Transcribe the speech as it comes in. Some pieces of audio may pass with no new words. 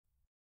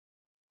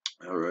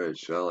Alright,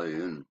 shall I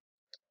in?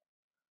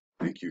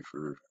 Thank you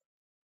for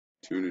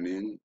tuning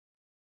in.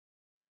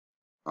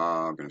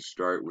 I'm going to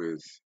start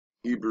with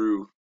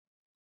Hebrew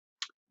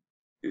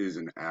is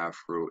an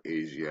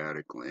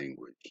Afro-Asiatic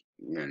language.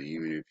 And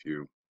even if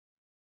you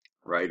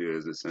write it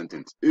as a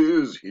sentence,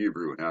 is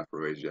Hebrew an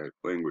Afro-Asiatic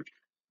language?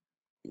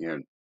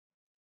 And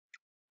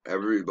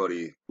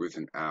everybody with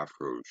an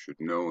Afro should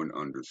know and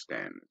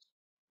understand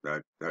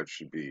this. That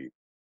should be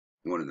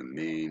one of the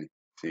main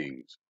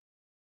things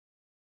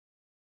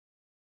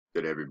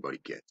that everybody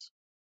gets.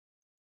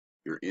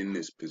 You're in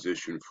this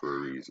position for a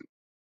reason.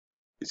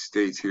 It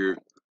states here,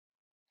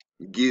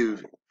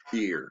 give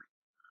ear,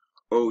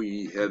 O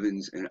ye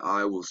heavens, and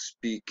I will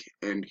speak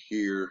and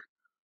hear,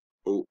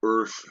 O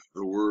earth,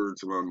 the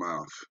words of my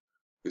mouth.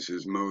 This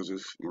is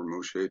Moses or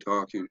Moshe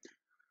talking.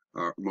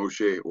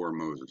 Moshe or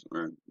Moses,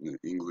 right? The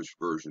English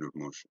version of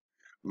Moshe.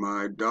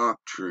 My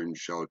doctrine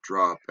shall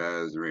drop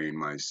as rain,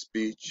 my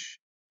speech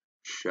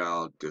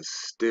shall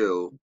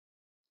distill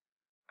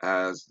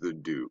as the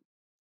dew,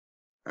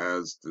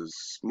 as the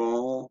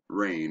small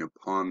rain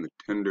upon the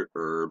tender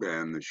herb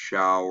and the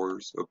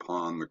showers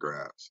upon the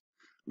grass,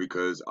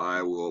 because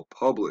I will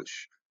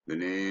publish the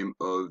name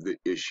of the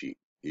Ishi.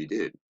 He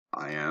did.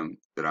 I am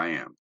that I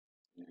am.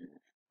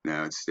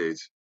 Now it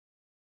states,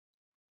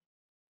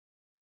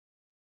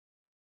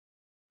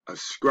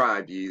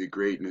 ascribe ye the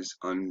greatness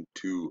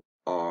unto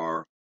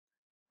our,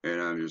 and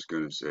I'm just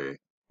going to say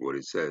what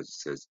it says. It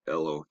says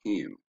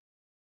Elohim.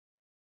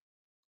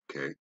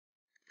 Okay.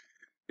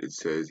 It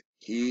says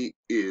he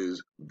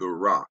is the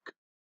rock.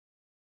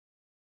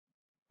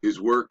 His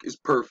work is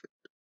perfect.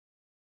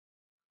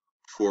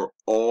 For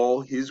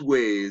all his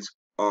ways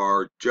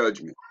are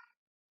judgment.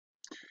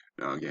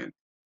 Now again,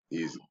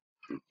 he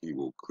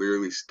will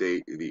clearly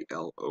state the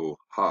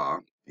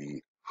Eloahh,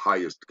 the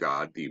highest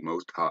God, the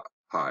most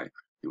high.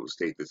 He will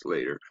state this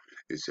later.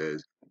 It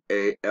says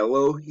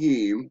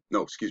Elohim,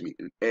 no, excuse me,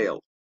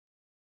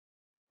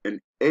 an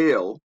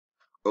ale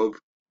of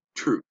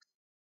truth,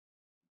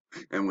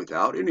 and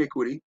without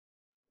iniquity,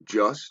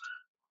 just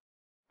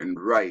and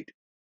right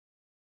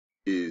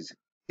is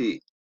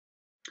he.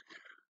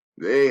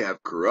 They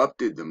have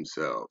corrupted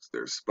themselves.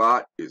 Their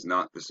spot is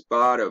not the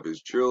spot of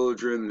his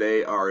children.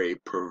 They are a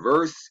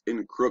perverse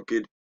and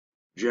crooked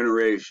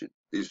generation.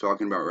 He's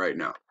talking about right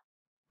now.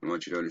 I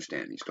want you to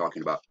understand. He's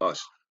talking about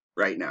us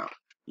right now.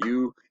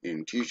 You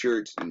in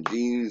t-shirts and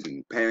jeans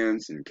and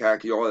pants and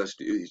khaki, all that.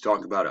 He's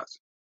talking about us.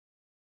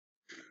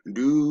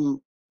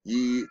 Do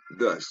ye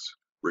thus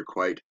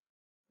requite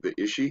the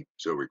Ishi?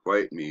 So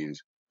requite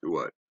means to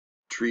what?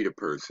 Treat a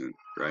person,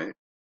 right?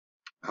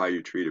 How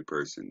you treat a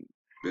person.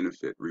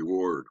 Benefit,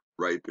 reward,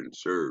 ripen,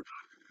 serve.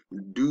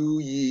 Do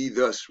ye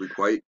thus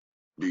requite?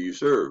 Do you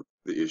serve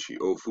the Ishi,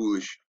 O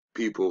foolish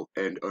people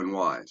and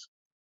unwise?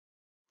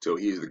 So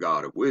he's the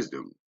God of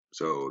wisdom.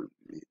 So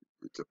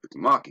it's a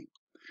mocking.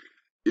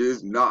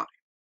 Is not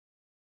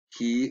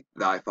he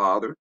thy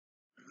father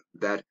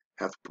that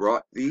hath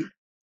brought thee?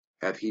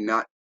 Hath he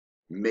not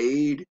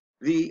made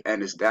thee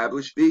and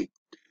established thee?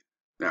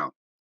 Now,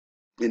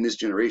 in this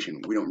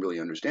generation, we don't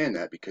really understand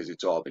that because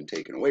it's all been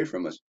taken away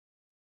from us.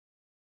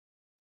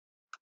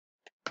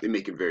 They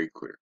make it very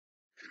clear.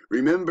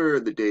 Remember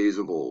the days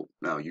of old.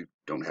 Now, you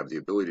don't have the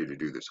ability to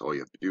do this. All you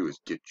have to do is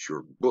get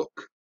your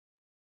book.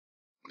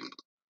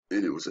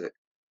 And it will say,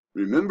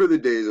 remember the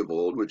days of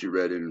old, which you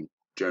read in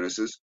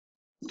Genesis.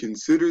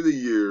 Consider the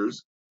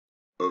years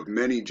of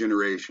many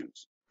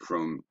generations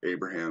from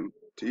Abraham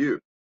to you.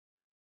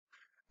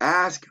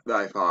 Ask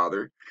thy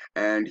father,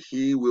 and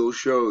he will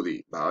show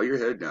thee. Bow your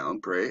head down,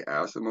 pray,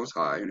 ask the Most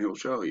High, and he'll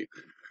show you.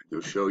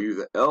 He'll show you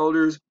the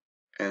elders,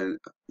 and,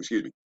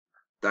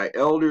 thy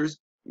elders,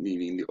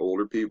 meaning the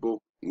older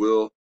people,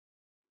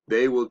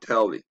 they will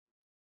tell thee.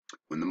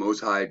 When the Most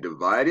High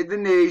divided the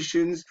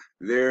nations,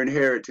 their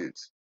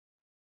inheritance.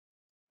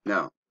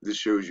 Now, this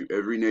shows you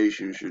every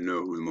nation should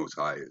know who the Most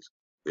High is.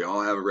 They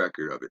all have a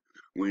record of it.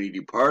 When he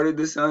departed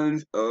the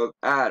sons of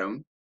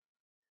Adam,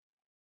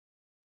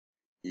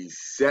 he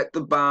set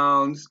the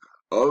bounds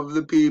of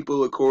the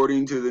people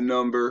according to the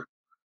number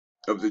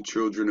of the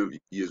children of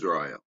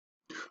Israel.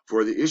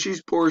 For the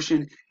Ishi's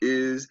portion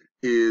is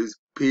his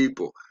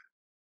people.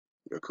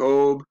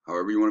 IACOB,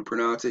 however you want to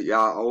pronounce it,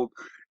 Yahob,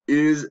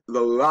 is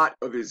the lot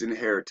of his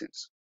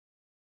inheritance.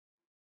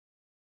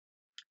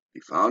 He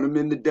found him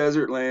in the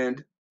desert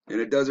land,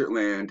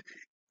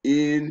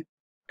 in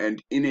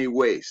a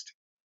waste,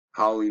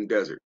 howling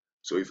desert.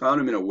 So he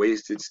found him in a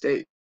wasted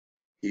state.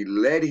 He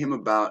led him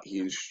about, he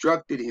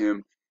instructed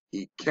him,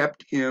 he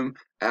kept him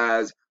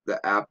as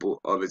the apple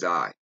of his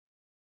eye.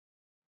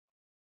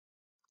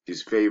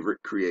 His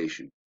favorite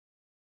creation.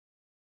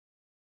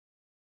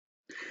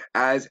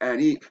 See,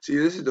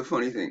 this is the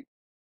funny thing.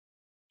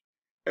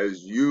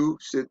 As you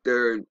sit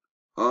there and,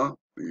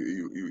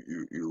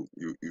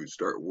 you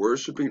start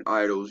worshiping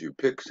idols, you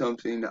pick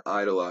something to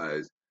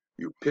idolize,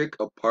 you pick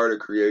a part of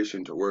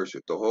creation to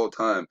worship. The whole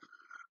time,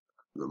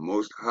 the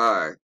Most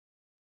High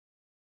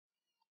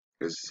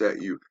has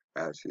set you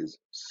as his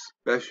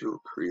special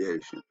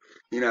creation.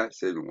 He's not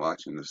sitting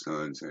watching the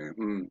sun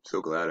saying,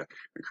 so glad I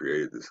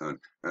created the sun.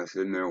 Not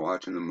sitting there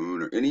watching the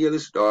moon or any of the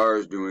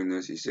stars doing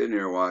this. He's sitting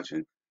there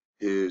watching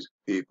his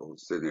people,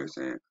 sitting there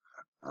saying,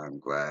 I'm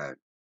glad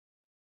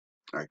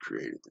I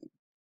created them.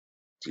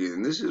 See,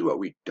 and this is what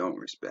we don't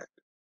respect.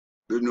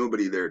 There's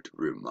nobody there to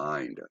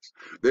remind us.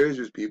 There's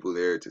just people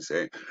there to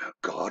say,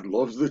 God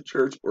loves the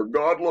church, or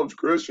God loves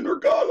Christian, or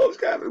God loves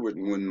Catholic, when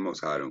the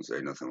Most High don't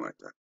say nothing like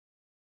that.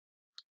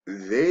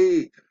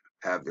 They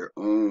have their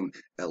own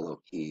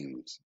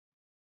Elohims.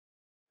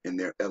 And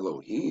their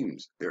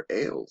Elohims, their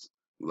Aels,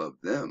 love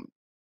them.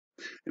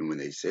 And when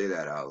they say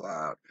that out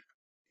loud,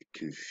 it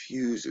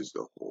confuses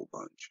the whole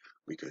bunch,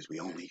 because we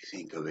only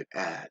think of it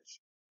as.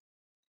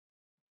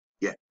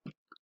 Yet,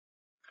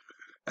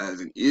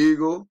 as an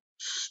eagle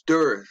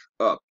stirreth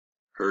up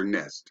her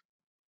nest,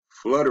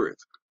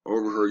 fluttereth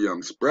over her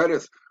young,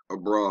 spreadeth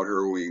abroad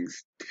her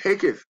wings,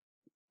 taketh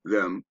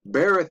them,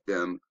 beareth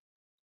them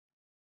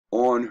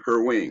on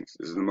her wings.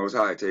 This is the Most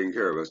High taking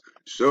care of us.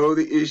 So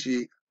the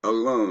Ishi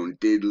alone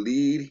did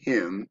lead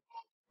him,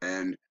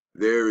 and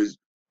there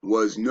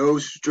was no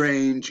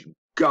strange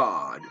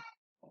God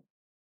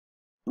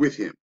with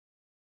him.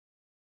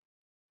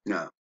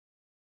 Now,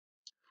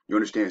 you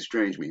understand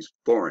strange means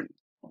foreign.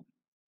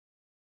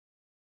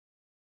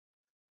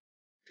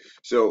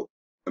 So,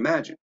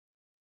 imagine.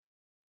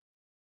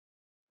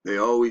 They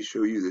always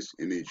show you this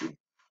image of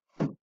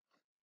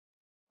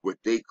what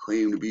they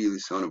claim to be the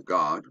Son of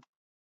God.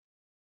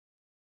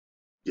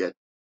 Yet,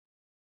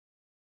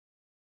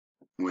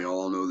 we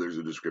all know there's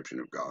a description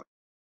of God.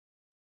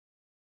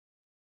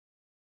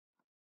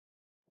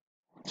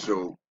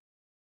 So,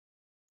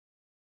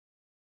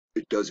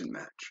 it doesn't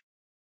match.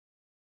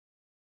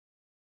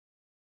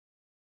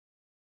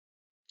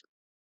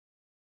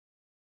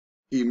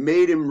 He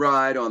made him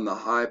ride on the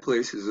high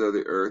places of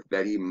the earth,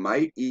 that he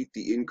might eat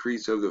the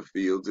increase of the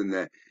fields,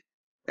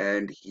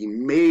 and he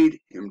made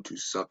him to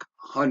suck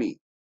honey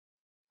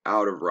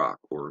out of rock,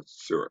 or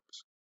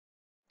syrups,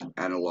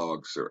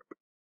 analog syrup.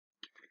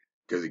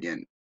 Because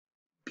again,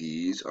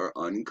 bees are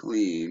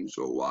unclean,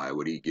 so why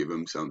would he give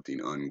him something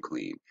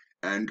unclean?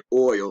 And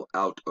oil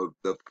out of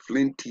the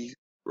flinty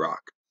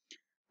rock.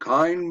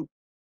 Butter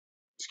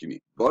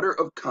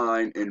of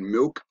kine and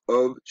milk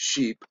of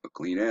sheep, a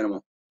clean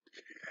animal,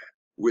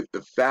 with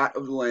the fat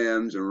of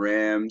lambs and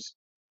rams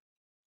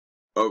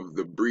of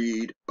the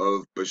breed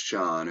of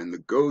Bashan, and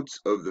the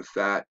goats of the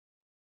fat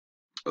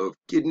of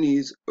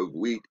kidneys of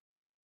wheat.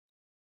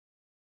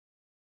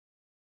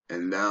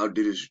 And thou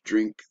didst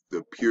drink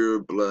the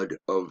pure blood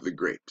of the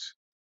grapes.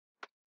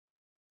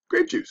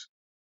 Grape juice.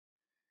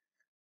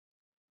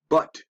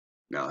 But,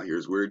 now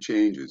here's where it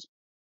changes.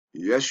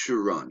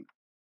 Yeshurun,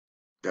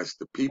 that's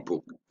the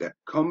people that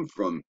come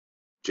from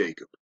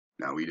Jacob.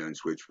 Now we done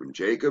switched from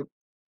Jacob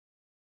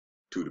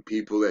to the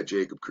people that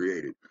Jacob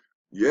created.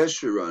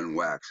 Yeshurun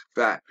waxed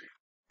fat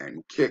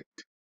and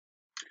kicked.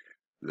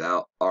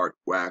 Thou art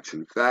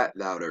waxen fat,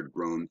 thou art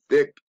grown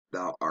thick,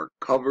 thou art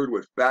covered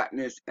with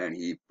fatness, and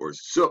he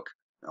forsook.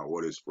 Now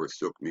what does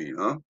forsook mean,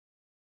 huh?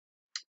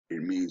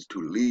 It means to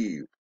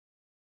leave.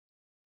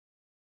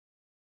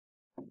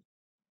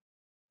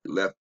 He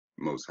left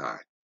Most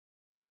High.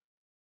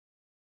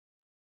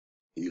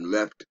 He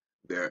left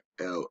their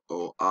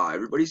Eloah.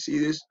 Everybody see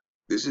this?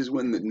 This is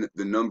when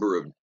the number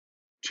of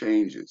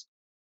changes.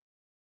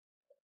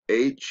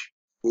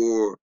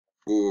 H443.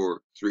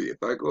 If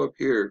I go up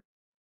here,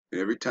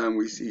 and every time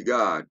we see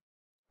God,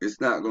 it's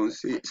not going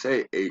to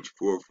say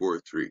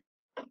H443.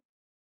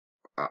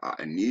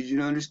 I need you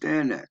to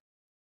understand that.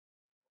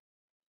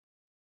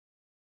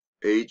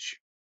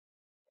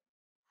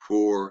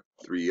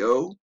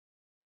 H430.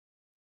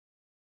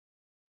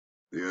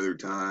 The other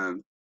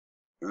time,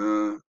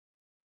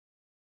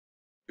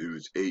 it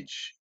was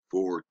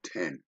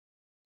H410.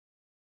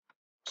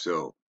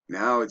 So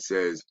now it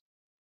says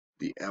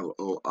the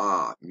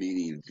Eloah,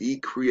 meaning the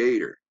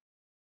creator.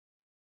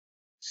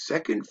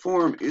 Second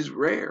form is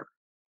rare.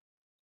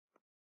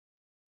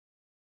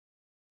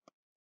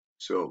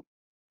 So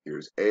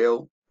here's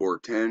El,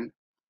 410.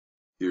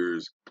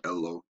 Here's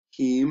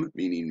Elohim,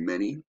 meaning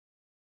many.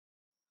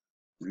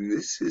 And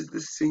this is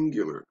the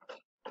singular.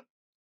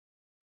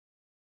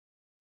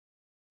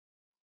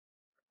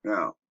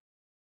 Now,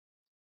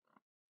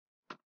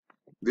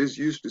 this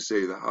used to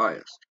say the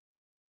highest.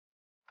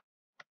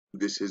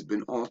 This has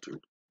been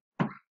altered.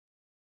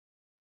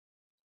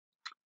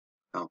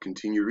 I'll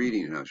continue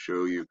reading and I'll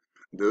show you.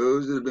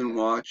 Those that have been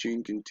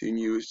watching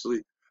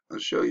continuously, I'll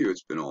show you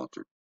it's been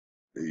altered.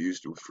 They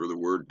used to, for the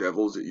word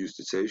devils, it used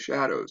to say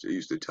shadows. It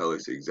used to tell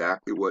us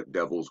exactly what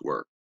devils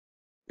were.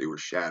 They were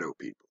shadow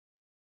people.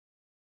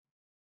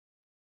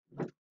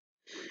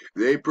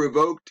 They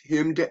provoked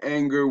him to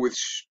anger with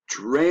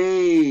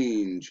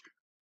strange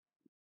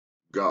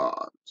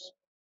gods,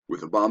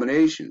 with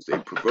abominations. They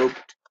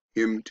provoked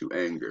him to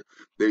anger.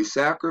 They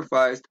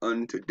sacrificed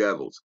unto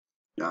devils.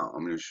 Now,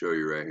 I'm going to show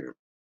you right here.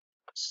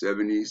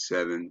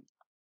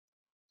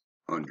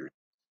 7,700.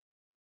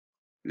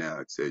 Now,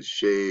 it says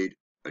shade,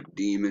 a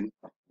demon.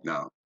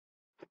 Now,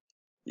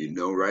 You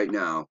know right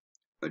now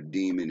a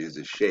demon is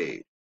a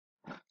shade.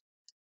 It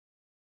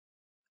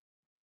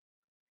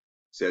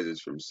says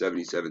it's from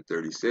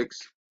 7736.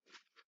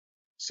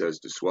 Says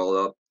to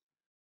swallow up,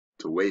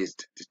 to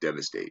waste, to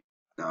devastate.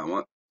 Now I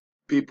want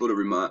people to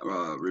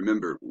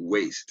remember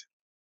waste.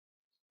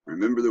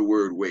 Remember the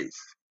word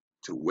waste.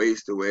 To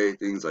waste away,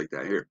 things like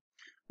that. Here,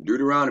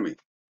 Deuteronomy.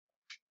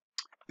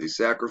 They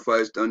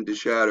sacrificed unto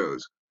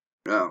shadows.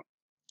 Now,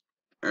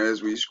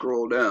 as we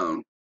scroll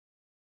down,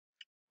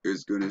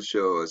 it's going to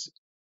show us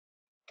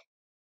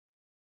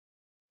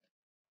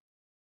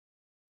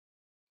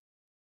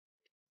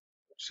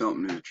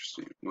something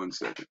interesting. 1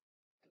 second.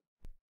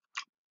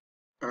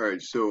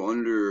 Alright, so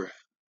under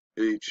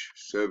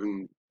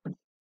H7700,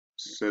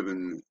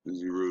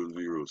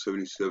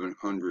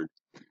 7700,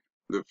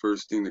 the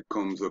first thing that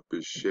comes up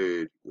is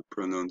shade, the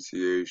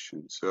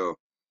pronunciation. So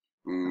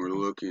when we're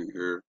looking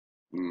here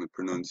in the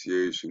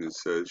pronunciation, it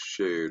says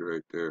shade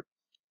right there.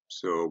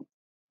 So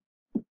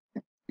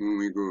when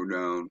we go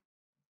down,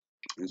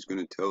 it's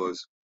going to tell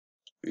us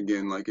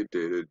again, like it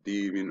did, a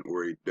demon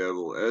or a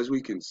devil. As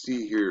we can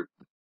see here,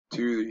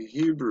 to the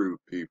Hebrew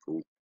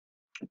people,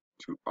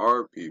 to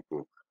our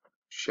people,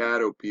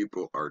 shadow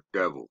people are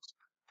devils.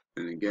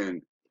 And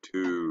again,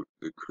 to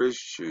the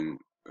Christian,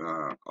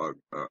 a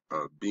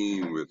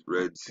being with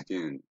red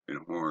skin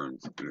and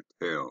horns and a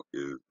tail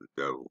is the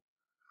devil.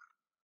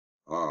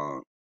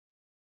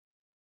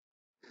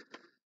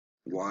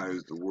 Why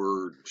is the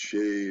word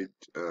shade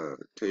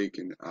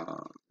taken,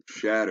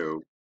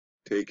 shadow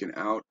taken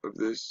out of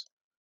this?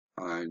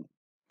 I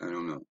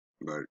don't know,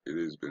 but it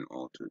has been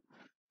altered.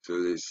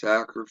 So they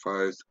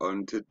sacrificed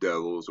unto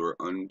devils or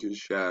unto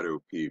shadow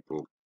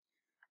people,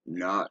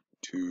 not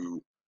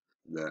to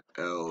the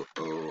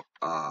Eloah,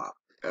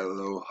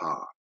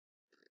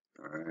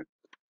 alright,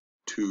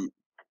 to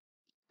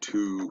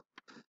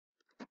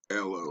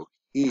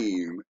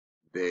Elohim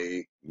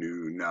they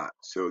knew not.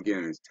 So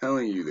again, it's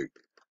telling you that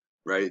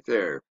right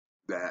there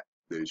that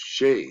the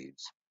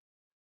shades,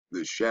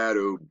 the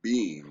shadow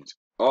beings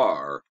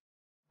are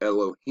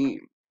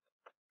Elohim.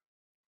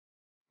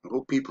 I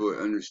hope people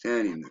are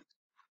understanding this.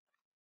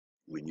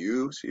 When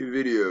you see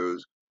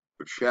videos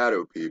of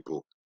shadow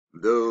people,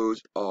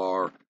 those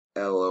are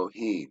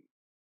Elohim.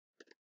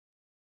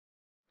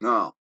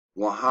 Now,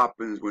 what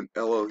happens when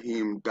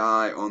Elohim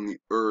die on the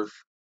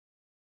earth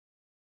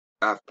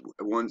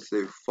once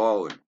they've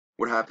fallen?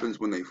 What happens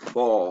when they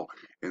fall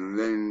and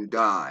then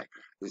die?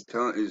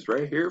 It's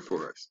right here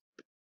for us.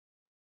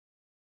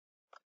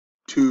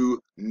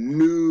 To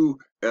new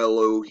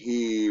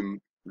Elohim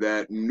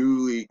that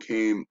newly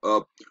came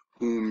up,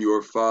 whom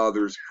your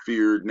fathers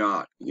feared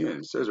not. Yeah,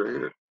 it says right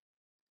here.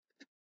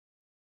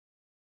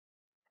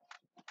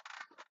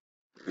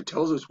 It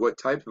tells us what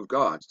type of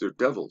gods. They're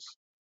devils.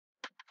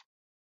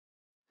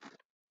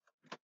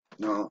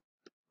 Now,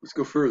 let's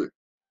go further.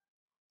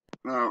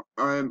 Now,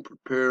 I am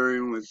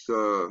preparing with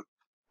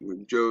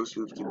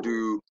Joseph to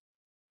do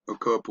a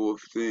couple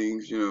of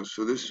things,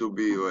 so this will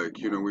be like,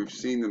 we've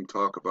seen them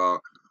talk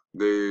about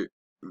they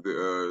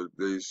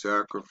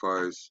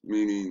sacrifice,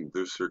 meaning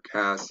the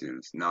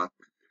Circassians, not,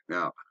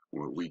 now,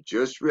 what we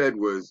just read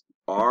was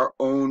our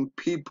own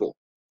people.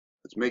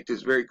 Let's make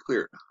this very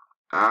clear.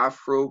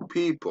 Afro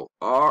people,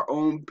 our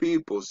own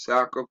people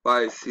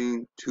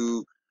sacrificing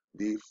to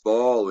the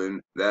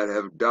fallen that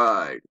have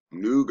died,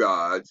 new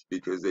gods,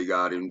 because they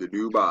got into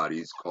new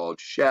bodies called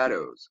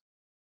shadows.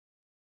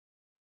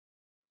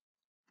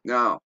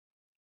 Now,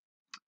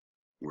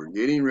 we're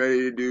getting ready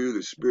to do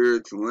the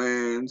spirits,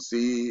 land,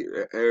 sea,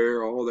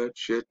 air, all that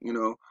shit,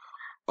 and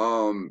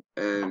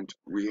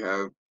we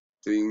have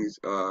things,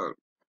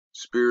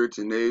 spirits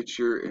in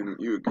nature, and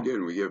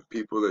again, we have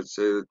people that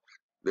say that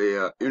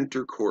they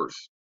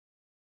intercourse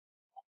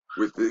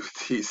with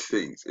these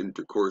things,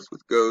 intercourse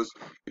with ghosts,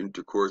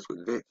 intercourse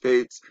with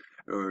fates.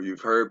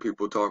 You've heard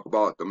people talk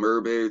about the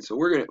mermaids, so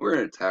we're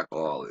gonna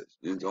tackle all this.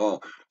 It's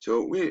all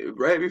so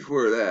right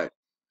before that,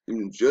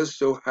 and just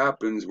so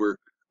happens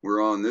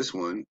we're on this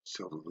one.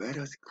 So let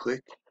us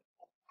click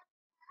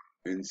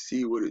and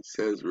see what it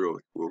says real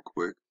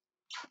quick.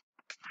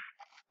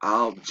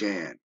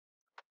 Al-Jan.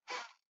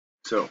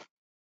 So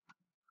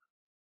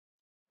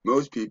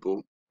most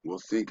people will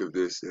think of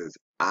this as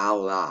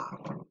Allah.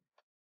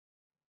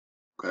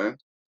 Okay,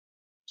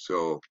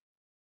 so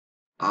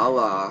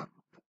Allah,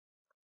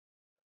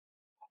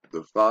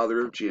 the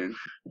father of jinn,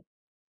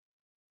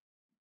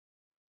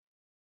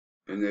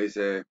 and they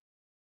say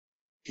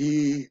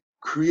he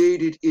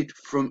created it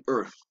from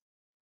earth,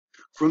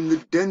 from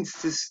the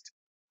densest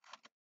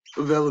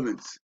of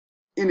elements.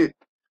 In it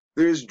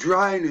there is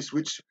dryness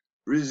which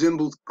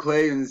resembles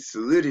clay, and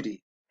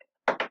solidity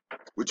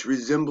which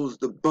resembles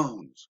the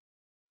bones,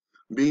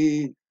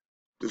 being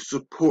the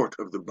support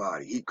of the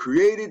body. He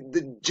created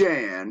the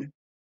Jan.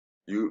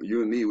 You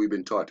and me, we've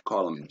been taught to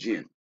call him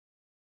jinn.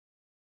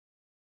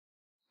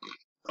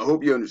 I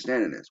hope you're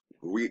understanding this.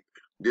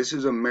 This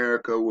is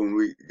America when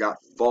we got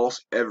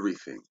false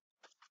everything.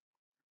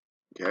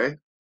 Okay?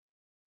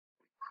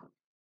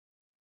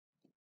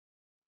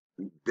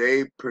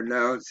 They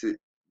pronounce it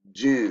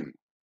jinn.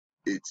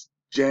 It's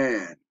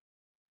Jan,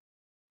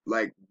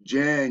 like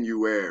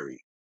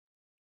January.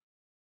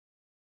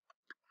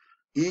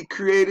 He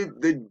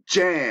created the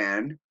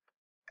Jan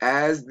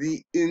as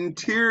the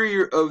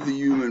interior of the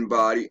human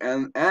body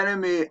and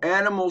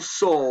animal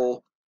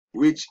soul,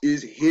 which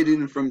is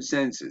hidden from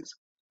senses.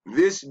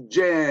 This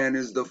Jan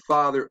is the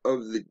father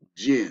of the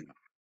jinn.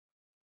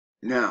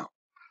 Now,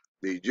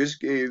 they just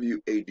gave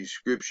you a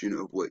description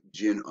of what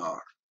jinn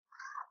are.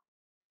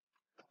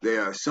 They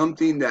are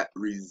something that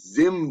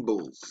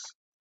resembles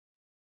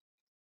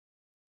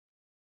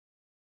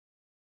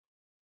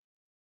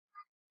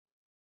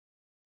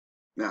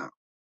now.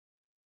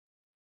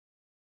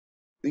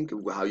 Think of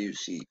how you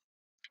see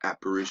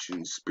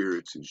apparitions,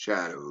 spirits, and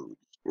shadows,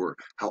 or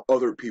how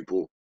other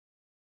people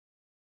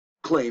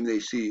claim they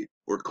see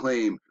or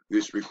claim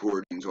this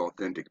recording is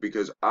authentic,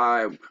 because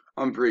I'm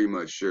pretty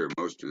much sure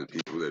most of the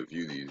people that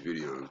view these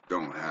videos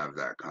don't have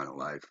that kind of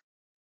life.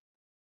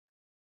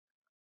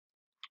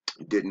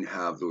 Didn't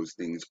have those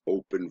things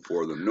open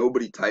for them.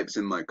 Nobody types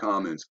in my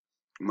comments,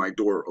 my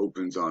door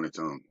opens on its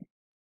own.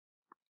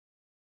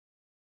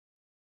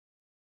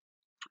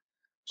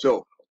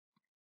 So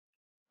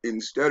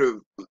instead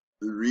of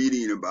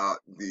reading about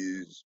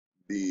these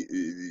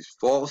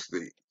false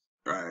things,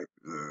 right?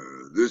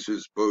 This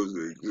is supposed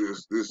to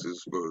exist. This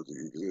is supposed to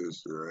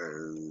exist.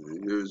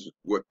 Right? Here's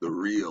what the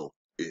real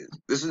is.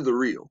 This is the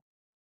real.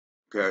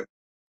 Okay.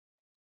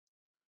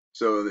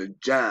 So the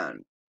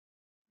Jan,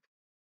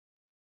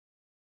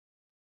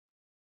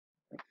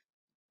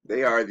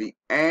 they are the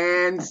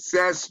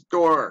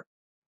ancestor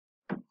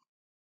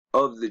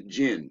of the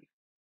jinn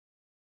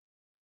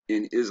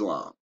in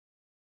Islam.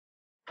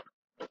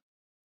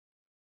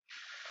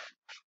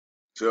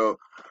 So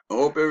I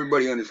hope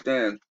everybody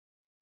understands,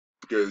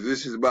 because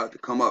this is about to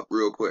come up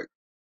real quick.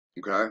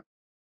 Okay.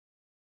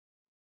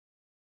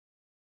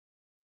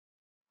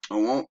 I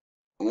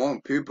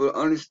want people to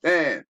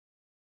understand.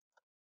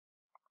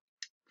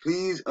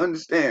 Please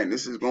understand,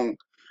 this is going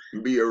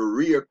to be a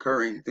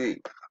reoccurring thing.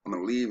 I'm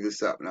going to leave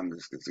this up and I'm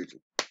just going to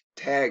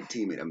tag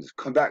team it. I'm just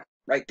come back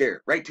right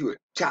there, right to it.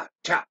 Chop,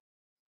 chop.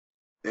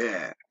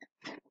 Yeah,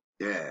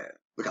 yeah.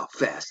 Look how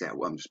fast that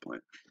was. I'm just playing.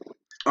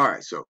 All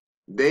right, so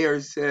they are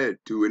said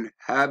to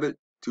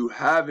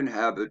have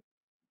inhabited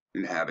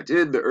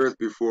the earth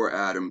before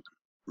Adam,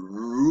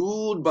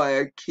 ruled by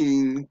a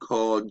king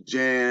called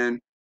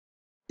Jan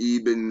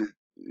ibn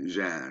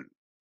Jan.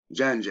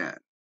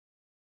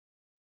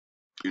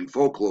 In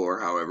folklore,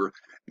 however,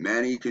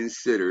 many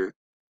consider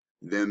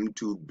them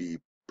to be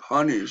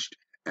punished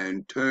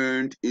and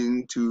turned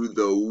into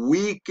the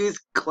weakest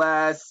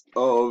class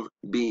of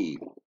being.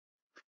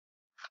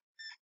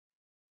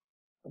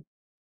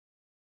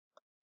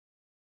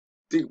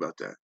 Think about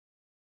that.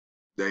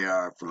 They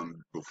are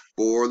from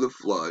before the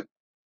flood,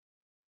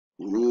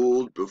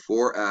 ruled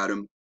before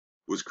Adam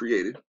was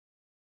created.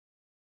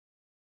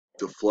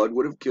 The flood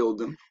would have killed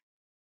them.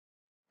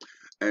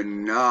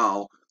 And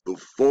now the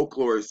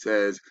folklore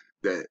says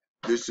that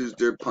this is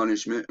their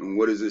punishment. And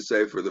what does it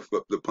say for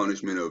the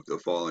punishment of the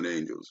fallen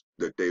angels?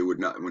 That they would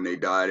not, when they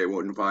die, they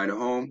wouldn't find a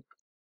home?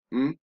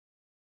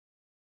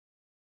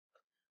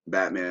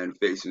 Batman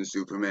facing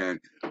Superman.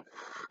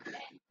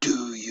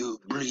 Do you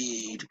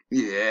bleed?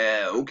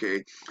 Yeah,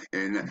 okay.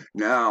 And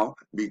now,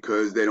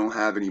 because they don't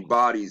have any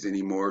bodies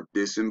anymore,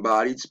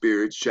 disembodied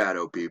spirits,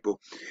 shadow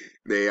people,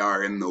 they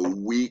are in the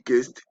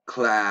weakest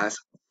class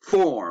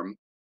form,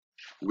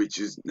 which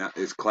is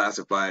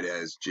classified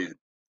as jinn.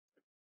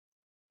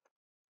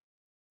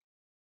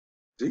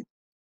 See?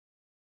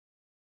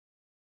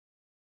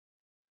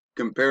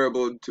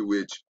 Comparable to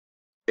which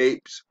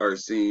apes are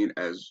seen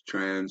as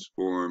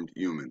transformed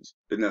humans.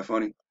 Isn't that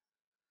funny?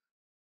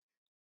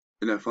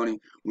 Isn't that funny?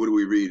 What do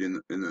we read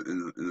in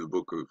the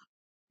book of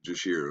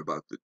Jashir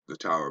about the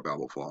Tower of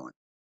Babel falling?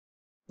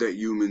 That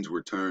humans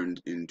were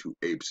turned into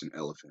apes and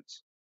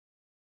elephants.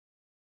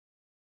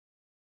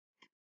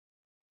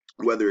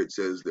 Whether it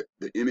says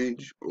the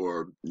image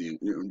or the,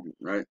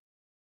 right?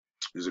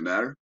 Does it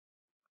matter?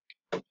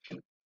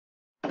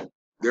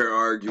 They're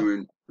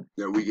arguing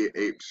that we get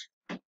apes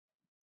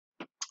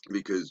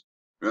because,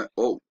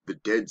 oh, the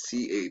Dead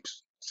Sea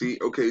apes. See,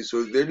 okay,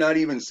 so they're not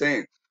even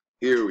saying,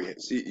 here we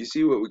see, you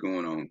see what we're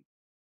going on?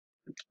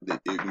 The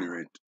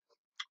ignorant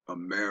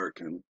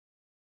American,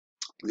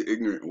 the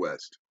ignorant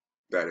West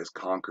that has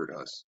conquered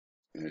us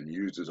and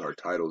uses our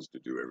titles to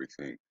do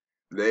everything.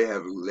 They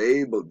have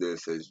labeled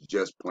this as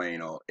just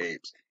plain old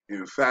apes.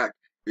 In fact,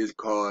 it's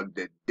called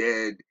the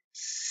Dead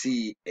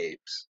Sea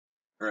apes,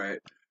 right?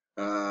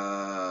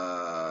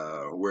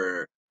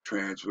 Where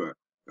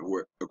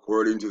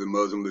according to the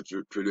Muslim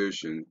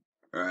tradition,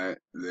 right,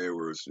 there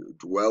were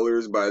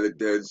dwellers by the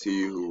Dead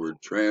Sea who were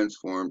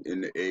transformed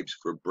into apes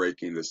for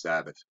breaking the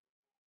Sabbath.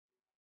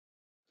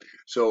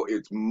 So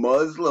it's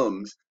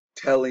Muslims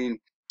telling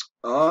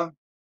a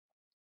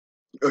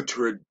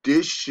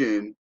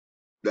tradition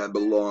that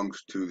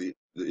belongs to the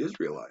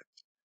Israelites.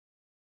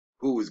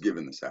 Who was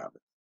given the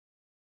Sabbath?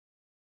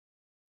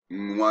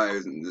 Why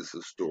isn't this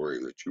a story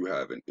that you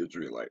have in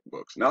Israelite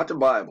books? Not the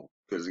Bible,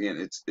 because again,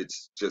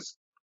 it's just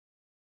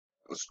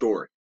a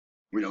story.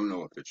 We don't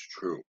know if it's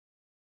true.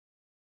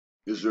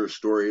 Is there a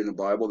story in the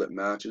Bible that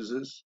matches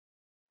this?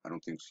 I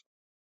don't think so.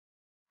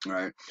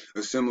 Right?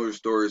 A similar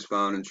story is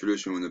found in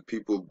tradition when the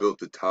people built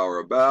the Tower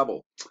of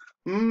Babel.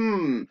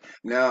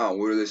 Now,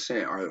 what are they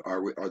saying?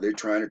 Are they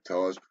trying to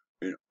tell us,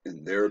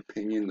 in their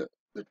opinion, that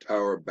the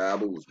Tower of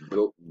Babel was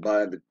built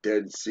by the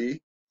Dead Sea?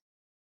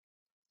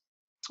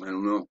 I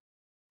don't know.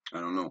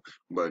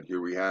 But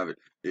here we have it.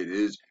 It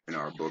is in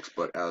our books,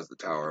 but as the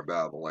Tower of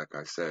Babel, like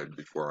I said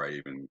before I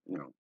even,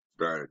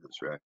 started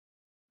this, right?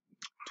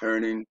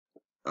 Turning,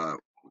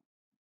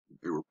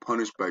 they were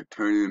punished by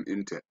turning them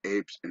into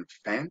apes and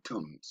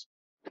phantoms.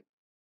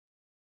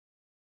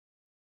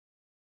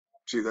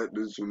 See that?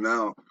 So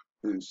now,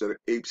 instead of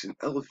apes and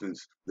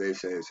elephants, they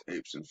say it's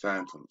apes and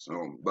phantoms.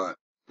 But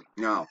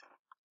now,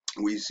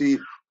 we see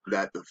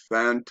that the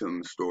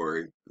phantom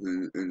story,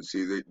 and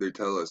see, they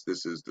tell us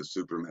this is the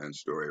Superman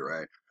story,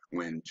 right?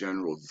 When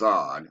General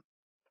Zod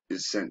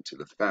is sent to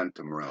the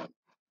phantom realm.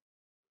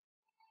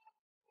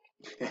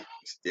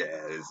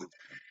 Yeah,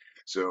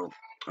 so,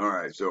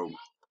 alright, so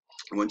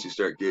once you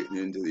start getting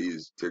into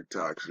these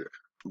TikToks,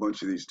 a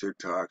bunch of these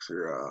TikToks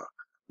are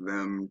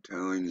them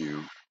telling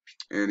you,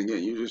 and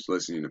again, you're just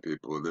listening to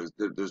people, there's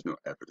no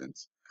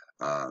evidence,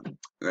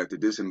 that the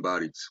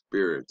disembodied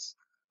spirits,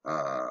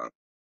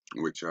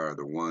 which are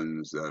the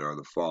ones that are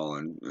the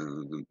fallen,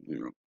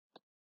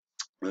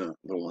 the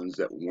ones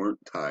that weren't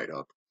tied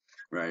up,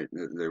 right?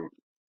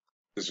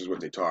 This is what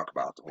they talk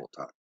about the whole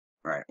time,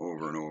 right?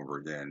 Over and over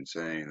again,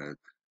 saying that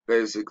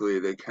basically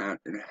they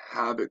can't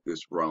inhabit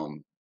this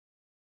realm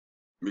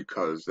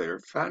because they're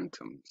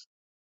phantoms,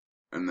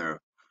 and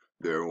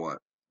they're what?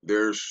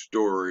 Their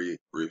story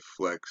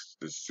reflects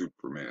the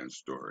Superman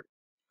story.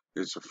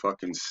 It's a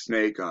fucking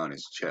snake on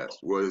his chest.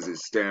 What does it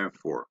stand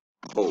for?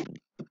 Hope,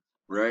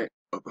 right?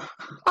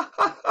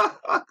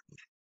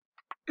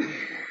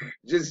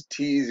 Just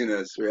teasing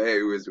us,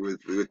 right? With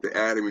the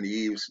Adam and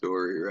Eve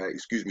story, right?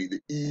 Excuse me,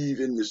 the Eve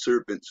and the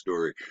serpent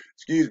story.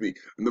 Excuse me,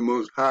 the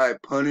Most High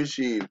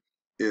punishing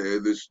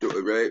the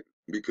story, right?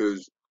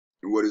 Because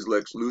what is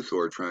Lex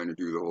Luthor trying to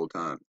do the whole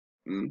time?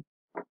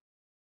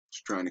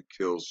 He's trying to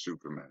kill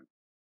Superman.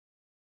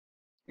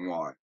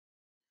 Why?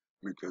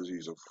 Because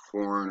he's a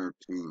foreigner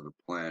to the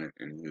planet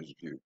in his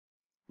view.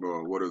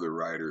 Well, what are the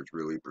writers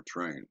really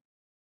portraying?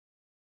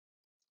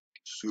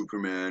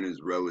 Superman is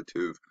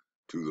relative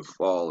to the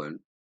fallen.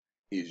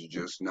 He's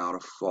just not a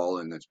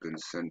fallen that's been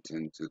sent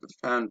into the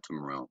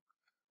phantom realm.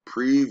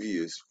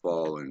 Previous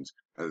fallens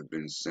have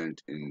been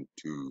sent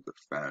into the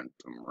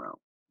phantom realm.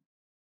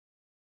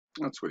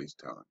 That's what he's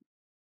telling.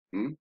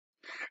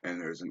 And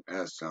there's an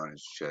S on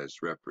his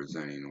chest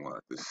representing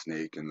what? The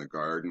snake in the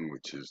garden,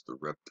 which is the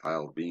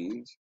reptile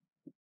beings.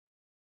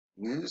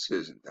 This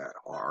isn't that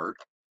hard.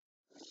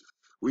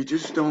 We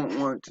just don't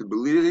want to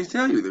believe it. They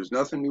tell you there's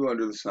nothing new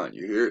under the sun.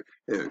 You hear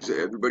it.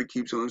 Everybody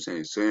keeps on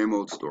saying, same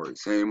old story,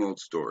 same old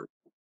story.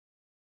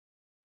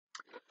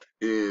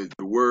 The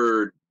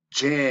word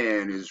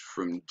Jan is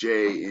from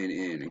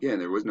J-N-N. Again,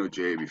 there was no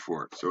J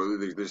before. So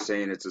they're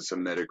saying it's a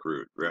Semitic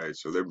root, right?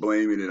 So they're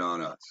blaming it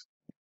on us.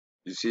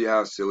 You see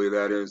how silly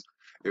that is?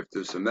 If the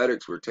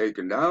Semitics were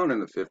taken down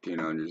in the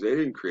 1500s, they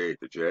didn't create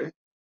the J.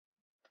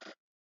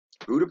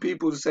 Who do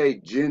people say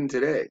Jin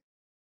today?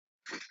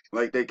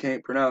 Like they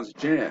can't pronounce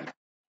Jan.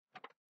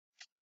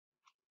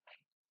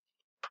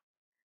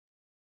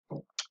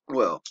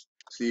 Well,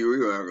 see, we're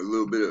going to have a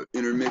little bit of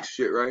intermixed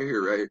shit right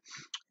here, right?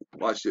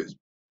 Watch this.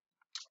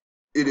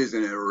 It is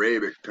an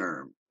Arabic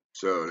term.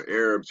 So the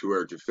Arabs who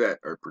are Japhet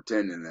are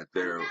pretending that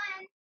they're...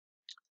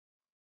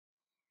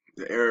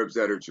 The Arabs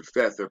that are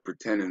Japheth are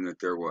pretending that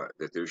they're what?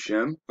 That they're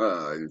Shem?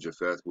 And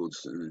Japheth will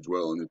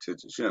dwell in the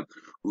tents of Shem,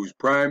 whose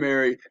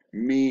primary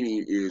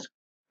meaning is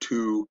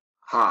to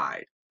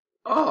hide.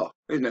 Oh,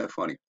 isn't that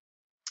funny?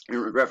 In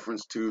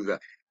reference to the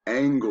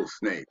angle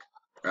snake,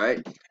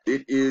 right?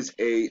 It is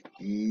a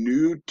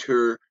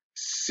neuter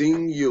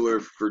singular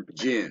for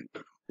jinn,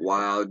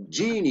 while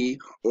genie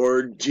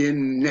or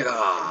jinn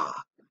nigga,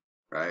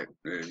 right?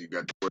 You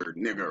got the word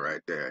nigga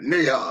right there.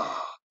 Nigga!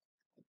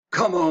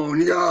 Come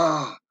on,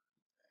 nigga!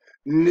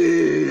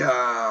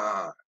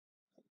 Nigga!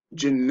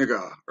 Jinn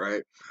nigga,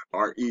 right?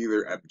 Are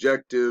either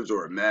adjectives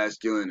or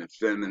masculine and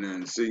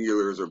feminine,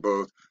 singulars or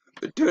both.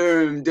 The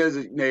term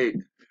designate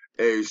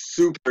a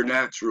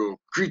supernatural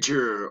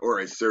creature or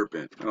a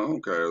serpent. Oh,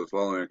 okay, the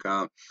following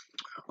account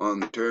on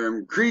the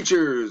term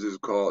creatures is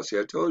called. See,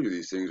 I told you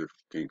these things are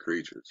fucking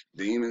creatures.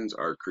 Demons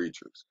are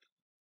creatures.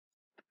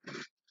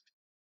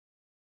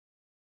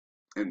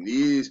 And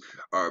these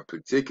are a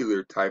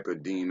particular type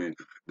of demon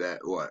that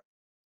what?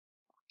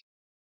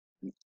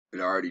 It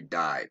already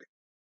died.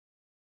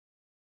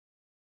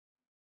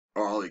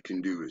 All it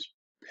can do is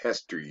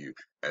pester you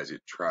as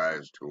it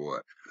tries to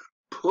what?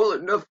 Pull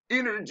enough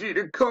energy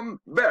to come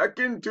back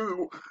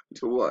into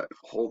to what?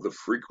 Hold the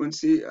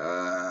frequency. How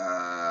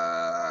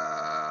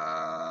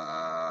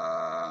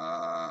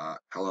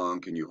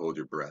long can you hold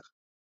your breath?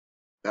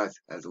 That's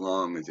as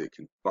long as it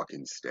can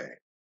fucking stay.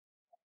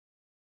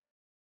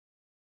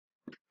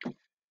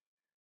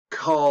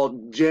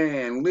 called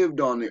Jan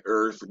lived on the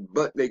earth,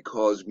 but they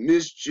caused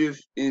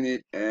mischief in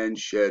it and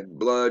shed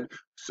blood.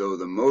 So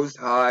the Most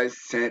High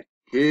sent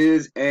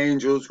his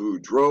angels who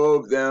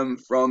drove them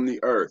from the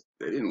earth.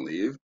 They didn't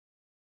leave.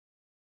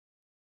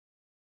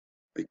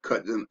 They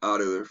cut them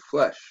out of their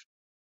flesh.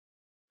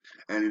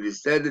 And it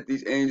is said that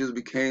these angels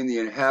became the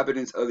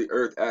inhabitants of the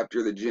earth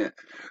after the Jinn.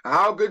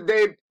 How could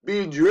they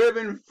be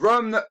driven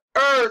from the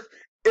earth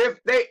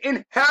if they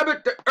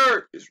inhabit the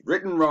earth? It's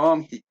written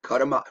wrong. He cut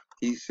them out.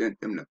 He sent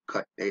them to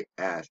cut their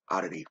ass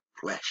out of their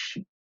flesh.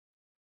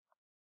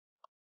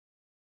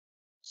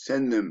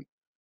 Send them,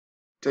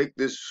 take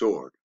this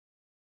sword,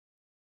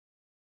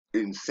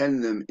 and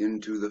send them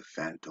into the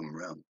phantom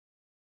realm.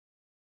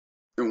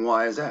 And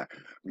why is that?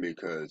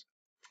 Because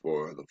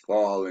for the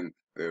fallen,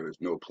 there is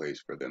no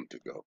place for them to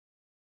go.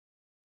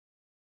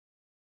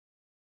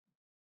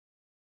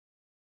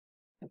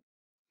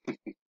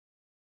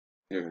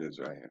 Here it is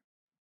right here.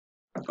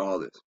 All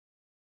this.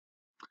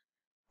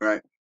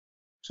 Right?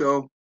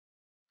 So,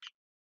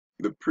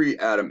 the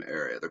pre-Adam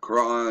era. The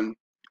Quran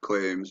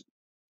claims,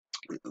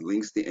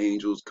 links the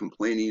angels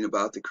complaining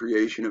about the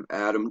creation of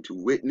Adam to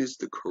witness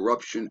the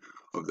corruption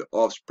of the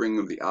offspring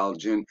of the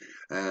Al-Jinn,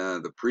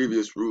 the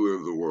previous ruler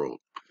of the world.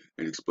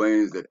 It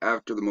explains that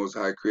after the Most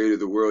High created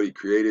the world, he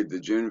created the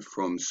Jinn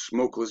from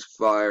smokeless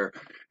fire.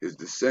 His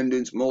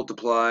descendants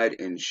multiplied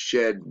and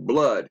shed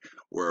blood,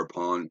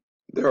 thereupon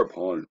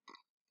the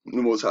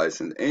Most High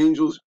sent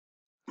angels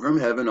from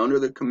heaven under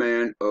the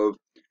command of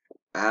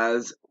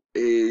ASE.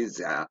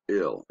 That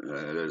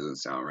doesn't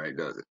sound right,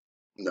 does it?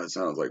 That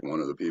sounds like one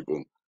of the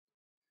people,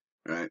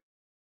 right?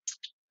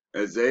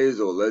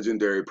 Azazel,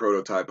 legendary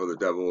prototype of the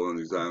devil and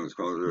his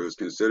conquerors, is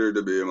considered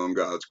to be among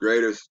God's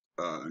greatest,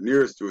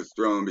 nearest to his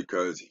throne,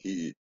 because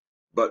he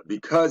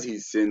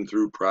sinned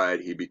through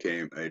pride, he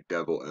became a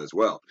devil as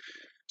well.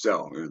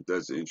 So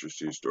that's an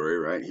interesting story,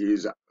 right?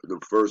 He's the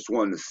first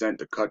one sent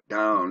to cut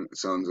down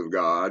sons of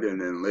God,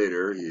 and then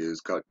later he is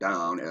cut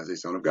down as a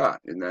son of God.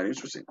 Isn't that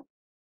interesting?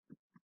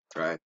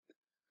 Right?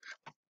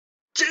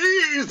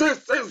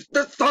 Jesus is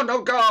the Son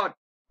of God!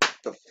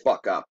 The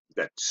fuck up,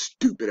 that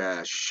stupid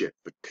ass shit.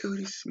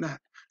 Fertility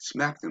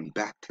smack them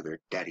back to their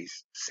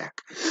daddy's sack.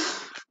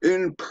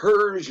 In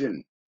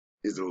Persian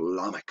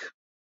Islamic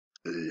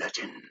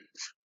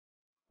legends,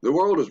 the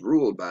world is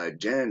ruled by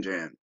Jan,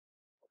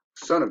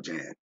 son of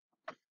Jan.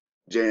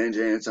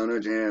 Jan, son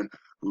of Jan,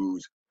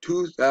 who's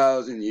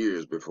 2,000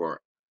 years before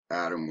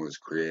Adam was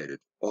created.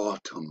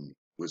 Autumn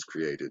was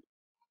created.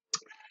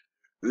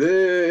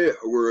 They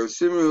were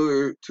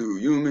similar to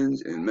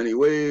humans in many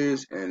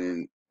ways and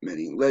in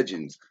many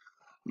legends.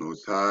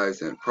 Most High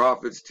sent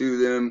prophets to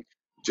them,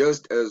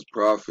 just as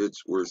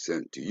prophets were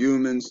sent to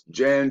humans.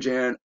 Jan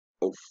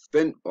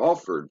offended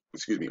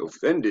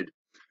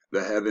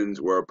the heavens,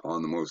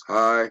 whereupon the Most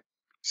High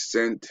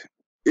sent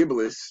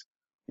Iblis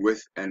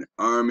with an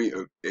army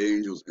of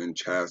angels and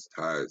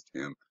chastised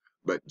him.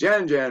 But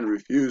Jan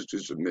refused to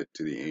submit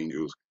to the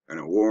angels, and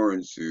a war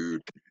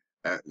ensued.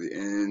 At the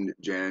end,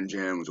 Jan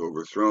was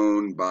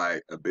overthrown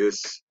by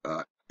Iblis,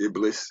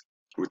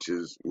 which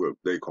is what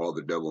they call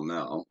the devil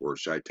now, or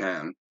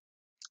Shaitan,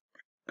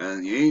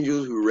 and the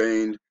angels who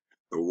reigned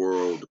the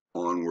world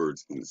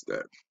onwards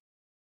instead.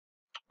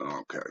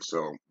 Okay,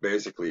 so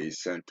basically he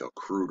sent a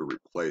crew to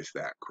replace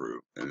that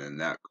crew, and then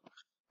that,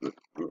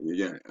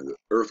 again, the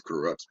earth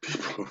corrupts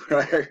people,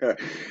 right?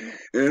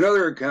 In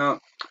another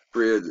account,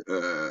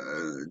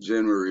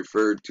 Jinn were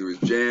referred to as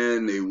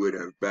Jan. They would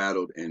have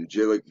battled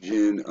angelic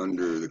Jinn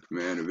under the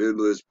command of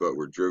Iblis, but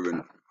were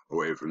driven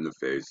away from the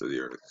face of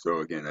the earth. So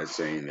again, that's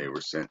saying they were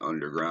sent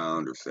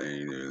underground, or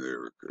saying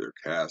they're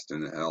cast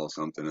into hell,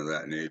 something of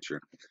that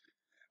nature.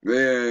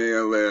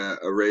 The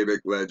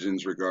Arabic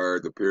legends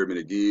regard the Pyramid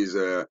of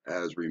Giza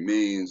as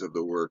remains of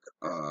the work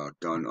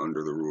done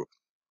under the rule.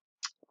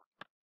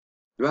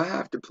 Do I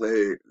have to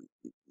play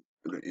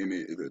the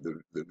image,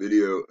 the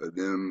video of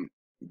them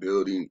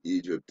building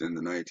Egypt in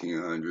the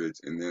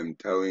 1900s, and them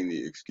telling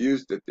the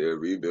excuse that they're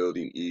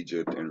rebuilding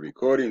Egypt and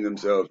recording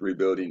themselves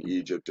rebuilding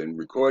Egypt and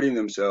recording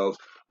themselves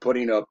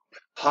putting up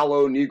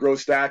hollow Negro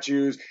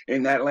statues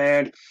in that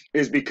land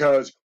is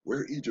because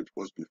where Egypt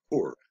was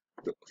before,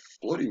 the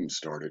flooding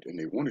started and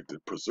they wanted to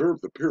preserve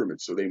the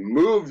pyramids, so they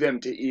moved them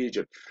to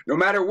Egypt, no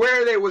matter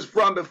where they was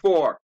from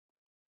before.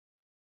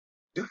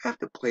 Do I have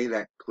to play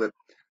that clip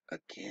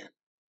again?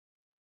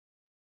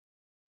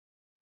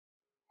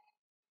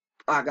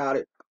 I got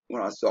it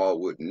when I saw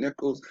Wood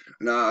Nichols.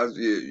 Now I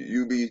see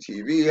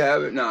UBTV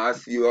have it. Now I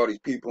see all these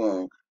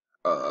people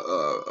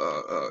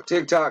on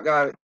TikTok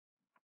got it.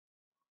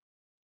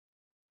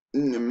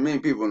 Many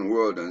people in the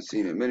world done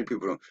seen it. Many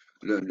people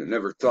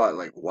never thought,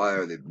 like, why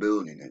are they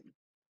building it?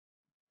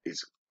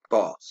 It's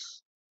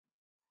false.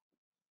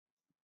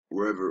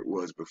 Wherever it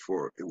was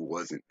before, it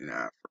wasn't in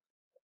Africa.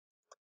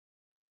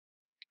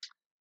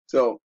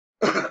 So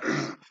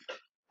I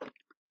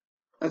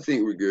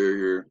think we're good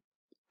here.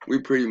 We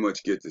pretty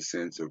much get the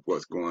sense of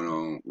what's going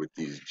on with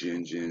these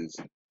Jins,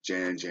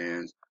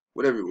 Jans,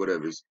 whatever you want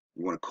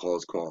to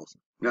call calls.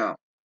 Now,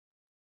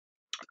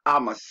 I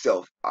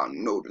myself, I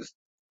noticed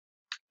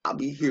I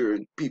be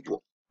hearing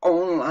people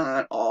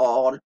online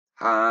all the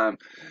time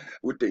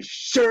with their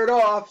shirt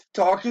off,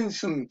 talking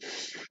some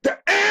the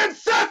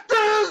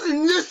ancestors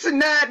and this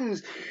and that,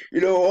 and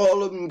you know,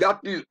 all of them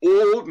got these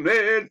old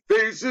man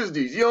faces,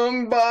 these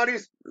young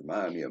bodies,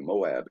 remind me of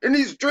Moab, and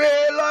these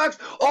dreadlocks,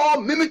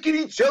 all mimicking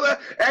each other,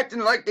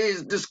 acting like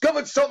they've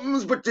discovered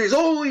something, but they're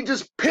only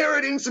just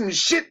parroting some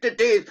shit that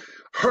they've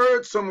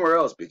heard somewhere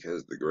else,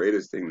 because the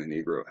greatest thing the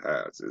Negro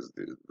has is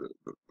the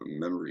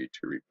memory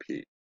to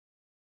repeat.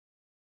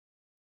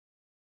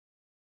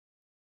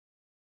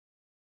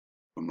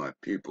 My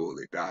people,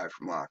 they die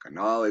from lack of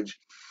knowledge,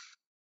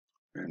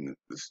 and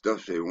the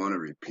stuff they want to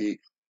repeat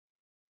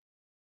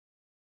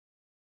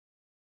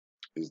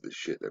is the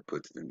shit that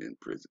puts them in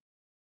prison.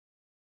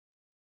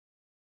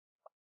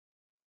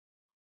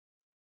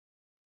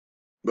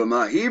 But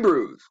my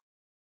Hebrews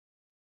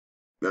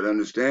that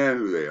understand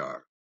who they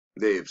are,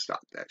 they have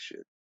stopped that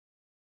shit.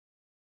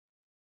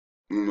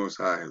 The Most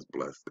High has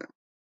blessed them.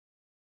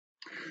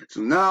 So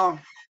now,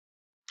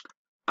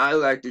 I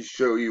like to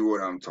show you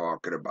what I'm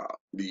talking about.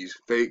 These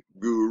fake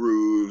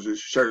gurus are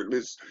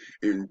shirtless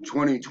in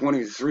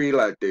 2023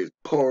 like they're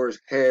poor as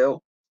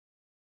hell.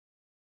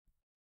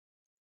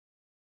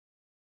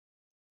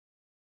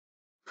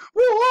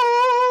 Whoa!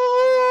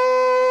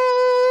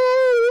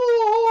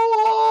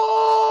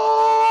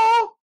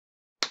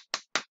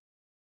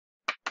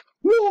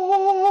 Whoa!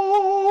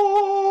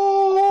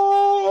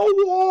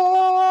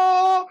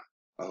 Whoa!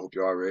 I hope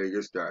y'all ready to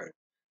get started.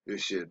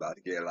 This shit about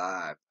to get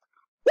live.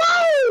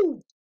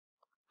 Woo!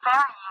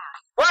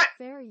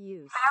 Fair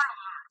use.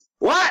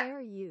 What?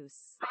 Fair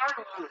use.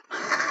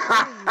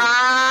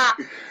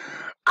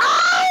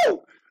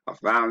 Oh! I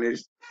found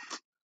this.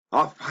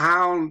 I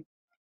found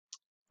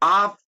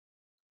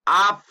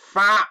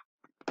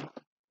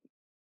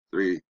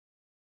 3.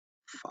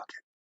 Fuck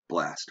it.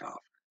 Blast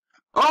off.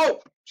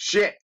 Oh!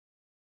 Shit!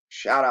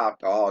 Shout out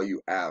to all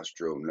you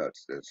astro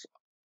nuts that's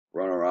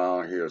run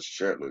around here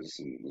shirtless,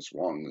 and this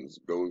one that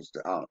goes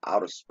to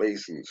outer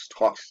space and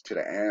talks to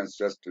the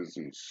ancestors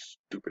and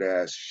stupid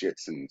ass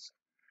shits, and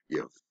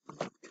you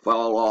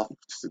fall off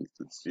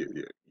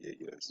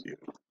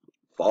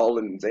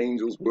fallen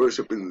angels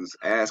worshiping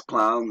ass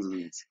clowns.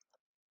 And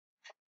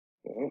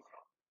well,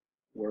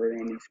 word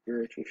on these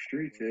spiritual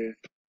streets is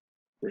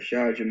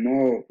Rashad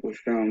Jamal was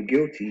found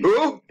guilty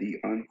of the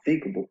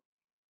unthinkable.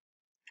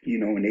 You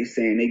know, and they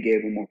saying they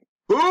gave him a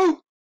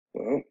who?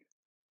 Well,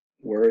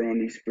 word on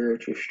these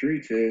spiritual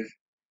streets is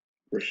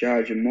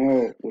Rashad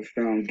Jamal was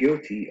found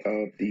guilty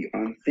of the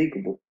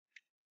unthinkable.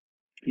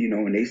 You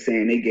know, and they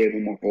saying they gave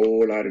him a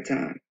whole lot of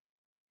time.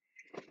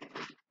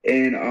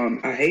 And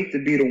I hate to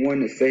be the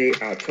one to say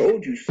I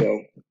told you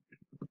so,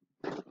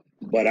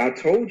 but I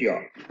told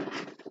y'all.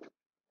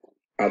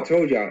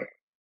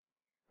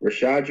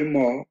 Rashad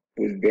Jamal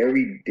was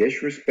very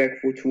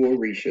disrespectful to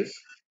Orishas.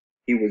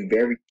 He was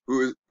very...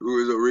 Who is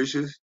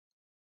Orishas?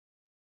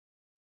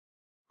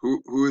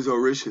 Who is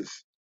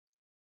Orishas?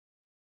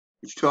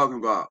 What you talking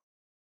about?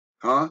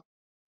 Huh?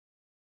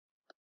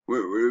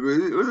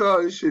 What's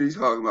all this shit he's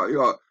talking about?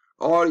 Y'all,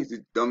 all these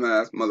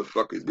dumbass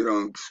motherfuckers get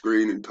on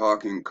screen and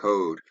talk in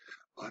code.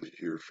 I'm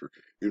here for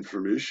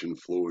information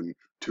flowing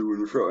to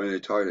and fro, and they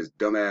talk this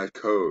dumbass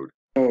code.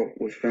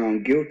 Was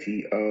found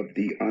guilty of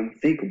the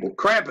unthinkable.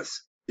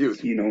 Krampus! You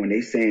know, and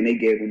they saying they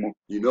gave him a...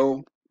 You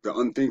know, the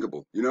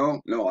unthinkable. You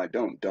know? No, I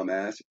don't,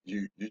 dumbass.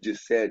 You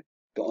just said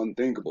the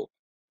unthinkable.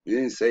 You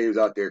didn't say he was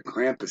out there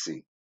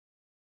Krampusing.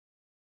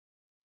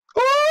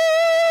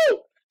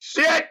 Oh!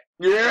 Shit!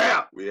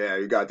 Yeah! Yeah,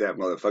 you got that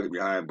motherfucker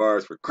behind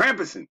bars for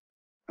Krampusing.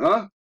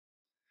 Huh?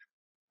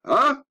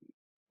 Huh?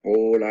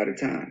 Whole lot of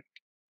time.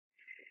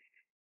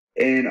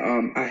 And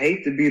I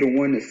hate to be the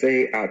one to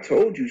say I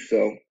told you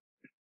so,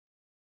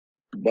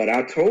 but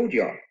I told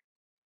y'all.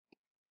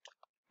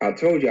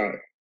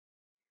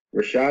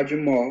 Rashad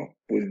Jamal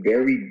was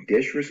very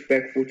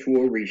disrespectful to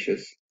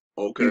Orishas.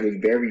 Okay. He was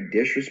very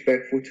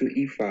disrespectful to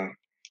IFA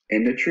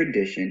and the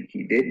tradition.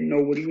 He didn't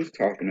know what he was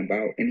talking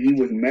about, and he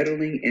was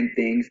meddling in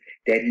things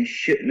that he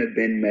shouldn't have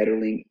been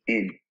meddling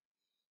in.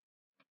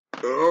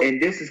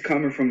 And this is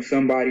coming from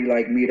somebody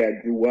like me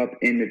that grew up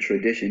in the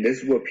tradition.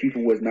 This is what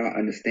people was not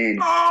understanding.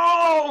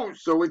 Oh,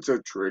 so it's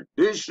a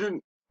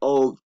tradition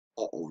of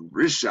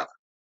Orisha.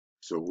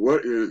 So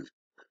what is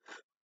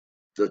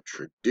the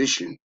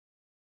tradition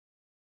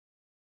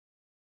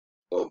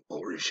of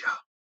Orisha?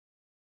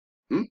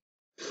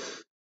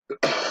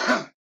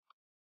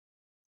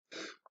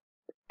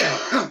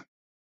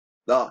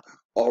 The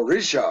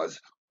Orishas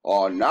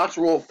are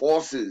natural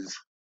forces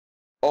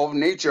of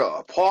nature,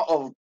 a part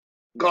of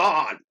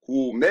God,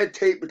 who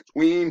meditate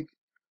between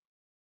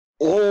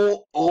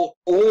old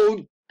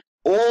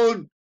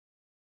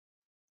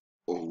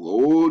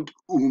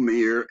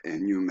Umir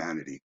and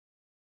humanity.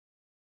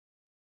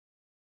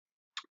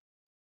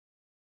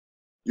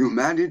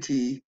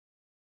 Humanity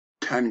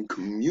can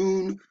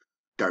commune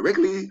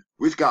directly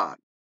with God.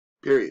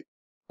 Period.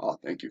 Oh,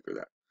 thank you for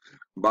that.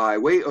 By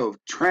way of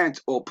trance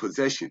or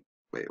possession.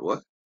 Wait,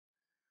 what?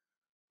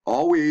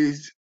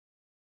 Always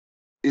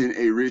in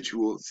a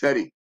ritual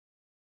setting.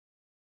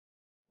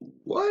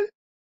 What?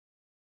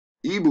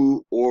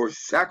 Ibu, or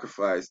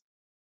sacrifice,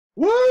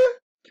 what?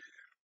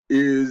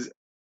 Is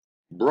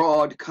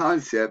broad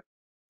concept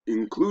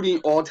including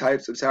all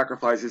types of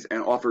sacrifices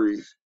and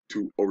offerings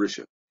to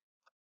Orisha.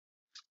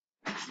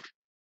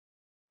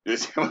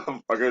 This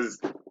motherfuckers.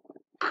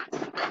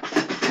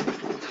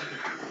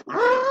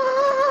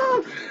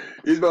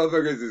 These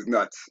motherfuckers is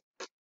nuts.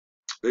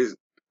 They's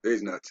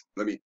nuts.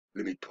 Let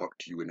me talk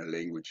to you in a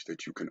language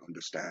that you can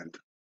understand.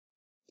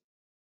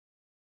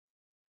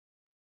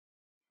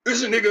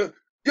 Listen, nigga,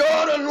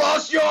 y'all done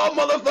lost your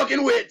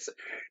motherfucking wits.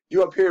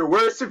 You up here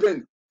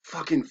worshiping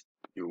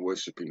you're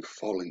worshiping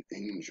fallen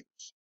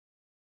angels.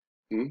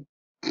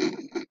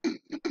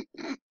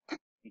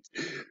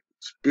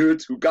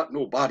 Spirits who got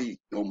no body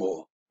no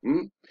more.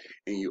 And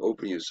you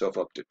open yourself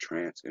up to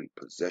trance and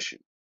possession.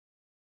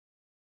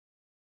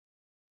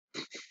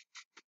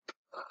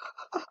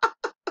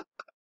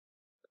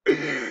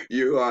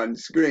 You on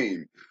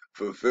screen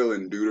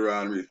fulfilling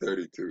Deuteronomy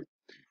 32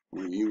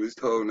 when you was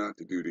told not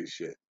to do this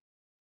shit.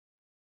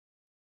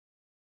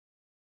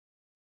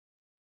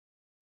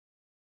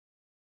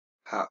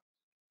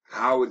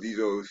 How would these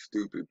old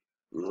stupid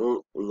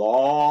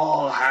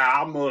Lord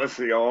have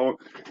mercy on?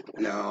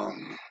 No.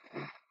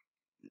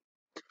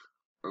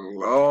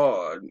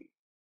 Lord,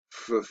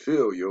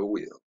 fulfill your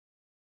will.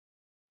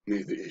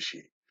 Neither is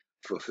she.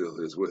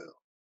 Fulfill his will.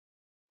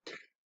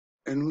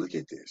 And look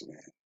at this, man.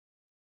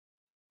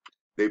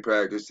 They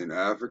practiced an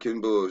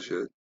African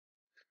bullshit.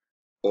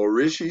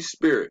 Orishi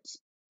spirits.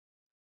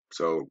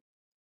 So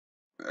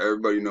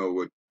everybody know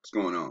what's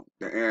going on.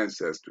 The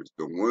ancestors,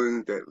 the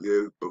ones that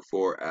lived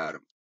before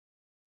Adam.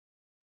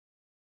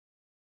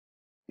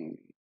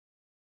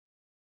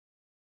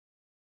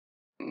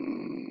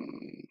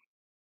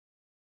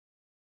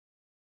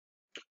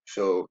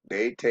 So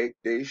they take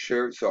their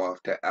shirts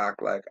off to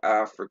act like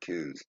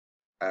Africans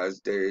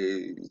as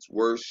they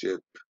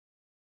worship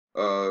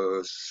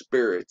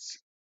spirits.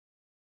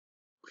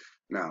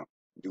 Now,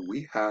 do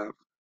we have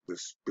the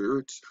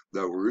spirits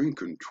that were in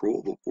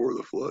control before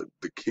the flood,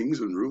 the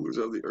kings and rulers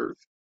of the earth?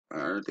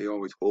 Aren't they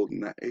always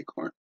holding that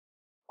acorn?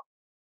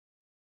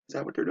 Is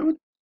that what they're doing?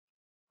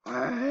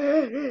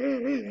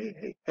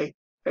 Hey,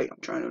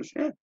 I'm trying to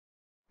understand.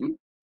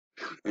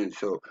 And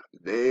so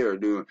they are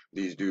doing,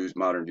 these dudes,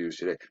 modern dudes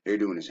today, they're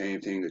doing the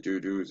same thing that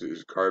dudes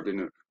is carved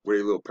in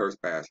with a little purse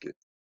basket.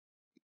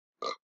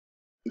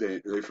 They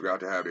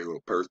forgot to have a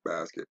little purse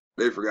basket.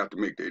 They forgot to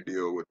make their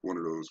deal with one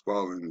of those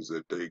fallens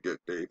that they get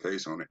their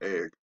face on an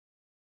egg.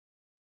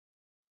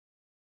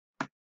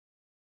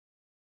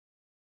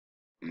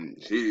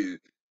 See,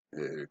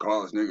 it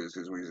calls niggas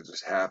because we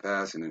just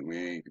half-assing and we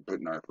ain't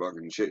putting our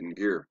fucking shit in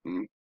gear.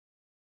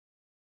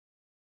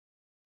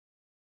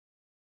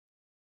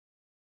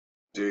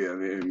 See, I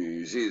mean,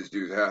 you see this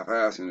dude's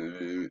half-assing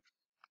and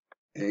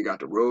he ain't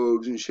got the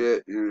robes and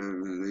shit. You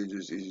know,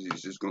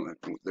 he's just going.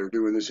 They're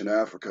doing this in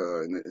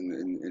Africa,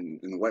 and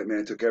the white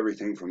man took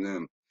everything from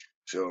them.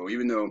 So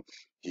even though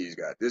he's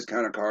got this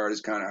kind of car,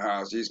 this kind of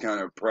house, these kind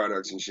of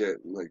products and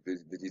shit, like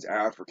these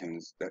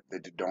Africans that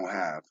don't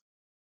have,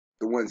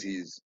 the ones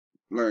he's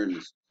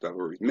learned stuff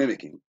or he's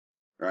mimicking,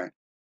 right?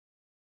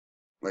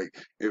 Like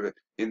if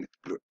in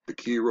the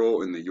key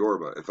role in the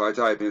Yoruba, if I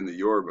type in the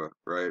Yoruba,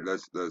 right,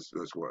 that's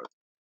what?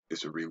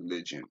 It's a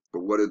religion.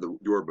 But what are the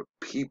Yoruba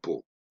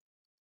people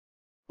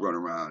run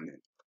around in?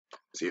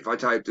 See, if I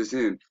type this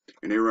in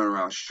and they run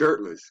around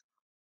shirtless,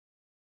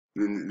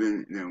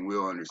 then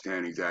we'll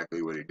understand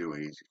exactly what they're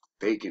doing. He's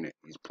faking it.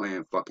 He's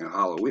playing fucking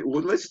hollow.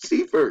 Well, let's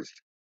see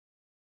first.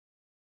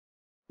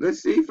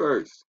 Let's see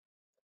first.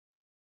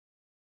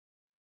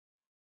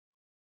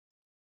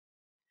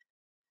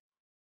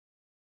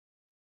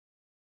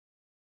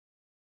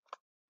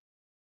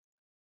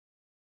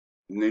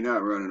 And they're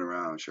not running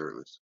around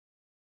shirtless.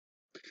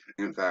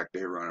 In fact,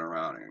 they're running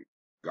around in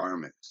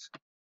garments.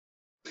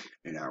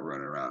 They're not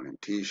running around in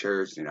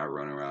t-shirts. They're not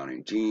running around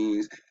in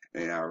jeans.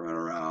 They're not running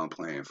around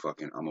playing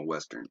fucking I'm a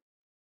Western.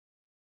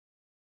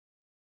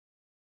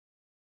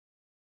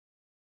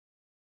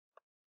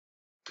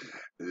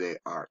 They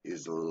are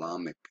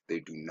Islamic.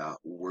 They do not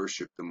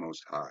worship the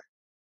Most High.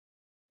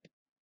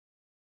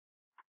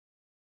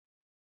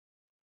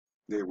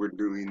 They were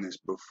doing this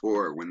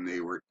before when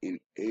they were in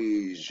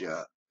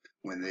Asia,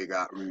 when they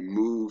got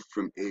removed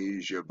from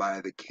Asia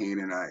by the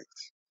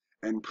Canaanites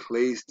and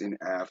placed in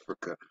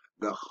Africa,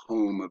 the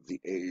home of the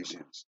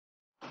Asians.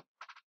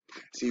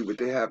 See, what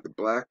they have the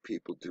black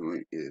people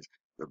doing is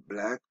the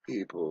black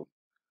people,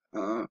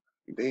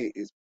 they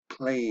is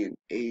playing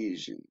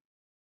Asian.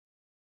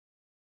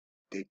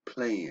 They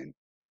playing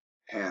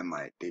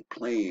Hamite. They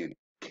playing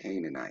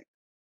Canaanite.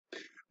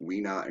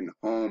 We not in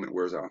home, and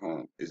where's our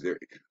home?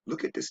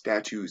 Look at the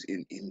statues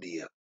in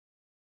India.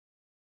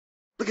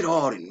 Look at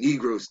all the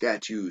Negro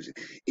statues in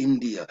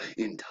India,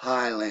 in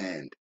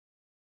Thailand.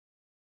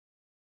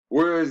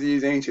 Where is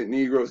these ancient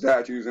Negro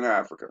statues in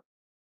Africa?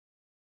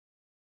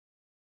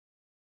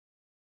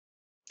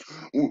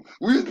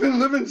 We've been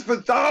living for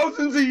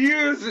thousands of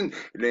years and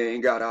they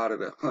ain't got out of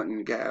the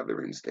hunting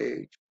gathering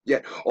stage.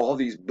 Yet all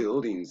these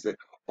buildings that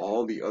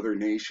all the other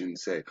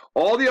nations say,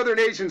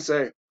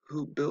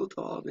 who built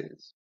all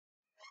this?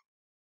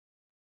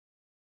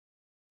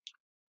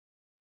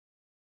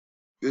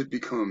 This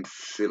becomes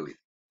silly.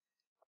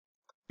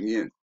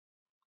 Again,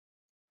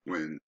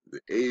 when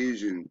the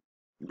Asian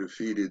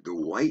defeated the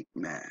white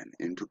man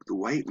and took the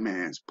white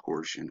man's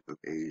portion of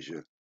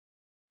Asia,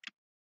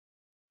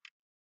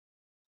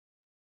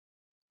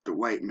 the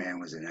white man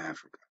was in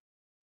Africa.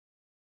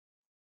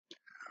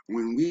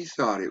 When we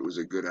thought it was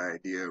a good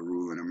idea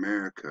ruling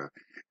America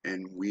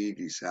and we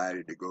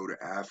decided to go to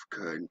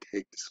Africa and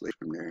take the slaves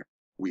from there,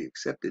 we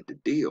accepted the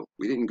deal.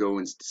 We didn't go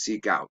and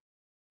seek out.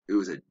 It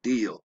was a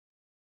deal.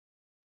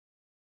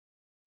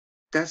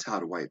 That's how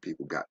the white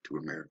people got to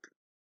America.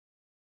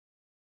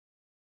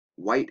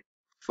 White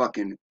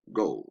fucking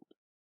gold.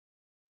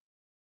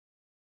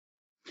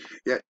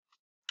 Yet,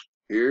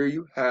 here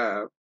you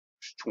have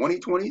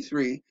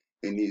 2023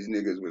 and these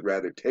niggas would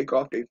rather take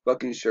off their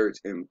fucking shirts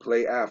and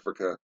play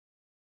Africa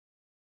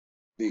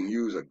than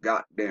use a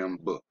goddamn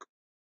book.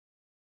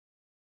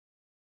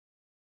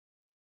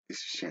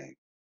 It's a shame.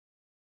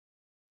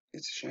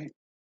 It's a shame.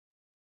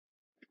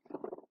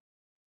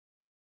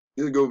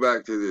 Let's go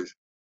back to this.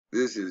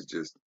 This is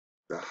just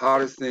the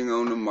hottest thing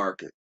on the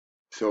market.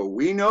 So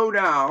we know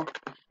now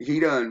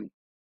he done,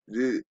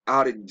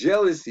 out of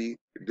jealousy,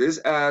 this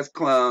ass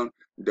clown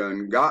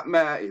done got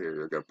mad.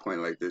 Here, I got a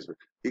point like this.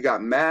 He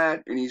got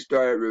mad and he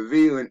started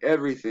revealing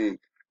everything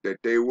that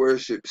they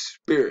worship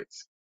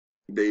spirits.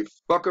 They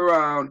fuck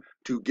around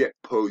to get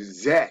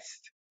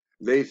possessed.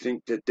 They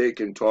think that they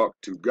can talk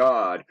to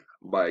God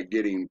by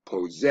getting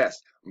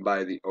possessed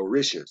by the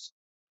Orishas.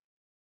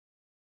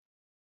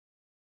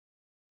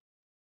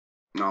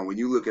 Now, when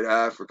you look at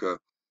Africa,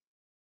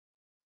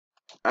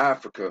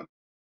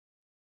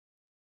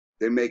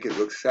 they make it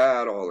look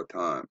sad all the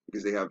time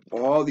because they have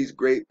all these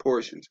great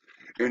portions.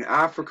 In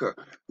Africa,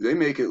 they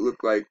make it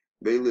look like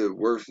they live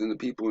worse than the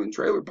people in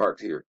trailer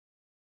parks here.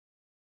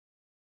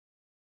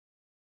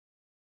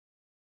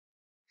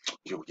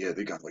 Yo, yeah,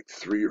 they got like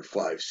 3 or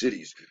 5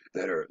 cities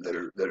that are,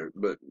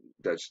 but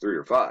that's 3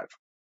 or 5.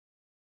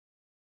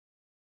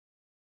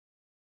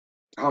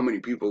 How many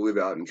people live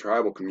out in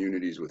tribal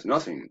communities with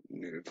nothing?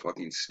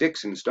 Fucking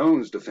sticks and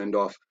stones to fend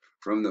off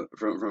from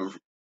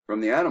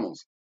the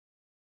animals.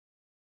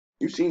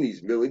 You've seen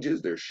these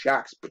villages, they're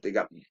shacks, but they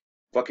got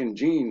fucking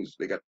jeans,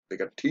 they got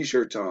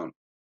t-shirts on.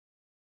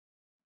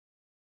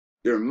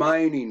 They're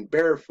mining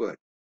barefoot.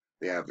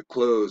 They have the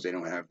clothes, they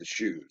don't have the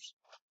shoes.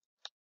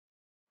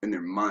 And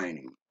they're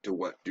mining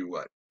to do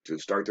what? To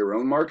start their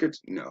own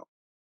markets? No.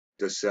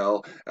 To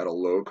sell at a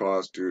low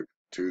cost to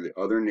the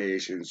other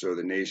nations so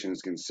the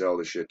nations can sell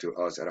the shit to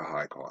us at a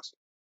high cost.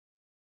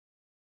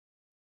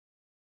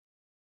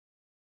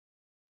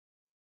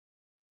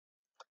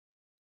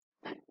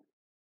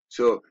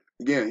 So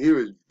again, he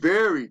was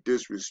very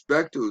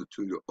disrespectful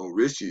to the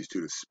Orishas,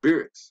 to the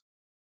spirits.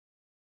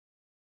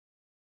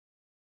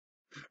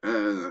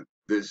 And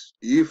this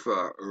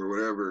IFA or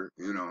whatever,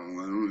 you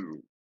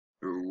know,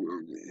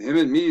 him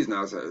and me is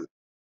now says,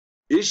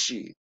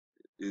 Ishi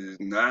is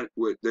not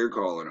what they're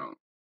calling on.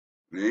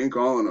 They ain't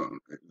calling on.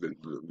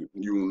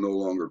 You will no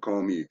longer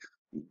call me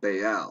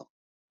Baal.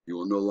 You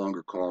will no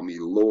longer call me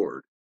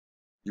Lord.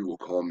 You will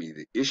call me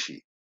the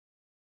Ishi.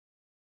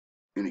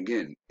 And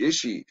again,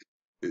 Ishi,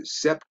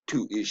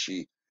 Septu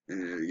Ishi,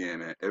 and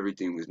again,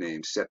 everything was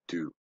named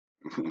Septu.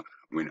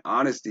 When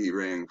honesty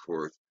rang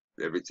forth,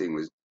 everything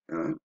was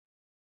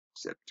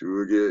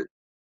Septuagint.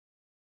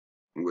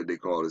 What they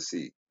call the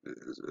sea,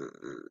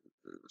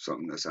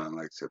 something that sounds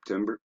like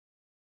September.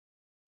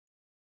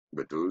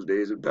 But those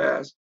days have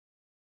passed.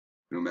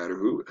 No matter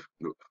who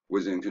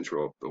was in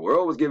control. The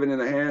world was given in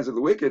the hands of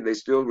the wicked. They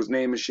still was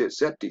naming shit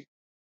Septi.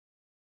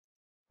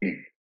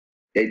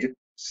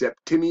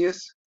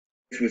 Septimius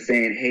was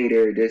saying, hey,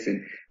 they're this,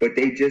 but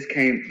they just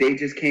came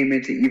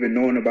into even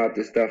knowing about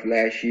this stuff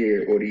last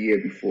year or the year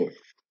before.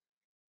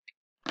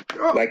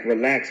 Oh. Like,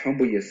 relax,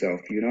 humble yourself.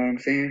 You know what I'm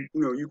saying?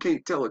 You know, you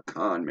can't tell a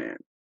con man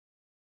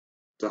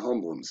to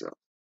humble himself.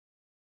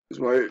 That's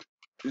why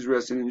he's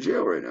resting in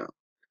jail right now.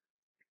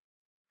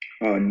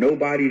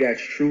 Nobody that's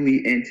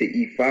truly into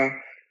IFA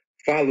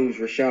follows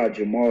Rashad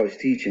Jamal's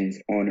teachings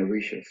on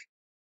Orishas.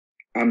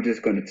 I'm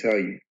just going to tell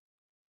you,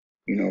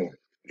 you know,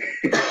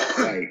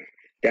 like,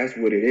 that's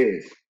what it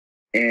is.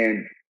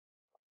 And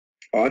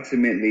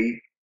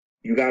ultimately,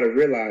 you got to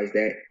realize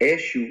that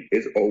Eshu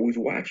is always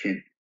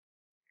watching.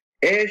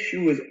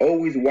 Eshu is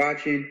always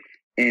watching,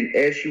 and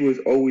Eshu is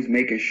always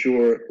making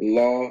sure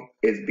law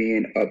is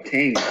being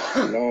obtained.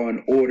 Law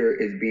and order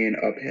is being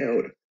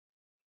upheld.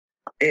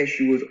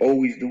 Eshu is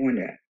always doing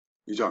that.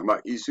 You talking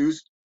about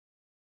Isus?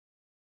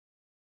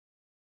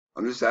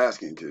 I'm just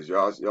asking because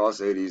y'all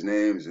say these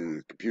names and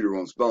the computer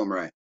won't spell them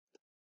right.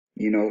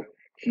 You know,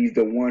 he's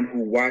the one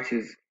who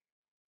watches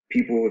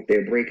people if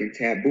they're breaking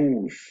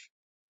taboos,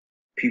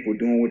 people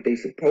doing what they're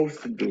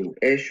supposed to do.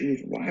 Eshu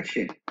is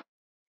watching.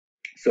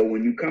 So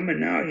when you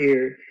coming out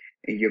here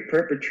and you're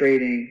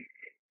perpetrating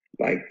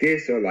like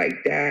this or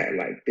like that,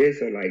 like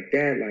this or like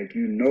that, like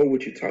you know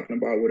what you're talking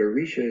about with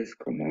Orishas,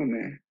 come on,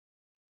 man.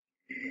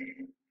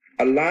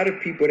 a lot of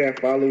people that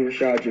follow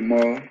Rashad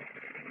Jamal,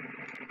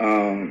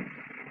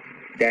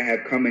 that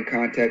have come in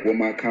contact with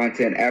my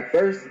content, at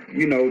first,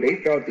 you know, they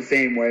felt the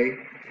same way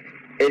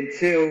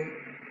until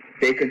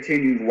they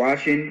continued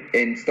watching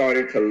and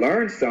started to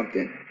learn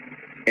something.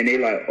 And they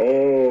like,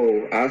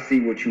 oh, I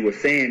see what you were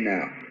saying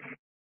now.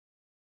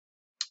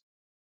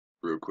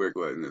 Real quick,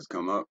 letting this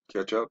come up,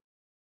 catch up.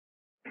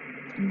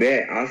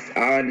 Bet,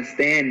 I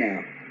understand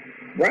now.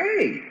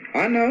 Right,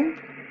 I know.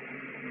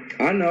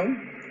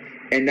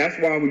 And that's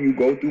why when you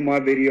go through my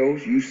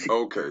videos, you see.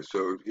 Okay,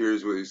 so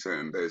here's what he's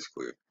saying,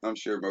 basically. I'm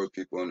sure most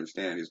people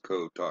understand his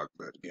code talk,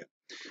 but again.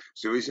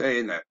 So he's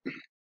saying that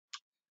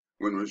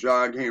when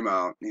Rashad came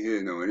out, he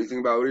didn't know anything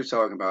about what he's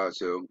talking about,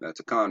 so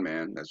that's a con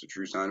man. That's a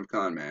true sign of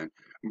con man.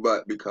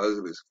 But because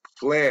of his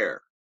flair,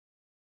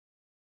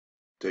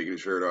 taking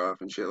his shirt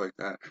off and shit like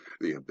that,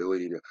 the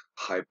ability to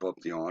hype up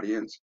the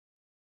audience,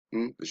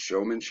 the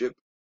showmanship,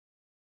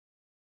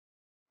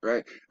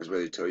 right? That's why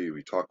they tell you,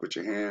 we talk with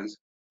your hands,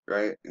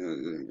 right?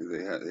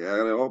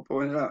 They all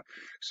pointed out.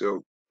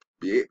 So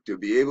to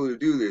be able to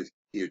do this,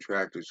 he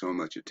attracted so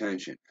much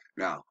attention.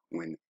 Now,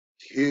 when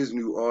his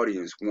new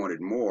audience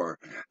wanted more,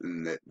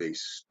 that they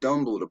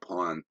stumbled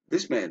upon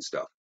this man's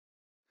stuff.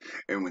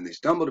 And when they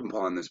stumbled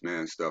upon this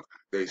man's stuff,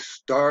 they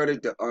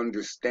started to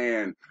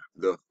understand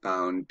the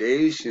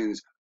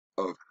foundations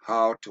of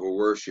how to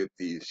worship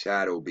these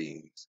shadow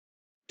beings,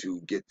 to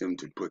get them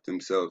to put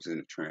themselves in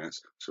a trance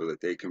so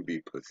that they can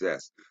be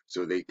possessed,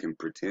 so they can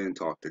pretend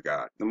talk to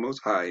God. The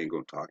Most High ain't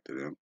gonna talk to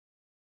them.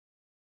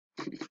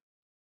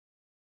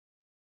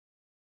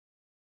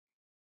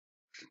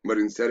 But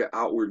instead of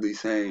outwardly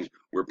saying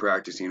we're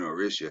practicing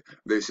Orisha,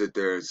 they sit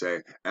there and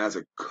say, as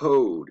a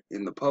code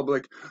in the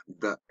public,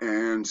 the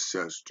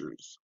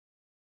ancestors.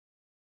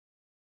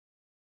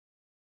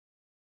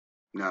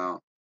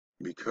 Now,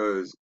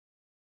 because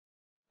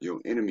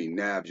your enemy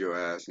nabbed your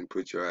ass and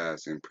put your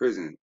ass in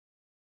prison,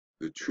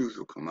 the truth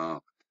will come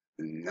out.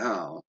 And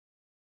now,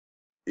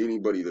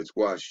 anybody that's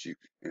watched you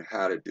and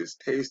had a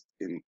distaste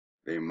in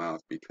their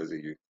mouth because of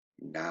you,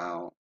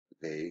 now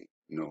they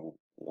know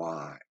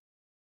why.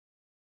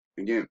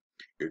 Again,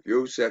 if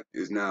your sect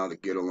is now the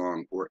get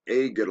along or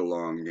a get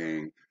along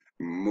gang,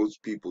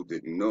 most people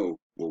didn't know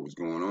what was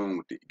going on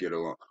with the get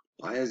along.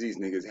 Why is these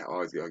niggas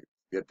always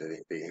get their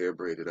hair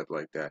braided up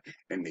like that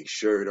and they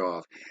shirt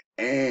off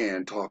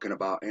and talking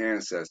about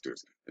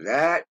ancestors?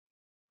 That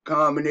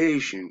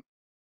combination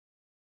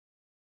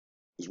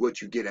is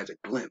what you get as a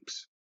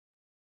glimpse.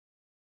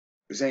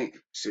 This ain't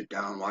sit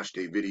down, watch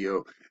their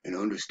video, and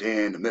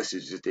understand the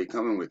message that they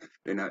coming with.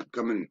 They're not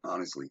coming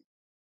honestly.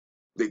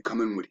 They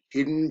come in with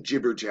hidden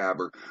jibber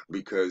jabber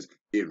because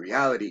in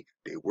reality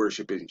they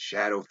worshiping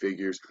shadow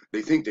figures.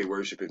 They think they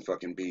worshiping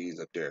fucking beings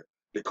up there.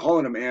 They're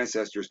calling them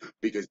ancestors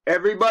because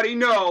everybody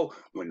know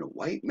when the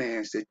white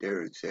man sit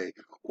there and say,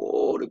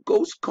 oh, the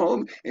ghosts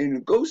come and the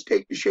ghosts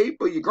take the shape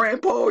of your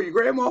grandpa or your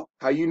grandma.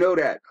 How you know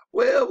that?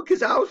 Well,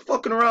 because I was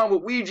fucking around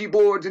with Ouija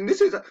boards and this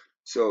is a...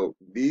 So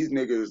these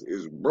niggas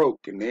is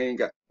broke and they ain't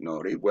got...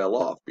 No, they well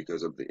off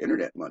because of the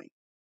internet money.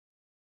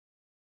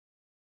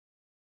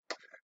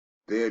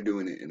 They're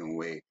doing it in a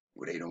way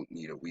where they don't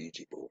need a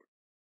Ouija board.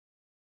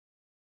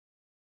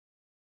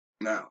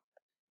 Now,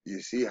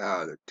 you see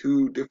how the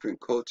two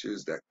different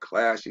cultures that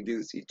clash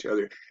against each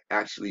other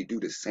actually do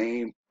the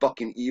same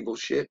fucking evil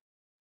shit?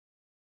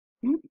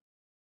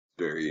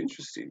 Very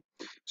interesting.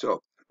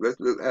 So, let's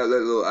have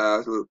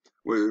that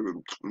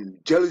little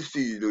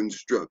jealousy done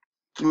struck.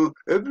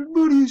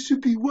 Everybody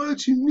should be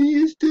watching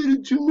me instead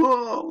of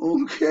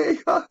Jamal, okay?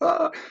 I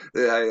got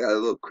a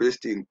little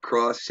Christian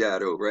cross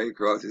shadow right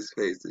across his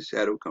face. The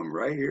shadow come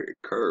right here, it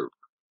curve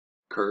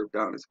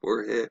down his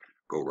forehead,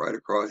 go right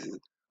across his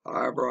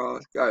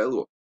eyebrows. Got a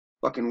little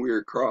fucking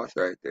weird cross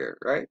right there,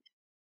 right?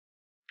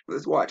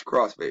 Let's watch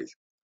Crossface.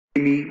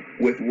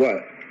 With what?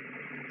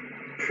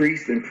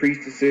 Priests and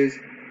priestesses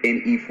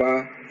in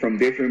IFA from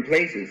different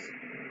places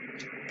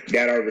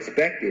that are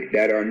respected,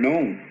 that are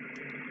known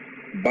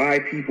by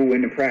people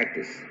in the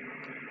practice,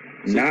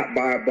 not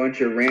by a bunch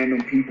of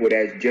random people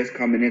that's just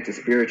coming into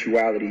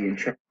spirituality and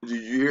trying.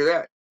 Did you hear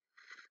that?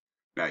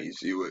 Now you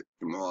see what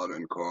Jamal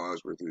done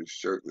caused with his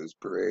shirtless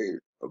parade.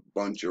 A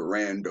bunch of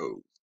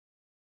randos.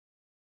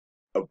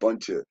 A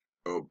bunch of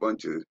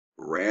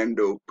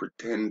rando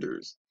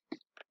pretenders.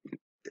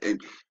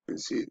 And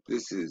see,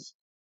 this is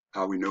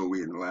how we know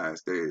we in the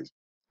last days.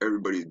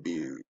 Everybody's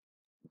being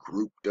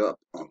grouped up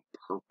on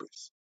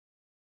purpose.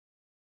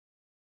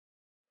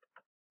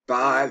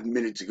 5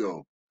 minutes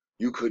ago,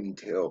 you couldn't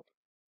tell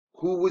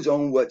who was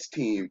on what's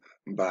team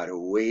by the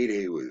way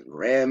they was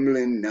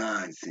rambling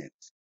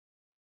nonsense.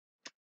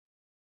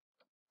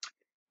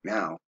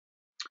 Now,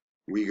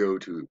 we go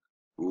to,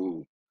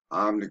 ooh,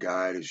 I'm the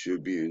guy that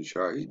should be in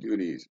charge. He's doing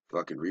these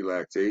fucking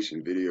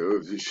relaxation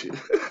videos and shit.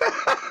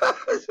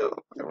 So,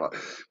 I'm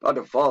about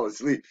to fall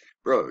asleep.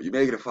 Bro, you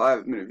making a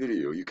 5-minute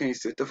video. You can't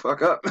sit the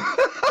fuck up.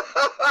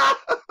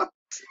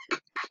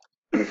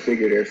 To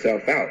figure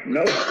themselves out.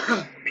 No.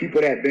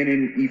 People that been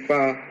in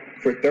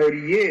IFA for 30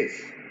 years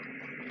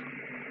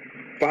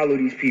follow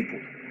these people.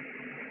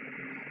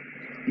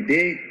 You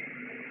dig?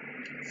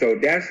 So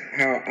that's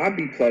how I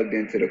be plugged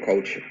into the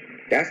culture.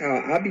 That's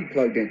how I be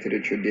plugged into the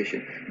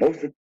tradition.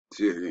 Most of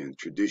the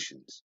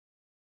traditions,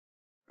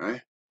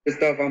 right? The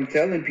stuff I'm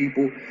telling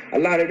people, a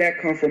lot of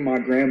that come from my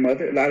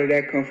grandmother. A lot of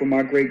that come from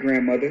my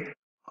great-grandmother.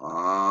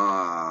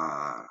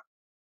 Ah.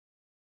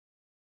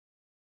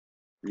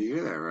 You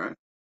hear that, right?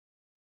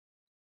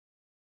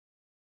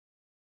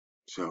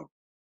 So,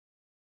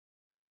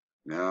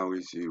 now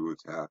we see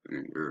what's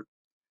happening here.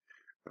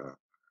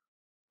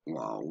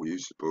 While we're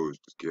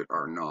supposed to get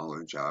our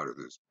knowledge out of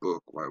this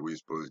book, why we're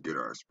supposed to get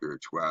our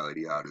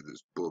spirituality out of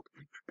this book,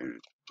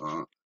 and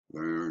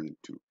learn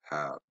to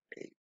have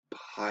a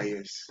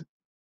pious,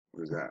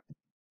 what is that?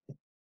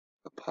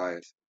 A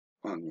pious,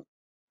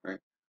 right?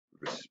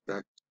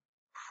 Respect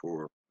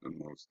for the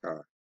Most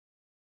High.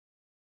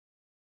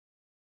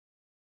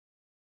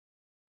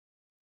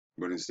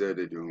 But instead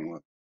they're doing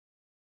what?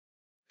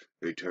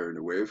 They turned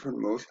away from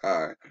the Most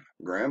High.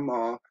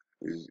 Grandma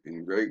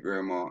and great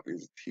grandma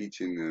is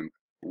teaching them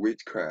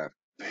witchcraft.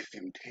 Let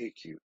them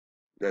take you.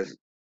 You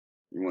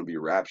want to be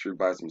raptured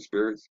by some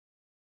spirits?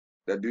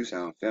 That do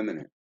sound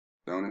feminine,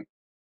 don't it?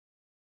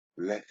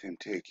 Let them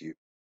take you.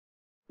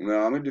 I'm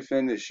gonna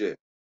defend this shit.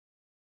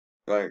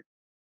 Like,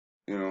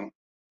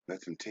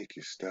 let them take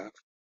your stuff.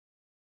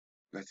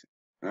 Right?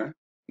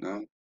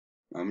 No,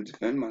 I'm gonna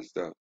defend my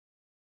stuff.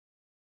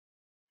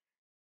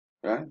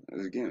 Right?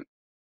 Again,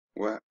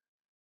 what?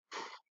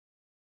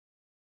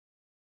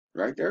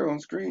 Right there on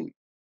screen.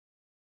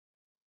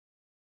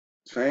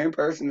 Same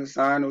person that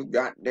signed those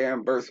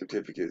goddamn birth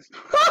certificates.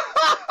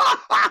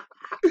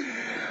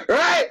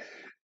 Right?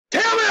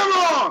 Tell me I'm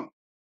wrong!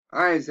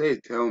 I ain't say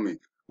tell me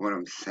what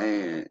I'm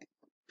saying.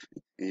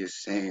 And you're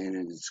saying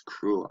it's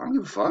cruel. I don't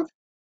give a fuck.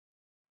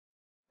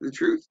 The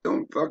truth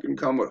don't fucking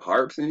come with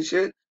harps and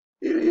shit.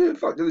 You didn't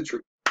fuck to the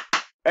truth.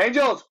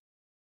 Angels!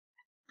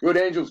 Good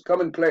angels,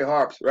 come and play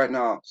harps right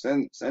now.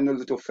 Send the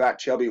little fat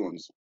chubby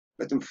ones.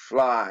 Let them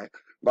fly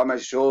by my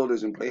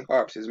shoulders and play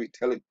harps as we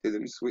tell it to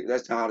them sweet.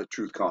 That's not how the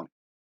truth comes.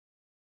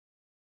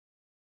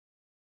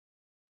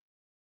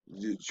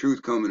 The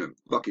truth come in a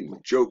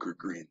fucking Joker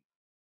grin.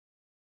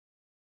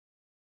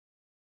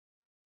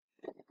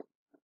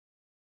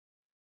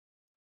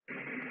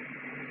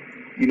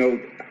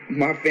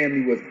 My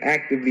family was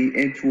actively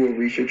into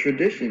Orisha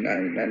tradition,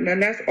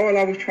 and that's all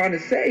I was trying to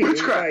say.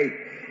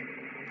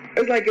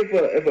 It's like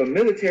if a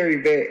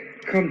military vet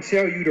come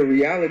tell you the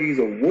realities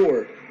of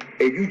war,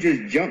 and you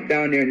just jump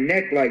down their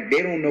neck like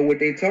they don't know what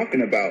they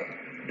talking about.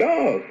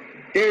 Dog,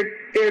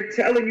 they're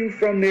telling you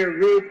from their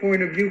real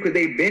point of view because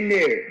they've been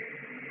there.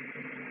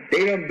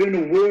 They done been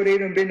to war, they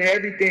done been to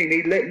everything.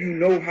 They let you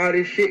know how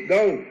this shit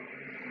go.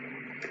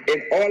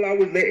 And all I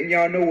was letting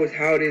y'all know was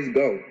how this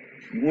go.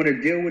 You want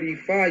to deal with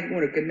IFA, you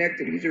want to connect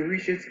to these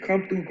Orishas,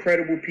 come through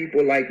credible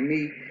people like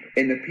me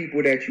and the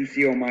people that you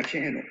see on my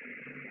channel.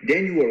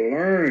 Then you will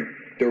learn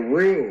the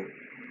real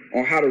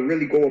on how to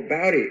really go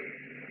about it.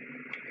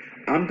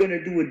 I'm going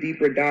to do a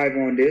deeper dive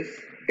on this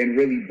and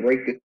really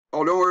break it.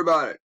 Oh, don't worry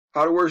about it.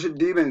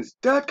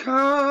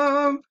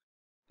 HowToWorshipDemons.com.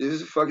 This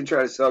is fucking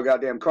trying to sell a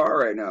goddamn car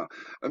right now.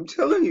 I'm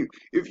telling you,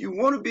 if you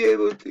want to be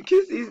able to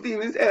kiss these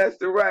demons' ass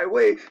the right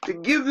way, to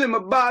give them a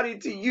body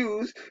to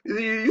use,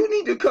 you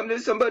need to come to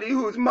somebody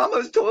whose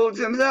mama's told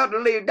them how to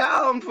lay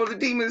down for the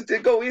demons to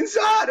go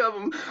inside of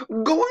them.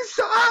 Go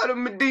inside of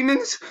them,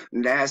 demons.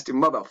 Nasty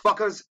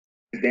motherfuckers.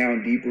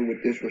 Down deeper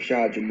with this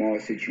Rashad Jamal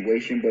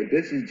situation, but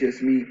this is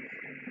just me,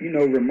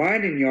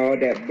 reminding y'all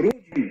that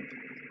Bruju.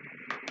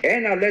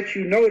 And I let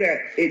you know that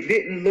it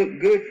didn't look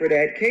good for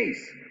that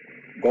case.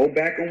 Go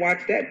back and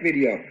watch that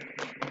video.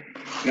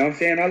 You know what I'm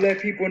saying? I let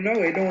people know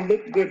it don't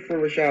look good for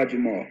Rashad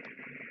Jamal.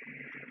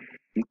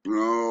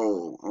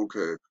 Oh,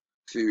 okay.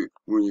 See,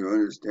 when you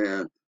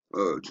understand,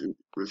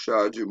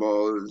 Rashad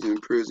Jamal is in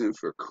prison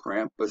for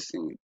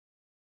crampusing.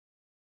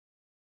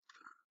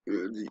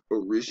 The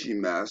Orishi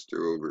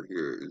master over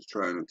here is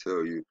trying to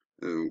tell you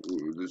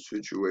the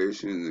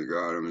situation that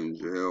got him in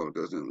jail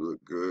doesn't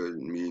look good,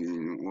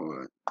 meaning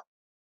what?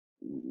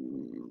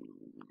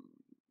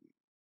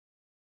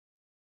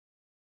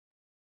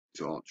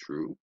 It's all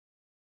true.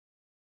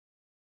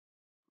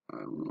 I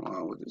don't know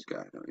how with this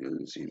guy. He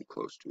doesn't seem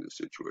close to the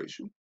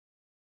situation.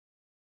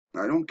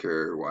 I don't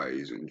care why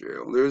he's in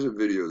jail. There's a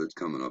video that's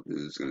coming up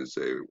that's going to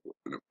say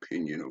an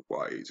opinion of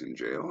why he's in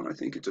jail, and I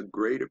think it's a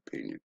great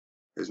opinion.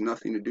 It has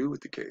nothing to do with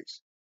the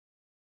case.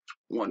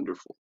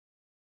 Wonderful.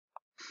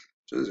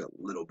 So there's a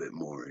little bit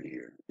more in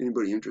here.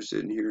 Anybody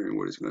interested in hearing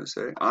what he's going to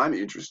say? I'm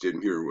interested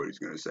in hearing what he's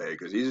going to say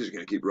because he's just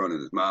going to keep running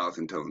his mouth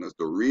and telling us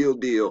the real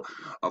deal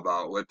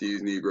about what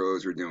these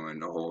Negroes were doing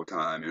the whole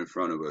time in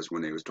front of us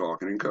when they was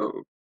talking in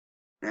code.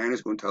 And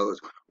it's going to tell us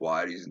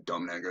why these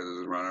dumb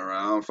niggas is running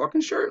around fucking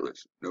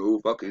shirtless.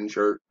 No fucking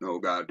shirt, no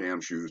goddamn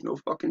shoes, no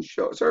fucking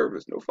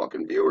service, no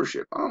fucking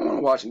viewership. I don't want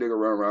to watch a nigga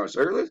run around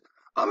shirtless.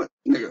 I'm a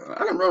nigga.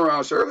 I can run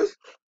around shirtless.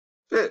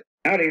 Shit.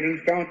 Now they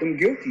done found them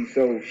guilty,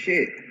 so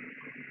shit.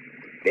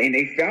 And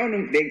they found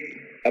him,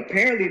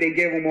 apparently they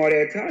gave him all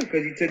that time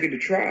because he took it to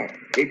trial.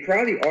 They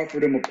probably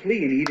offered him a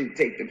plea and he didn't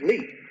take the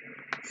plea.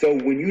 So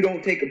when you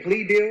don't take a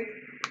plea deal,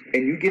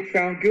 and you get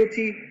found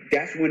guilty,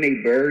 that's when they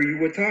bury you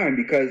with time,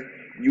 because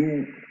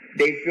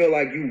they feel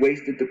like you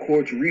wasted the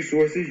court's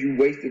resources, you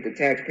wasted the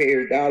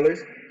taxpayers'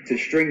 dollars to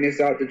string this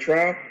out the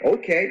trial.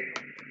 Okay,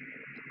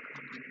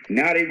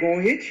 now they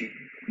gonna hit you.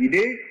 You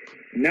did?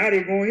 Now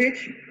they gonna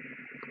hit you.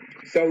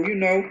 So, you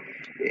know,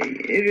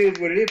 it is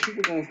what it is.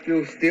 People gonna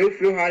still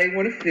feel how they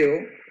want to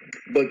feel,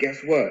 but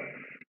guess what?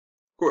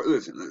 Court,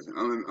 listen.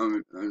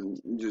 I'm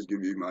just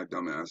give you my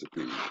dumbass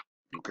opinion.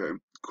 Okay,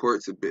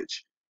 court's a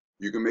bitch.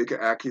 You can make an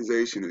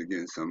accusation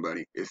against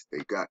somebody if they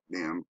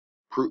goddamn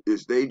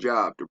it's their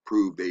job to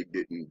prove they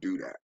didn't do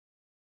that.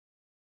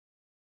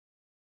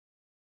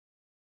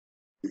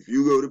 If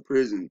you go to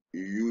prison,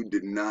 you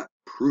did not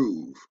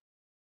prove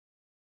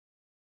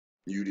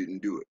you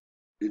didn't do it.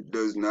 It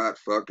does not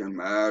fucking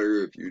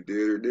matter if you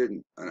did or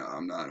didn't. I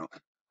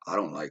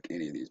don't like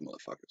any of these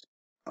motherfuckers.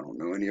 I don't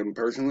know any of them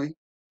personally,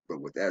 but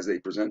as they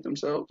present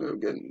themselves, they're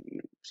getting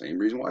the same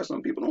reason why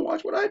some people don't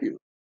watch what I do.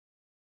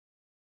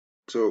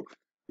 So,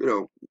 you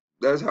know,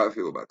 that's how I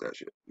feel about that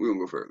shit. We're gonna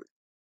go further.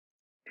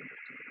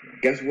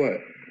 Guess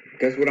what?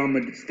 Guess what I'm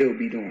gonna still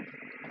be doing?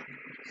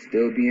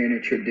 Still be in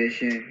a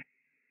tradition,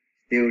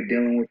 still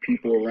dealing with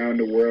people around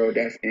the world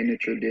that's in the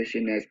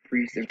tradition, that's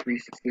priests and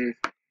priestesses,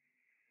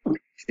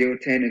 still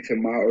tending to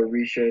my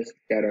orishas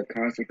that are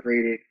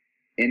consecrated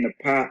in the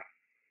pot,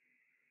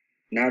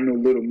 not no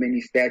little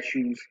mini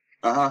statues.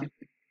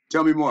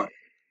 Tell me more.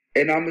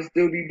 And I'm gonna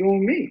still be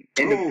doing me.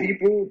 And the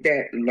people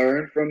that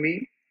learn from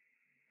me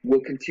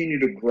will continue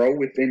to grow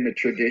within the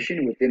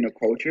tradition, within the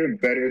culture,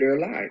 and better their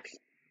lives.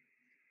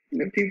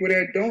 And the people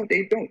that don't,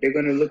 they don't. They're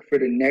gonna look for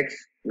the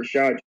next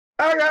Rashad.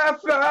 I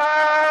got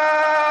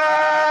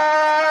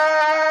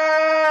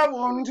 5,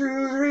 1,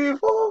 2, 3,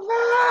 4,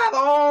 5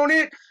 on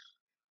it.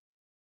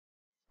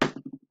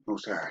 Oh,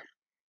 sorry.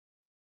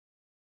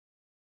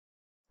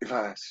 If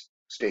I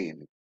stay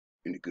in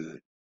the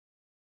good,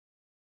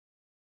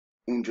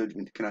 on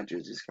judgment, can I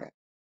judge this cat?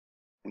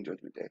 On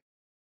judgment day,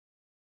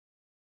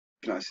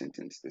 can I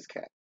sentence this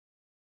cat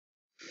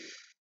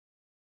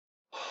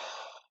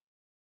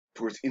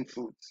for its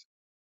influence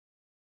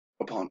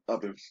upon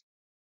others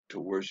to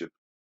worship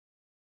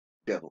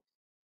devil,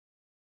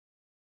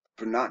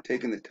 for not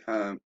taking the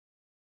time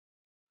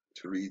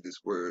to read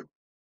this word?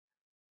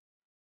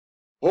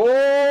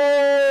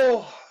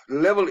 Oh, the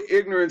level of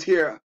ignorance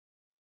here.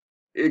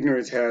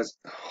 Ignorance has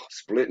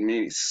split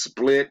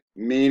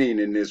meaning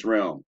in this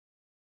realm.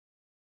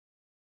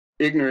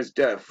 Ignorance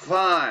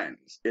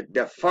defines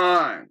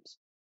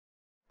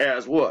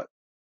as what?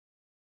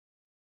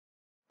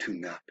 To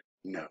not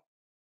know.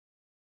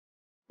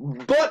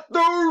 But the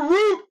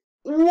root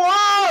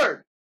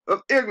word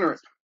of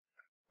ignorance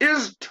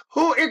is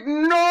to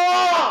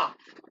ignore.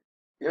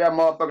 Get that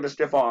motherfucker to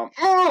stiff arm.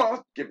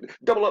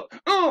 Double up.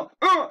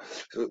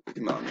 So,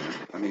 come on, man.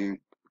 I mean,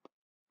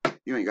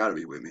 you ain't gotta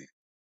be with me.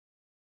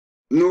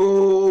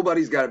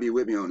 Nobody's gotta be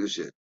with me on this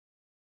shit.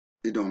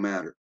 It don't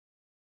matter.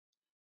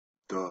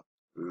 The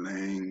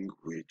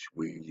language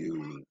we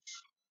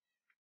use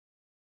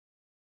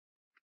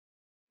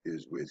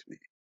is with me.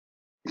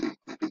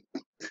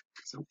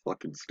 So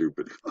fucking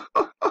stupid.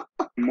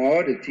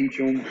 More to teach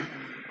them,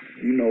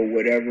 you know,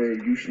 whatever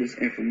useless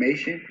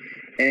information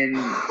and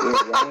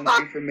wrong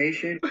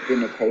information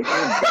in the culture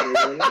and better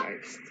their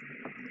lives.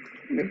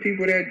 And the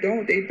people that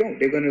don't, they don't.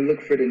 They're gonna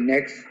look for the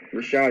next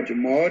Rashad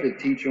Jamal to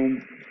teach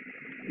them,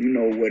 you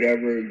know,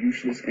 whatever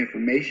useless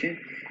information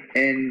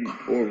and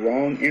or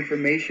wrong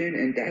information,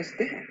 and that's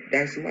that.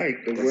 That's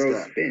life. The world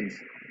spins.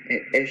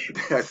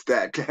 That's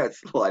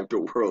life.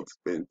 The world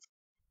spins.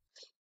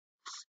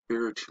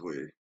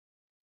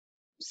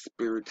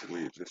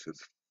 Spiritually, this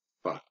is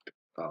fucked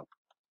up.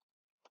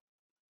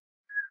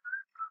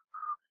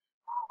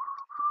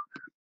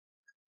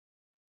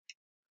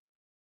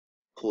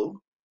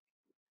 Hello?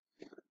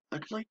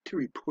 I'd like to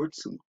report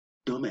some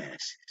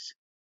dumbasses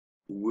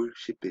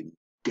worshiping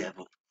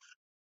devils.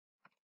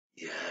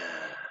 Yeah.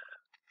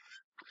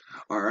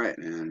 Alright,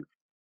 man.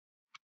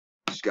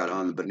 Just got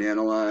on the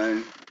banana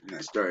line and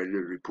I started to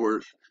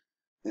report.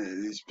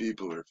 These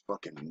people are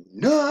fucking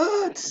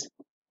nuts.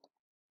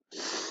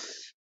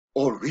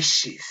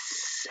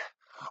 Orishas,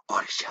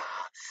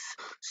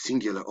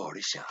 singular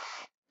Orisha,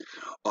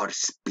 are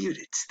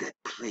spirits that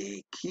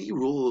play key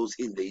roles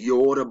in the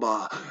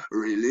Yoruba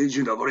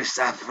religion of West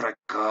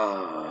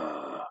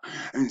Africa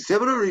and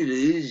several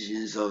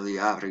religions of the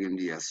African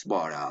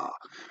diaspora.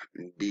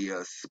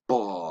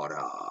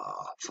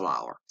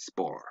 Flower,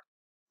 spore.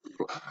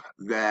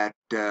 That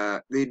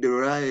they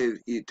derive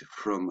it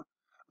from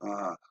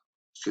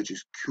such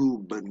as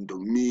Cuban,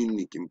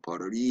 Dominican,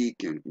 Puerto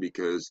Rican,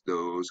 because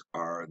those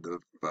are the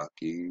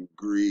fucking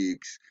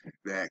Greeks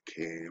that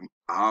came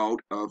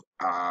out of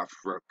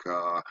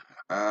Africa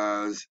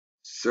as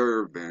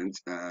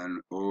servants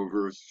and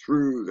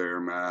overthrew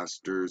their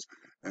masters,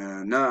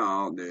 and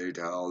now they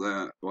tell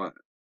them what?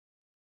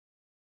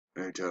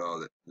 They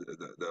tell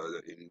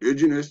the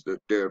indigenous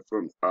that they're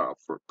from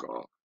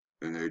Africa,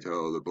 and they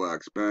tell the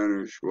black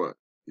Spanish what?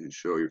 You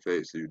show your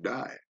face, you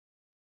die.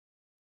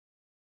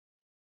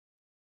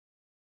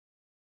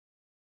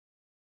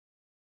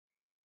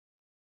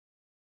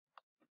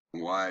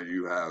 Why do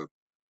you have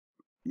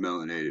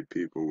melanated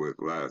people with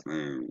last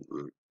names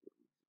with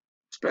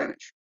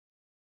Spanish?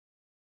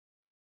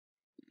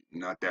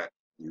 Not that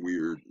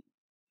weird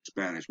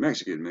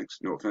Spanish-Mexican mix,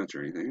 no offense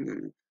or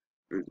anything.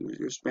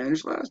 There's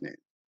Spanish last name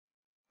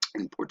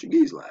and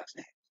Portuguese last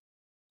name.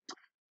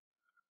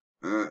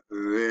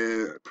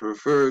 The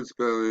preferred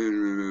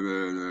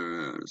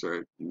spelling,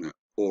 sorry,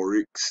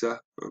 Orixa,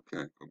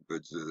 okay,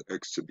 but the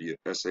X to be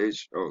a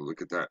SH. Oh,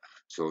 look at that.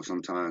 So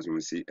sometimes when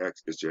we see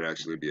X, it should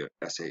actually be a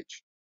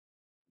SH.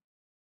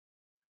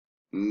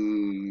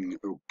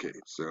 Okay,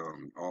 so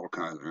all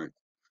kinds, right?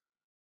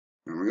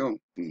 There we go.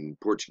 In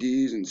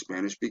Portuguese and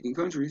Spanish-speaking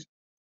countries.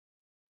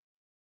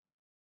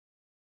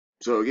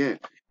 So again,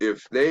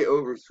 if they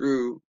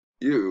overthrew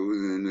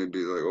you, then they'd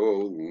be like,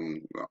 oh,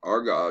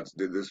 our gods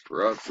did this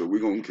for us, so we're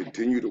going to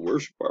continue to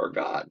worship our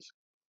gods.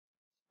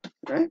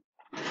 Okay?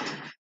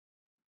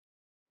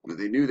 But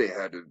they knew they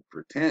had to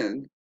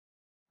pretend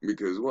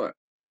because what?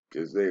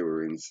 Because they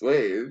were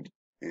enslaved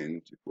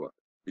and what?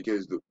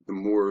 Because the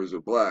Moors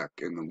are black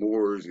and the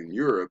Moors in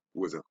Europe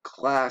was a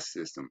class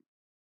system.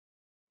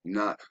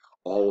 Not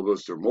all of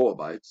us are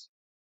Moabites.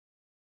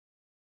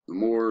 The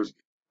Moors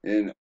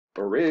in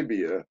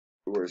Arabia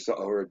were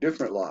a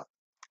different lot.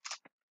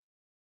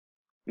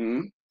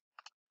 And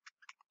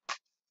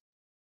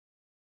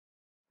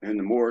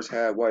the Moors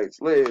had white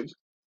slaves,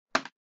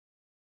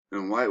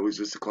 and white was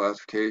just a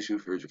classification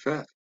for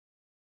Japheth,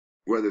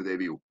 whether they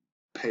be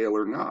pale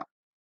or not.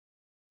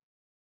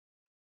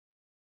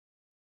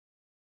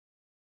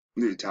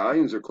 The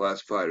Italians are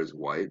classified as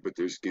white, but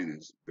their skin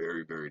is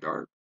very, very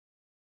dark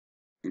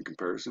in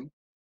comparison.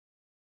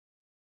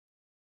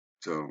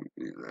 So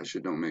that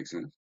shit don't make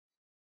sense.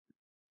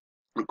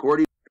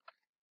 According,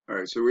 all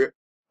right, so we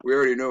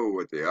already know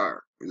what they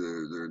are.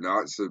 They're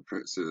not sent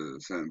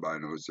by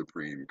no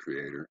supreme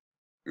creator.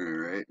 All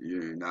right,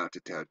 you're not to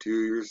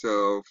tattoo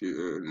yourself.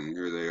 And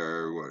here they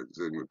are, what,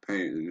 with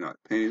pain, not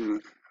pain,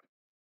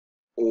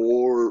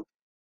 or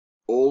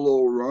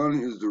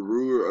Olorun is the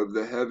ruler of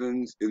the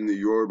heavens in the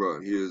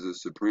Yoruba. He is a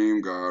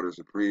supreme god or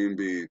supreme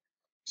being.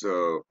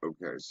 So,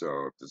 okay,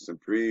 so if the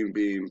supreme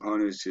being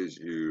punishes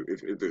you,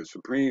 if the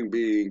supreme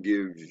being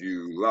gives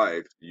you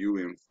life, you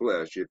in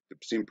flesh, if the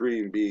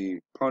supreme being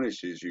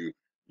punishes you,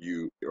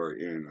 you are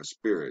in a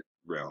spirit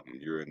realm.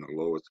 You're in the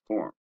lowest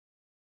form.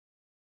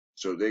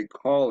 So they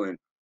calling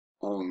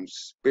on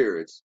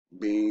spirits,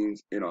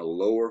 beings in a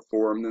lower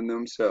form than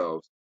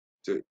themselves.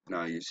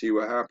 Now you see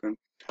what happened?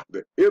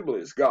 The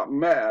Iblis got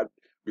mad.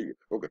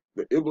 Okay,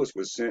 the Iblis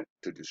was sent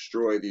to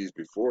destroy these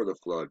before the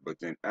flood, but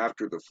then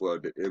after the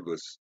flood, the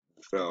Iblis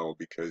fell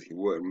because he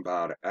wouldn't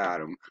bow to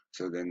Adam.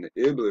 So then the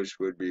Iblis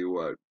would be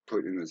what?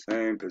 Put in the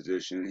same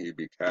position. He'd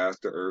be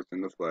cast to earth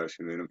in the flesh,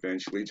 and then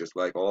eventually, just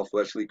like all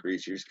fleshly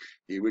creatures,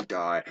 he would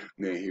die,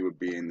 and then he would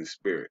be in the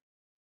spirit.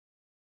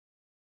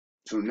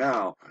 So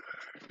now,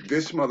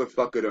 this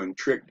motherfucker done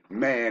tricked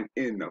man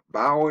into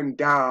bowing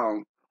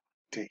down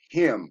to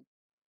him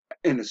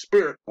in the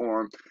spirit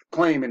form,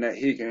 claiming that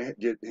he can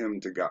get him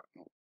to God.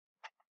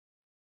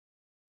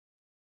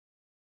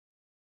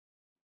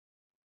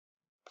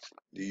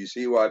 Do you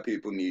see why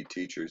people need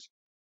teachers?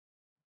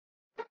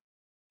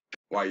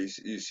 Why you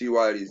see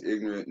why these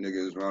ignorant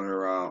niggas running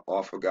around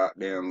off a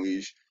goddamn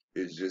leash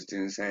is just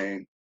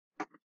insane?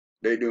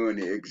 They doing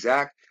the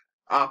exact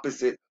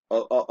opposite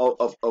of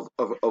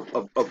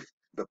the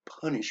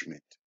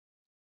punishment.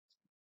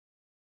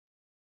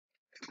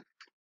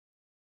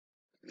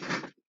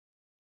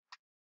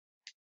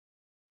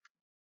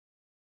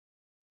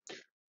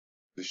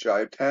 The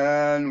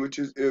shaitan, which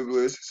is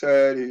Iblis,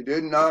 said he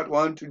did not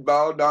want to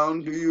bow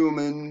down to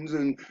humans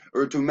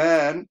or to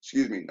man,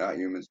 excuse me, not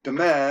humans, to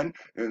man,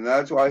 and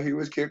that's why he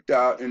was kicked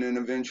out and then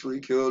eventually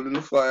killed in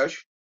the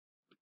flesh.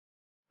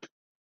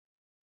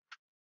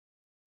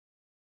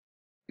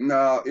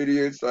 Now,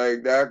 idiots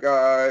like that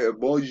guy,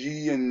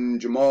 Boji and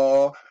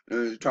Jamal,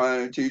 is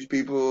trying to teach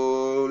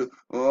people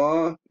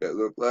that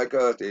look like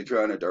us. They're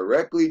trying to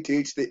directly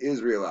teach the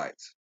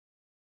Israelites.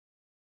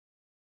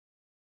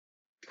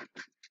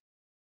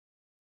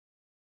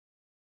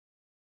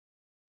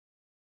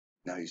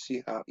 Now, you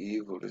see how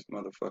evil this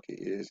motherfucker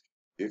is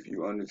if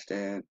you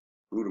understand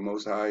who the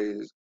Most High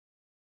is.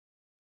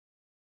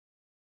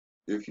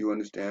 If you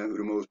understand who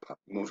the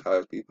most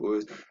highest people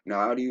is. Now,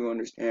 how do you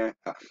understand?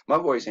 My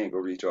voice ain't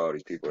gonna reach all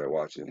these people that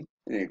watch it.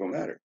 It ain't gonna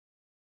matter.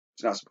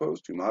 It's not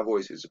supposed to. My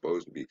voice is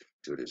supposed to be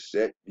to the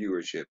set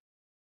viewership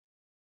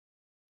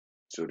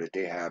so that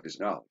they have this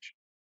knowledge,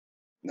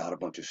 not a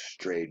bunch of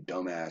stray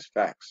dumbass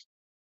facts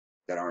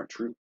that aren't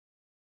true.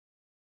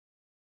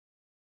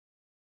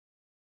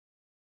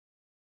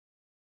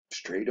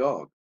 Stray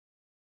dog,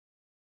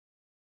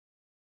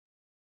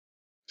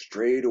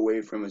 strayed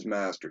away from his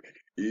master.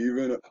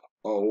 Even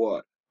a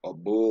what? A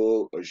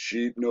bull, a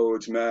sheep know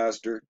its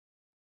master.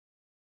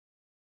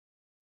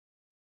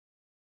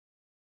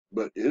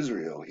 But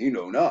Israel, he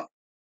know not.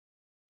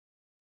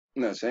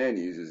 I'm not saying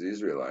these is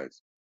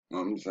Israelites.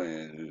 I'm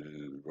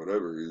saying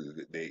whatever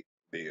they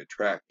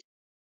attract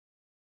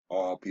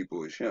all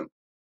people as him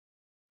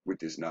with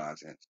this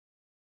nonsense.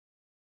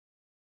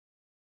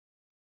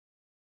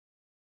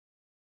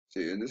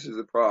 See, and this is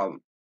the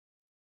problem.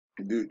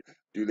 Do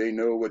they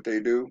know what they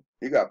do?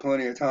 He got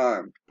plenty of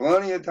time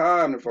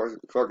to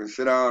fucking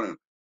sit down and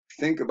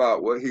think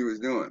about what he was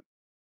doing.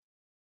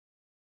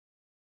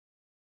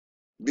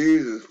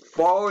 These are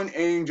fallen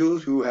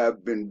angels who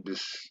have been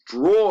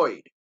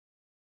destroyed.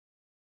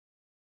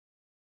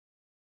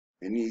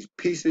 And these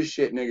piece of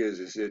shit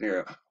niggas are sitting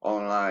here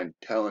online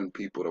telling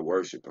people to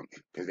worship them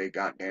because they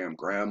goddamn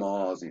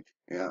grandmas and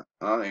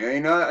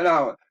ain't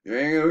no, you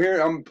ain't gonna hear.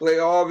 I'm gonna play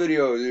all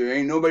videos. There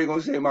ain't nobody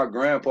gonna say my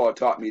grandpa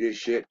taught me this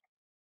shit.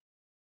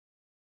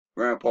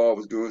 Grandpa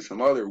was doing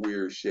some other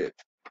weird shit.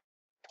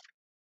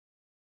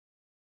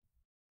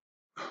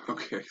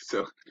 Okay,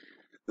 so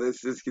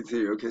let's just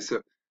continue. Okay,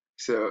 so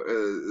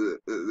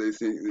they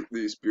think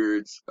these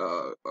spirits.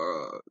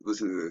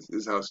 Listen to this.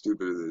 This is how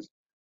stupid it is.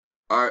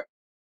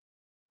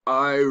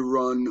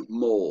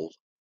 IRUNMOLE.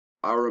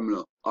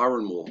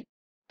 IRUNMOLE.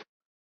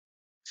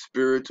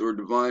 Spirits or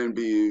divine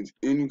beings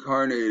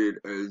incarnated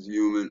as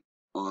human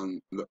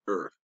on the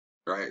earth,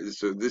 right?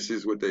 So this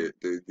is what these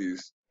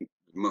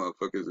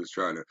motherfuckers is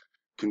trying to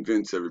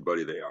convince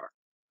everybody they are,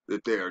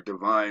 that they are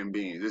divine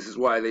beings. This is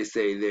why they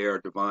say they are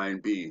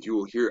divine beings. You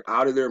will hear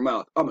out of their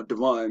mouth, I'm a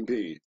divine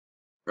being.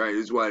 Right,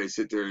 this is why they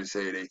sit there and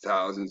say they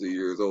thousands of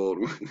years old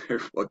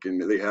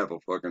when they have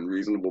a fucking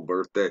reasonable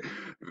birthday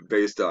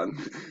based on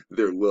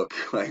their look,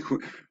 like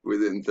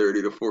within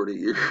 30 to 40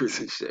 years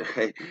and shit,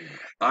 right?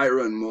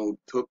 IRUNMOLE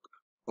took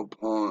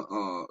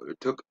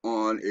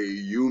on a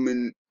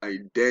human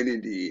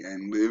identity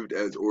and lived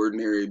as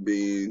ordinary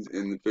beings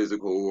in the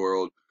physical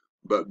world,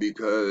 but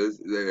because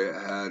they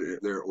had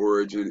their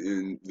origin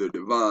in the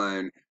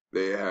divine,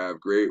 they have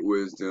great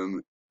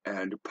wisdom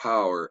and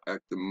power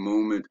at the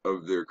moment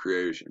of their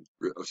creation.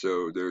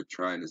 So they're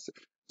trying to say,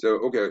 so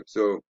okay,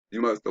 so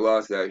you must have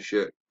lost that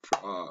shit,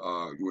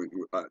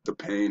 the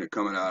pain of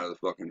coming out of the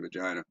fucking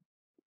vagina.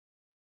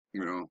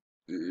 You know,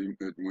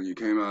 when you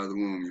came out of the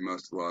womb, you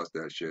must have lost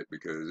that shit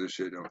because this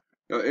shit don't.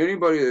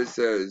 Anybody that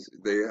says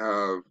they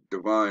have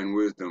divine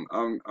wisdom,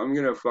 I'm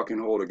gonna fucking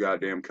hold a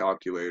goddamn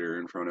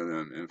calculator in front of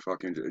them and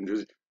fucking and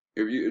just.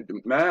 If you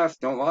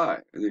math don't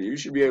lie, and then you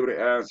should be able to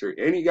answer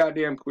any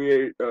goddamn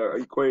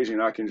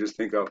equation I can just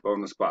think of on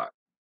the spot.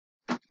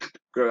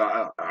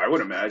 Because I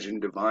would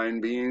imagine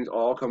divine beings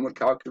all come with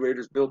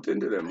calculators built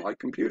into them, like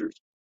computers.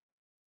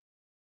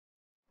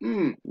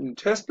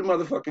 Test the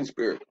motherfucking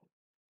spirit.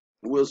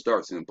 We'll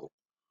start simple.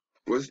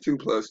 What's 2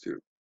 plus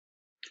 2?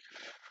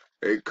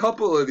 A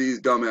couple of these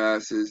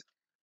dumbasses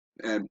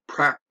and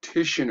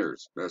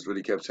practitioners, that's what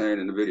he kept saying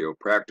in the video,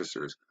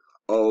 practicers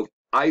of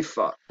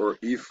IFA or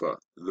IFA,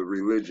 the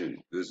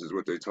religion. This is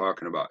what they're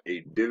talking about.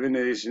 A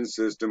divination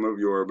system of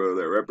Yoruba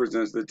that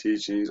represents the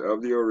teachings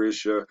of the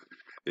Orisha.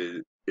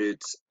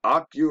 Its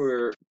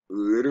ocular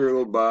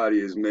literal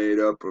body is made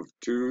up of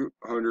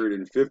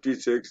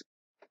 256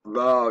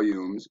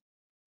 volumes.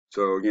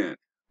 So again,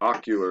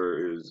 ocular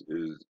is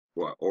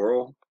what,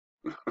 oral?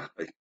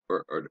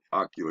 or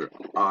ocular,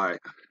 I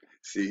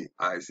see.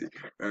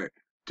 Right.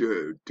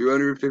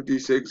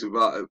 256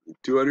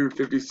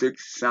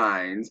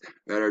 signs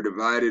that are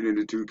divided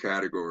into 2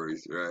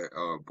 categories, right?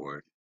 Oh boy.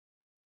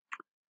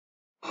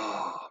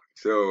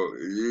 So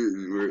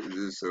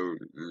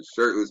the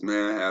shirtless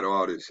man had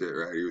all this shit,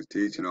 right? He was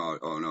teaching all.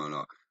 Oh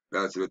no,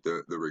 that's what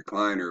the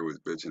recliner was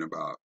bitching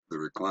about. The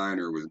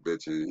recliner was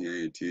bitching.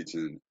 He ain't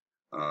teaching,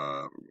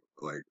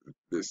 like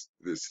this.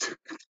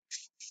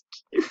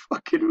 You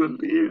fucking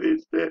believe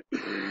this shit?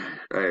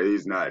 Right?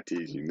 He's not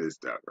teaching this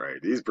stuff,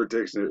 right? These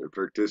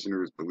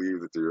practitioners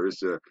believe that the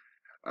Orisha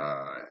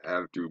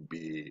have to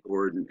be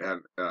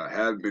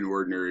have been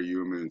ordinary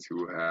humans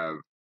who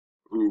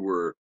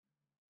were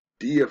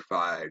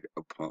deified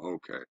upon.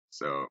 Okay,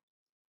 so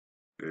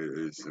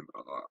it's an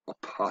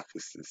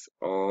hypothesis.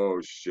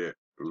 Oh shit!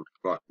 Oh,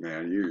 fuck,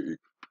 man,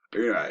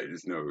 I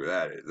just know who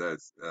that is.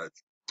 That's.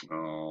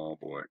 Oh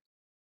boy.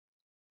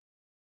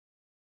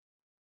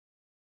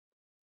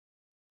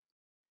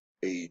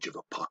 Age of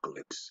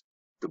Apocalypse,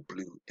 the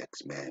Blue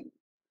X-Men.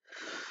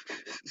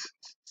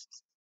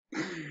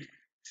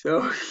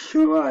 So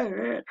come on,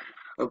 man.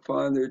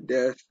 Upon their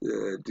death,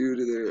 due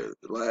to their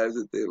lives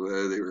that they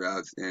led, they were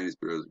outstanding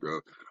spirits, bro.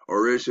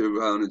 Orisha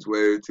found its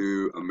way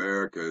to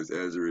Americas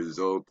as a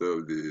result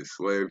of the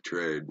slave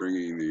trade,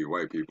 bringing the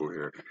white people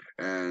here,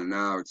 and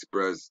now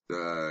expressed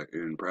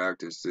in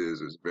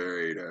practices was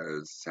buried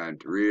as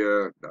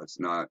Santeria. That's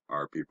not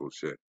our people's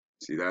shit.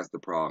 See, that's the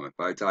problem. If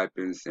I type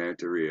in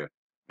Santeria,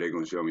 they're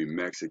gonna show me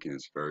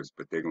Mexicans first,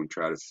 but they're gonna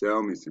try to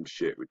sell me some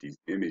shit with these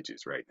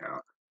images right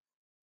now.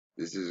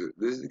 This is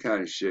the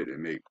kind of shit that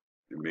make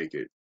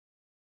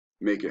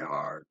it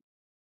hard.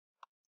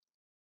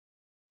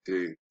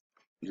 See,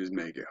 you just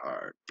make it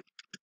hard.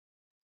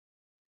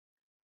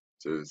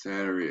 So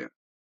Santeria,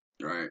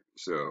 right?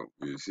 So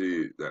you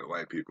see that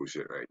white people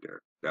shit right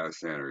there. That's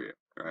Santeria,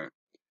 right?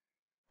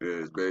 It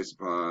is based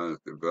upon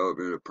the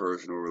development of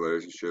personal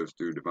relationships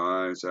through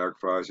divine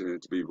sacrificing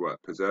it to be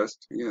what?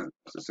 Possessed? Yeah,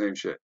 it's the same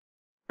shit,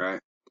 right?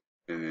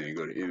 And then you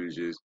go to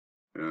images.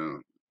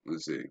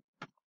 Let's see.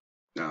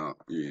 Now,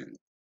 yeah.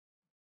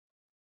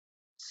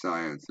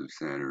 science of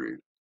sanity.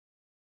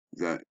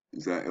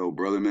 Is that El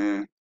Brother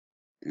Man?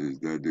 Is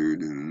that dude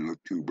doesn't look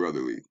too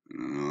brotherly?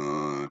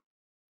 I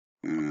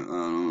don't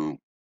know.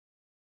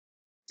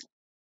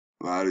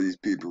 A lot of these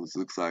people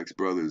looks like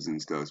brothers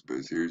and stuff,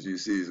 but here's you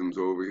see some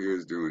over here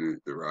is doing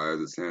it. The rise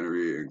of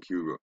Santeria in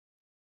Cuba.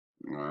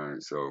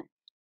 Alright, so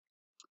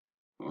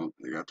well,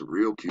 they got the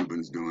real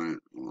Cubans doing it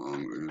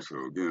along with it.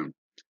 So again,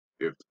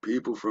 if the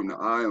people from the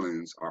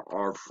islands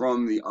are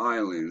from the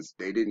islands,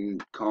 they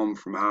didn't come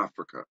from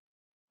Africa.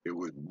 It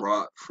was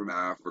brought from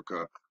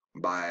Africa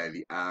by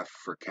the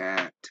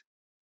Africant.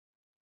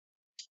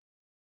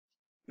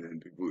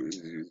 And people want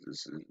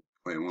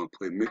to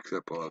play mix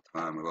up all the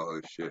time with all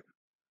this shit.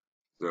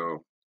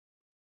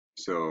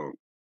 So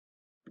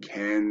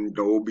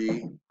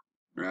Candobi,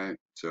 right?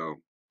 So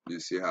you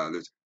see how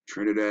this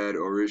Trinidad,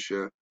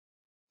 Orisha.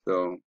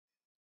 So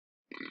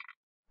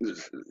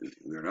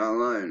they're not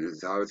lying. This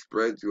is how it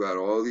spread throughout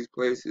all these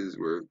places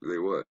where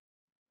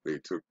they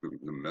took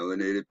the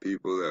melanated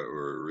people that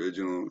were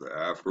original, the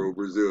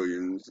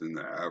Afro-Brazilians and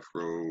the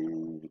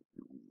Afro-Cubans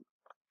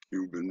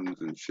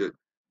and shit,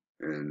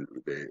 and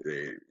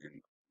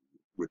and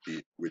with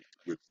the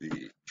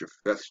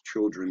Japheth's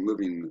children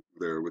living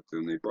there with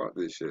them, they brought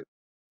this shit.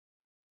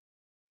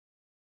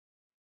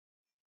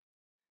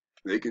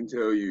 They can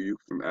tell you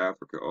from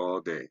Africa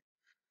all day,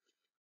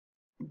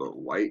 but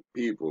white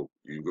people,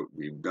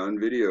 we've done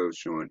videos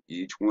showing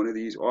each one of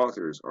these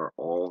authors are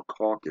all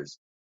Caucasus.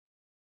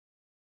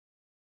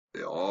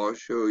 They all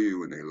show you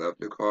when they left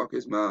the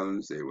Caucasus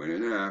Mountains, they went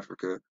into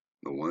Africa.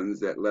 The ones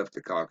that left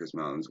the Caucasus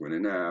Mountains went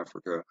into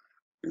Africa,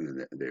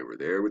 and they were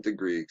there with the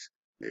Greeks.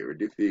 They were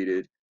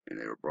defeated, and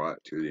they were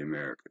brought to the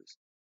Americas.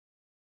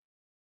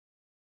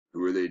 Who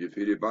were they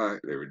defeated by?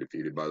 They were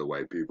defeated by the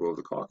white people of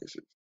the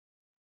Caucasus.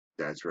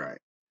 That's right.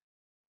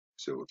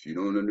 So if you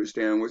don't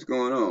understand what's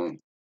going on,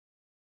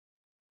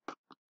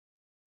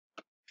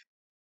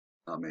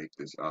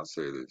 I'll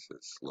say this as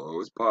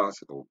slow as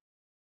possible.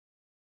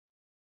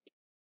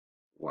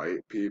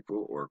 White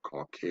people or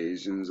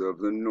Caucasians of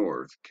the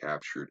North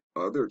captured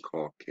other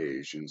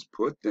Caucasians,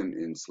 put them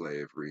in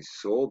slavery,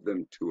 sold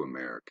them to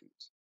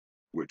Americans,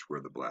 which were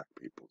the black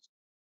peoples.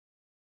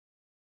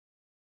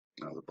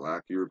 Now, the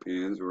black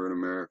Europeans were in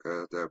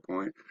America at that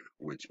point,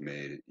 which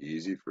made it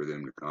easy for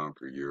them to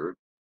conquer Europe.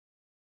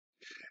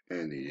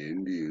 And the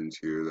Indians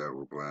here that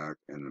were black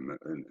and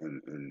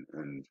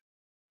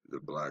the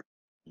black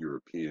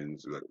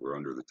Europeans that were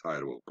under the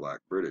title of Black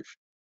British,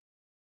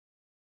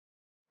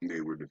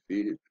 they were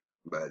defeated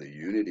by the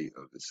unity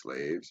of the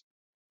slaves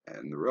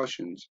and the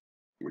Russians,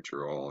 which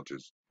are all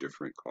just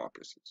different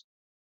Caucasus.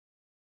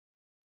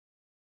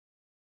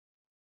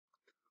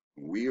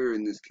 We are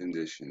in this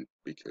condition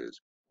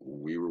because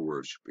we were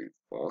worshiping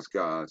false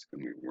gods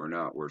and we were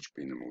not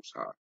worshiping the Most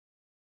High.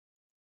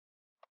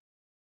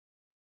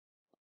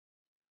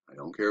 I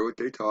don't care what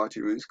they taught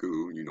you in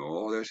school. You know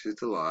all that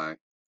shit's a lie.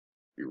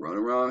 You run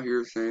around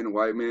here saying the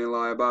white man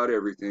lie about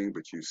everything,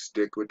 but you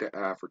stick with the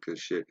Africa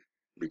shit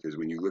because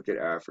when you look at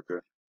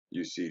Africa,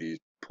 you see these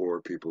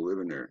poor people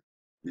living there.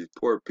 These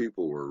poor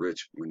people were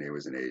rich when they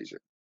was in Asia.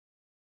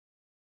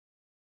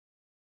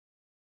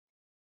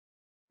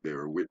 They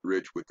were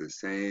rich with the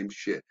same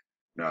shit.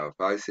 Now, if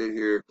I sit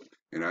here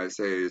and I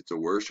say it's a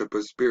worship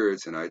of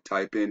spirits and I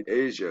type in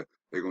Asia,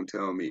 they're going to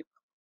tell me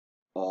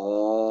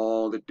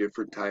all the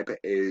different type of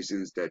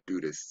Asians that do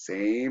the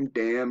same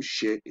damn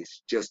shit.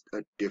 It's just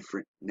a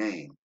different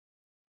name.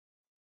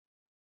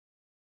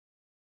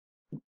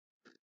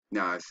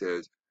 Now it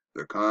says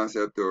the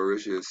concept of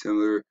Orisha is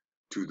similar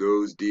to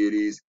those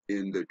deities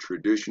in the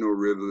traditional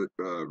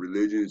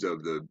religions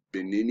of the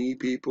Benini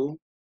people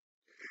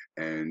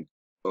and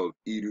of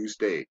Edo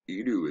state.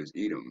 Edo is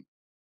Edom.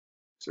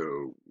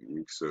 So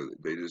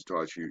they just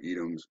taught you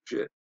Edom's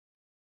shit.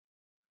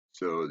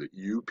 So the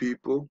U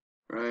people,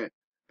 right,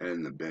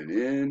 and the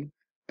Benin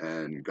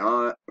and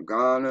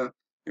Ghana,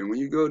 and when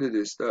you go to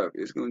this stuff,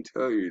 it's going to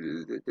tell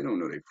you that they don't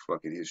know their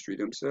fucking history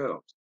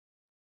themselves.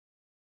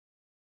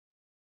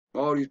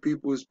 All these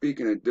people are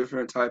speaking a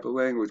different type of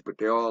language, but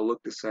they all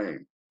look the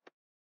same.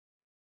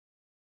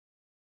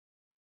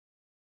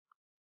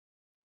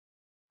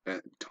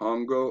 And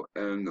Tongo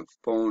and the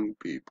Phone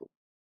people,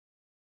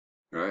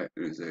 right?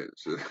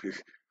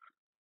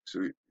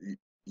 So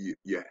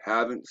you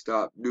haven't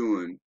stopped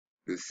doing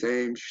the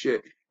same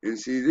shit. And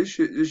see, this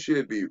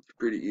should be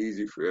pretty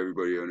easy for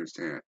everybody to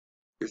understand.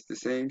 It's the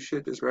same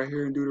shit that's right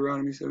here in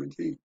Deuteronomy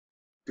 17,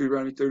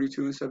 Deuteronomy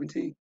 32 and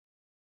 17.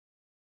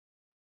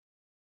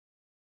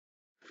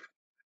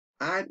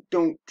 I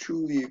don't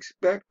truly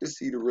expect to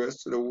see the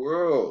rest of the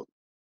world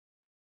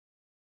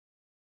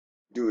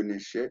doing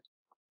this shit.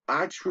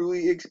 I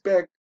truly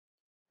expect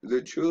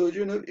the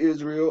children of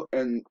Israel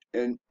and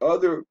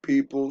other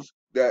peoples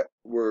that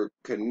were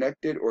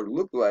connected or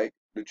look like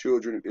the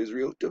children of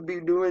Israel to be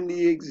doing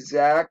the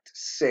exact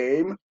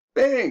same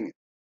thing.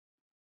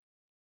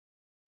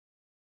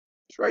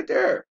 It's right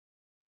there.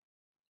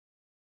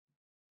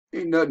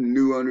 Ain't nothing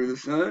new under the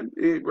sun.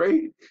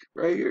 Right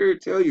here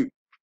tell you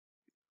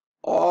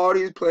All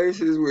these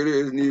places where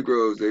there's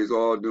Negroes, they's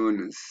all doing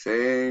the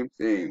same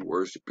thing,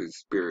 worshiping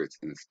spirits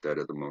instead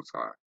of the Most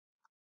High.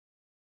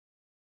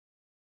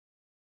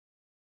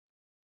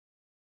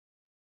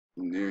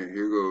 And then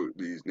here go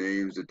these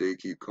names that they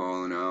keep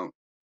calling out.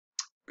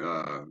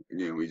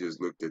 Again, we just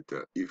looked at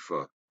the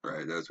IFA,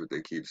 right? That's what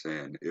they keep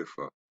saying,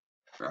 IFA,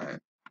 right?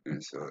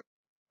 And so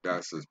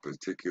that's a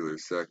particular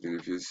section.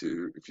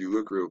 If you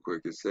look real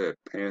quick, it said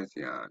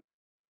Pantheon,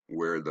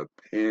 where the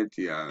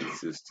Pantheon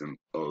system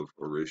of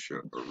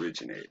Orisha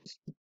originates.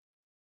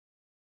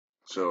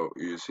 So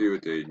you see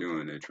what they're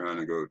doing. They're trying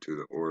to go to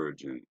the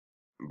origin,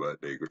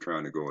 but they're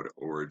trying to go to the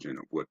origin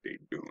of what they're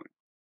doing.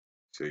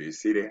 So you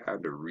see, they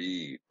have to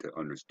read to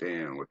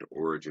understand what the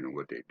origin of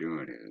what they're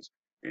doing is,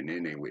 and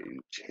then they went and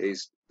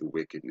chased the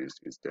wickedness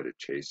instead of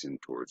chasing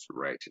towards the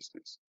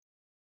righteousness.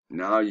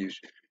 Now you're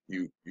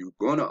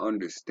gonna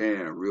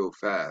understand real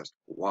fast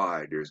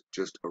why there's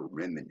just a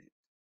remnant.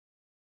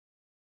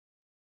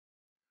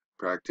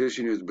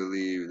 Practitioners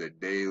believe that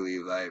daily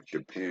life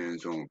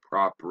depends on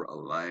proper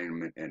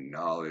alignment and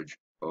knowledge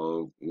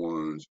of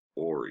one's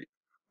Ori.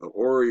 The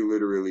Ori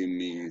literally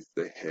means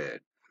the head,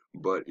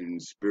 but in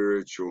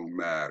spiritual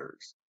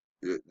matters,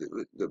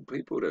 the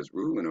people that's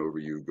ruling over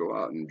you go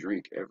out and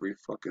drink every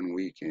fucking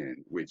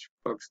weekend, which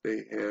fucks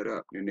their head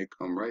up. Then they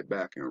come right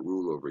back and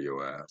rule over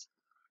your ass.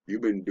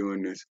 You've been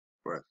doing this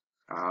for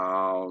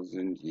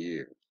 1,000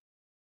 years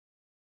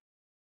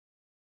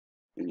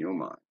in your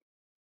mind,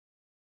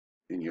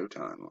 in your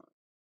timeline,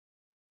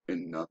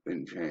 and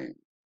nothing changed.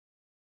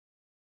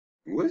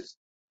 What's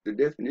the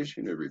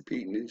definition of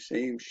repeating the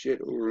same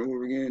shit over and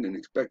over again and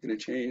expecting to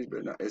change?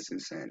 But no, it's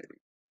insanity.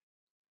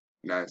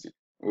 That's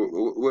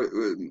what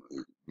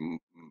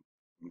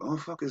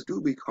motherfuckers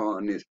do be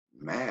calling this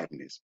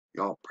madness.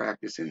 Y'all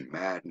practicing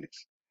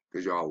madness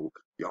because y'all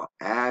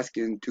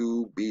asking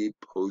to be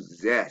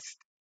possessed.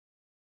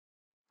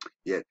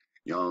 Yet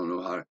y'all don't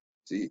know how to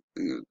see.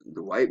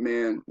 The white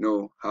man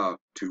know how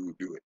to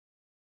do it.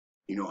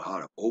 You know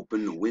how to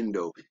open the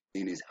window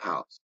in his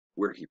house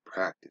where he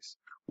practiced,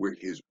 where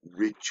his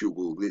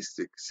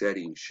ritualistic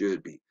setting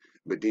should be.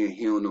 But then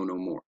he don't know no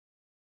more.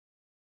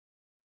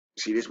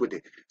 See, this what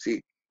they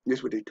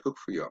took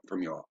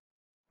from y'all.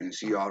 And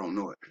see, y'all don't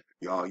know it.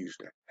 Y'all used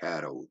to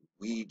have a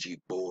Ouija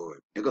board,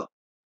 nigga.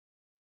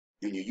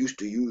 And you used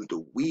to use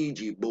the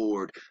Ouija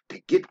board to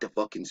get the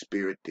fucking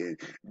spirit in.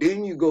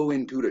 Then you go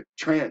into the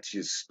trance,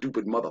 you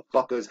stupid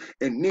motherfuckers,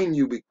 and then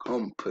you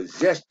become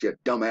possessed, you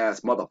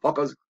dumbass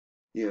motherfuckers.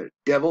 You're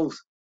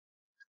devils.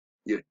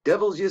 You're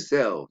devils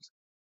yourselves.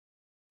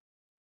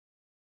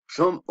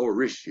 Some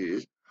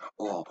Orishas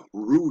are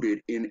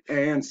rooted in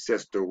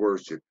ancestor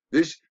worship.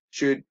 This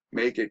should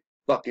make it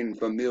fucking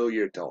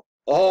familiar to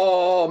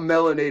all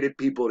melanated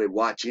people that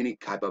watch any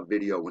type of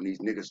video when these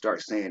niggas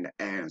start saying the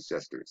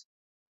ancestors.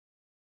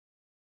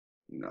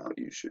 Now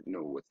you should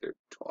know what they're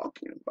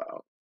talking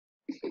about.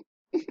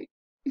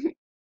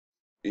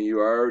 And you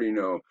already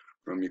know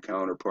from your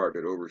counterpart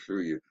that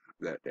overthrew you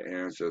that the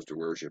ancestor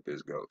worship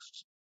is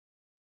ghosts.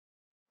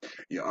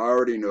 You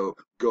already know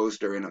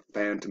ghosts are in a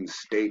phantom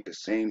state, the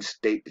same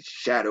state that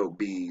shadow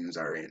beings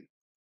are in.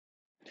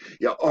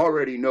 You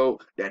already know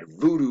that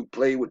voodoo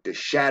play with the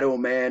shadow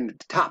man, the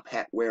top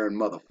hat wearing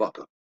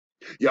motherfucker.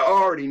 You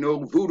already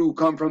know voodoo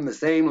come from the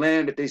same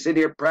land that they sit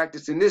here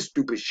practicing this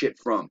stupid shit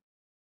from.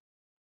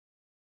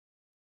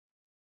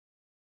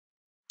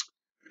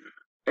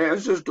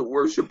 Ancestor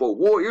worship of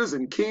warriors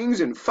and kings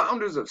and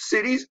founders of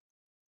cities.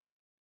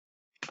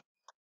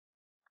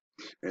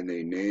 And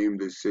they name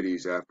the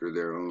cities after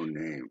their own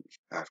names,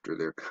 after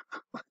their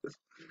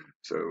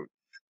so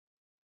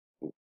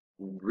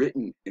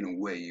written in a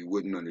way you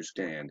wouldn't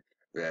understand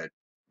that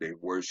they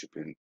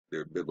worshiping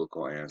their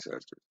biblical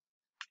ancestors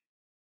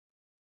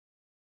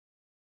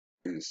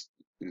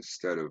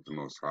instead of the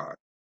Most High.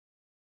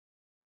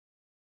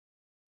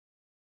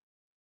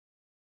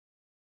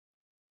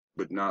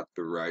 But not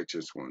the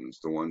righteous ones,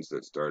 the ones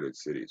that started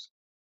cities.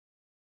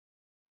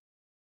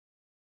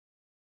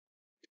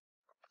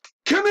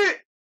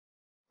 Commit!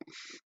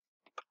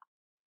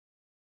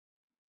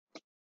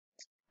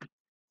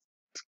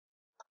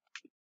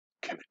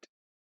 Commit.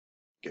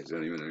 You guys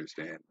don't even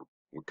understand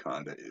what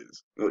Wakanda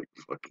is. Like,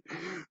 fucking.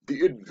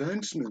 The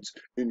advancements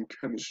in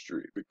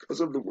chemistry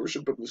because of the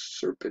worship of the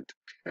serpent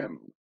Chem.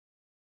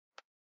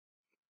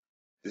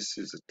 This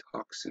is a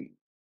toxin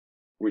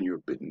when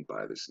you're bitten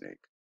by the snake.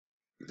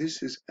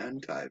 This is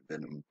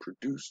anti-venom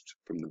produced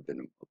from the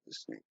venom of the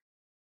snake.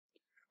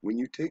 When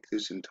you take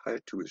this and tie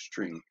it to a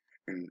string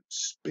and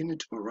spin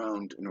it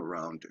around and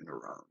around and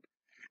around,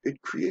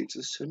 it creates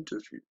a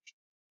centrifuge.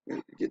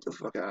 Get the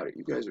fuck out of it.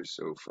 You guys are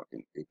so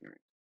fucking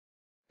ignorant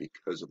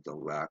because of the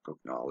lack of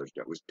knowledge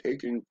that was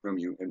taken from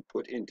you and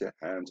put into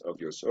hands of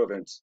your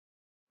servants.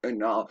 And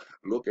now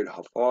look at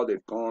how far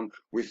they've gone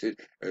with it.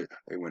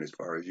 They went as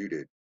far as you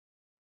did.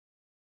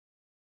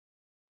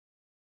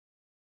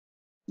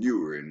 You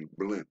were in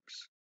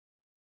blimps.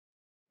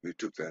 They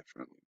took that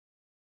from you.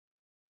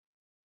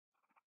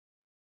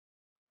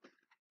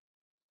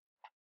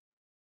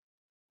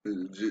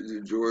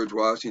 George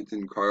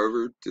Washington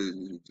Carver,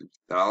 the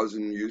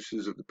 1,000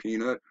 uses of the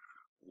peanut.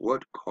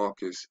 What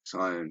caucus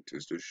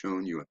scientist has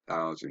shown you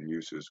 1,000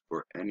 uses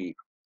for any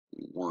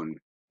one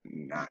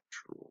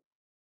natural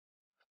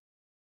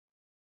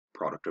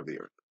product of the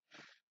earth?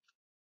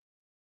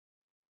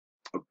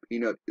 A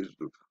peanut is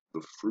the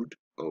fruit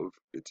of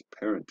its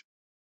parent.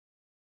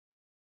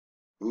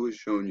 Who has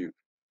shown you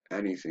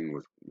anything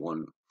with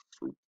one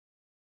fruit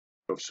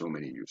of so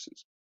many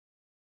uses?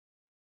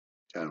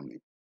 Tell me.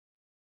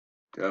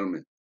 Tell me.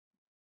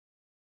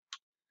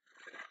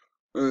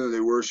 They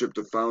worship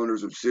the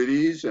founders of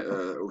cities.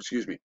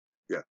 Excuse me.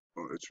 Yeah,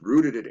 it's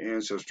rooted in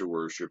ancestor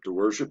worship, the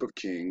worship of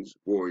kings,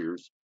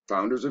 warriors,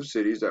 founders of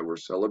cities that were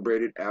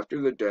celebrated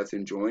after the death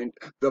and joined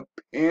the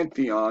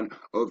pantheon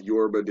of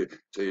Yoruba.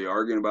 So you're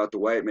arguing about the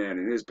white man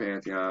and his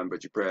pantheon,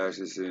 but you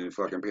practice in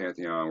fucking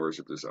pantheon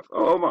worship this stuff.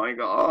 Oh my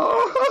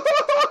God.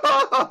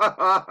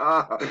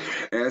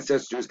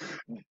 Ancestors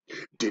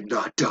did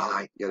not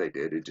die. Yeah, they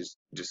did. It just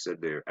said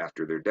they're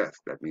after their death.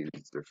 That means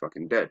they're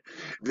fucking dead.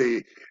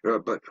 They,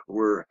 but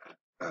were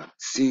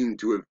seem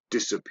to have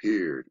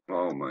disappeared.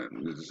 Oh man,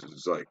 this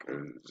is like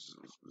this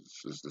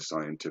is the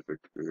scientific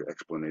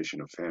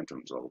explanation of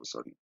phantoms. All of a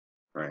sudden,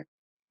 right?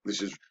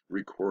 This is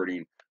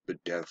recording the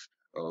death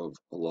of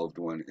a loved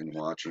one and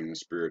watching the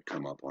spirit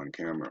come up on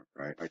camera.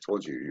 Right? I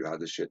told you, you had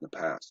this shit in the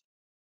past.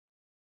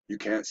 You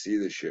can't see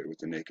this shit with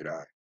the naked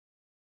eye.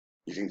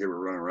 You think they were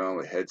running around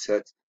with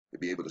headsets to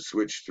be able to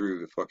switch through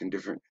the fucking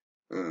different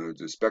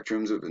the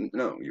spectrums of?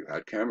 No, you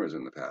had cameras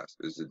in the past.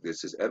 This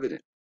is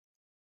evident.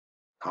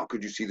 How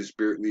could you see the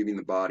spirit leaving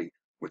the body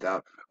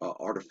without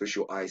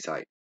artificial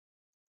eyesight?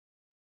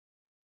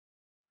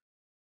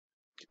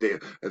 They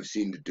have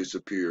seen it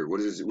disappear. What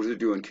does it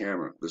do on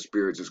camera? The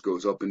spirit just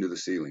goes up into the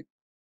ceiling.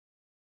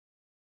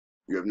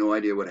 You have no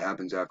idea what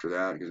happens after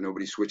that because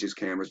nobody switches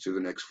cameras to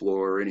the next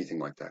floor or anything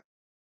like that.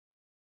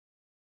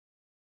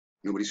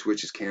 Nobody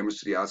switches cameras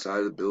to the outside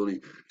of the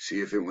building, see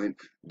if it went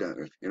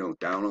down,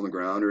 down on the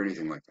ground or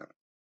anything like that.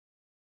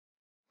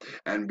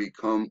 And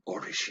become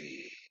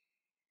Orishi.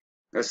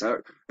 That's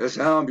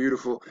how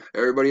beautiful.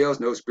 Everybody else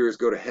knows spirits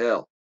go to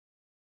hell.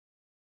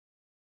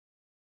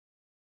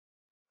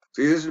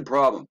 See, this is the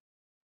problem.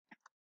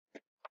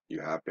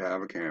 You have to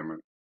have a camera.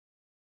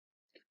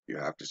 You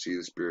have to see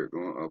the spirit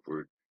going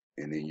upward,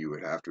 and then you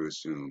would have to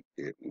assume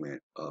it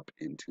went up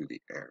into the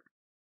air,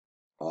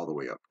 all the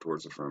way up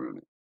towards the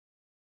firmament.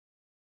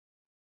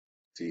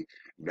 See,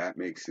 that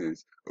makes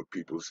sense of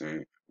people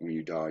saying when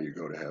you die, you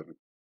go to heaven,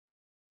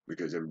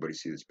 because everybody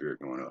sees the spirit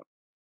going up.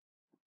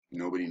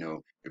 Nobody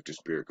knows if the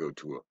spirit go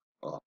to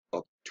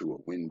up to a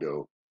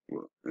window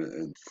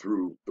and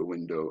through the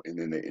window, and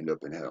then they end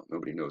up in hell.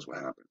 Nobody knows what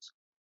happens.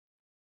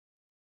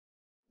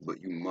 But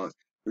you must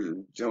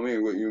tell me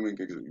what human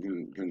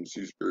can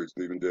see spirits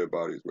leaving dead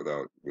bodies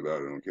without it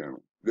on camera.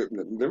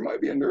 There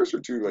might be a nurse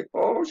or two like,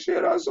 oh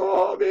shit, I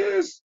saw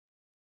this.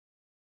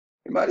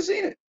 They might have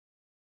seen it.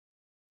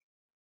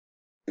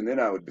 And then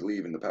I would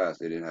believe in the past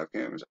they didn't have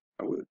cameras.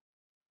 I would.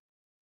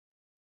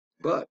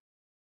 But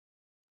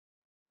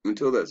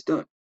until that's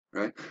done,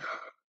 right?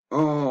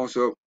 Oh,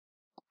 so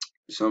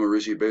some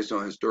Orishi, based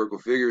on historical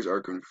figures,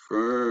 are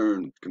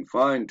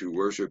confined to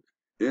worship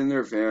in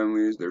their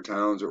families, their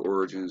towns or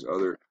origins.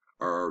 Other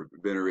are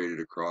venerated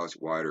across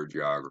wider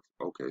geography.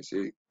 Okay,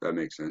 see, that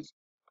makes sense.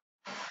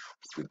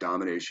 The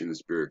domination the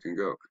spirit can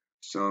go.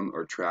 Some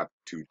are trapped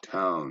to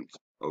towns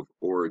of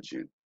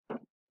origin.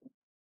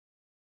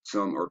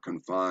 Some are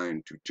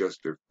confined to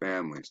just their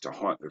families, to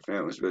haunt their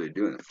families. What are they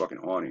doing? They're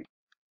fucking haunting,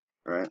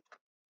 right?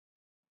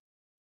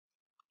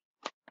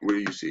 What do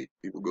you see?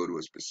 People go to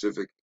a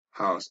specific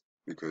house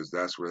because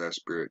that's where that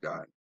spirit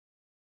died,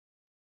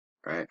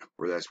 right?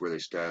 Or that's where they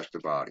stashed the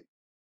body.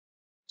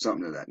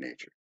 Something of that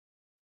nature.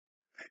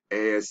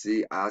 ASE,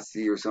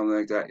 IC, or something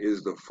like that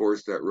is the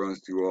force that runs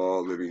through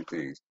all living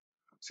things.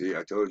 See,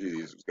 I told you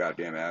these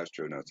goddamn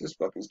astronauts. This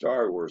fucking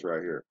Star Wars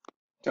right here.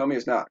 Tell me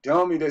it's not.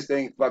 Tell me this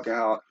thing fucking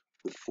how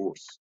the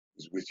force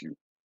is with you.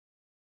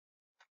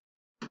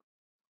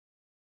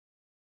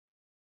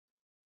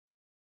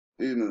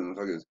 These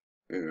motherfuckers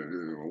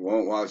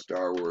won't watch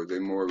Star Wars. They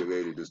more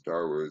related to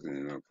Star Wars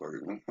than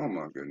fucking. Oh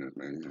my goodness,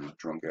 man! These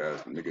drunk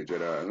ass nigga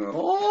Jedi.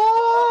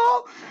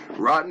 Oh,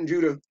 rotten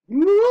Judah.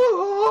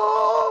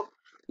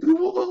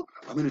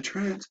 I'm in a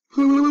trance.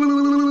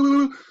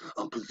 I'm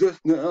possessed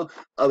now.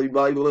 Right.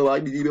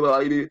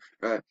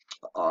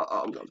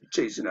 I'm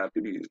chasing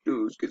after these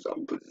dudes because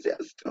I'm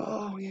possessed.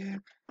 Oh yeah,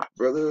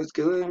 brothers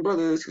killing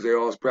brothers because they're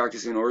all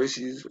practicing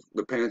Orishis,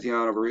 the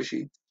pantheon of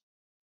Orishi.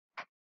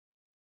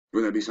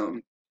 Wouldn't that be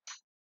something?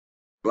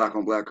 Black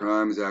on black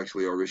crime is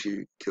actually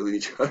Orishi killing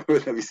each other.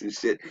 Wouldn't that be some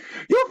shit?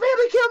 Your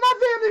family killed my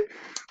family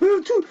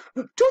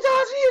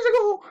 2,000 years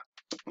ago.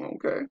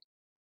 Okay.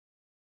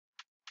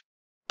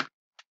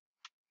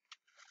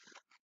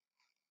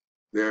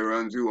 They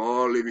run through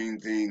all living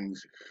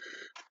things,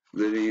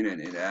 living and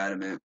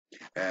inanimate,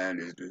 and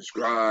is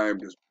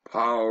described as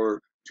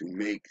power to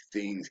make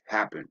things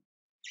happen.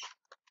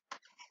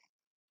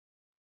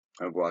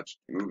 I've watched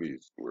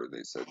movies where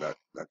they said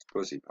that's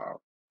pussy power.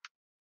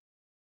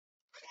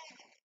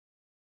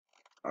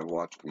 I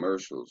watch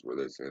commercials where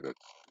they say that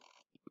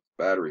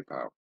battery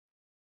power.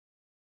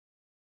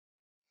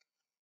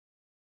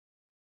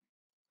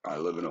 I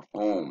live in a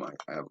home. I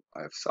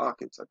have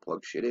sockets. I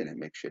plug shit in and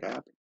make shit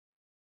happen.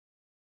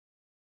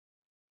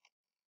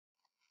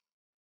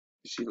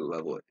 You see the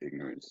level of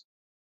ignorance?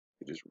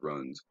 It just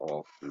runs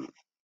all through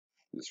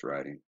this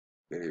writing.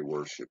 They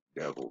worship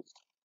devils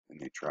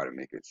and they try to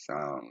make it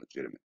sound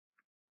legitimate.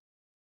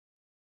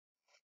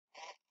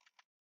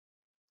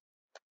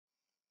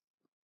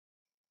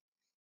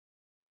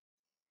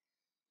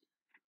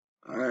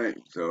 Alright,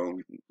 so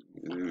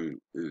it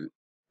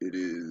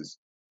is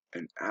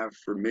an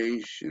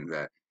affirmation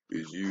that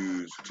is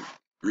used to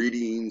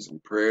greetings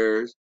and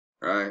prayers,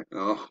 right?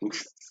 Oh,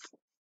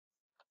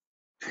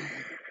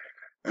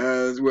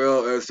 as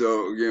well as,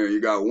 so, you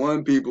got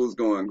one people's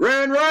going,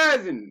 Grand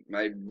Rising!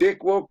 My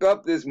dick woke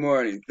up this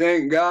morning.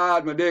 Thank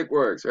God my dick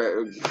works,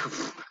 right?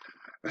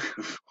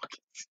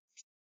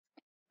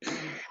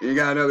 You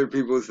got other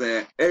people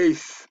saying,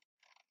 Ace,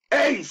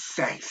 Ace,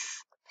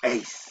 Ace,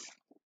 Ace,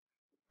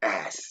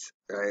 Ass,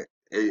 right?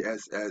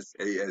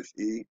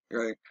 ASSASE,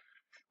 right?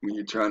 When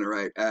you're trying to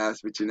write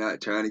ass, but you're not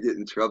trying to get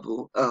in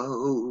trouble.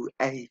 Oh,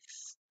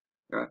 ace.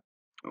 Right?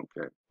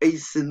 Okay.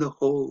 Ace in the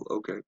hole.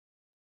 Okay.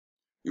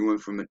 You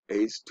went from an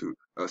ace to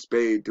a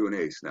spade to an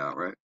ace now,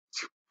 right?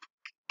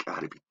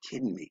 Gotta be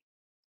kidding me.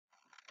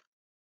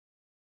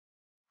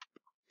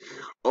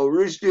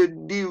 Orisha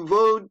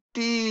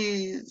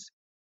devotees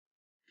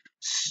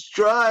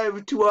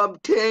strive to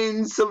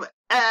obtain some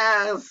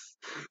ass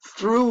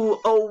through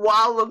a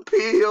wall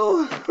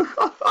appeal.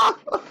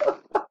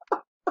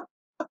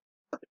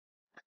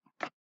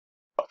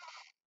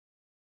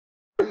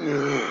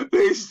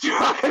 They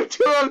strive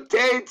to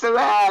obtain some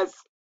ass.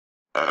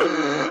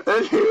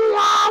 And you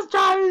lost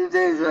trying to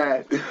do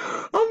that.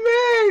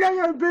 Oh man, I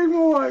got a big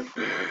one.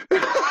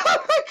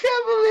 I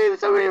can't believe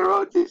somebody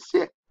wrote this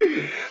shit.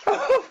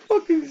 How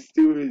fucking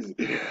stupid.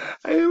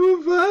 I have a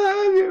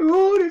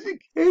 5-year-old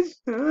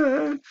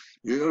education.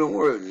 Don't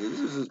worry.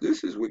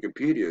 This is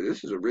Wikipedia.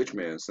 This is a rich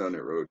man's son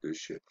that wrote this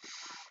shit.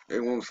 They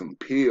want some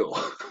peel.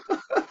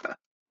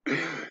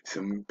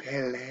 Some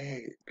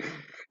Pele.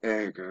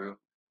 Hey girl.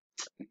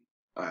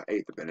 I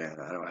ate the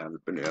banana. I don't have the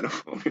banana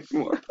phone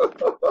anymore.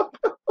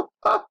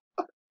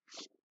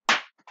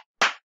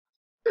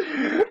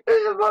 This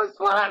is the most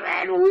fun I've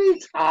had in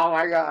weeks. Oh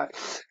my god.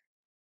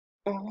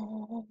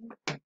 Oh.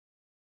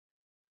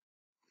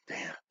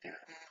 Damn.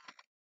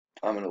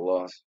 I'm at a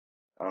loss.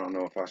 I don't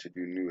know if I should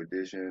do New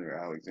Edition or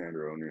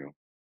Alexander O'Neill.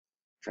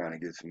 Trying to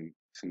get some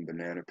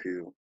banana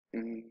peel.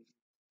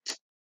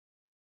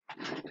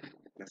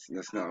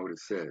 That's not what it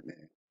said,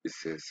 man. It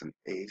says some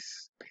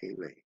Ace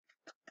Pele.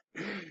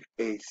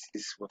 Ace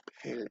is what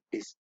Pele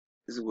is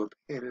what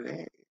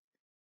Pele.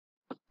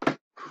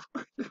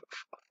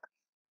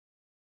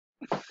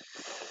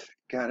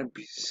 Gotta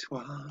be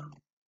suave.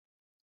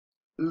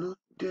 Look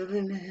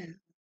debonair.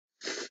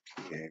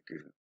 Yeah,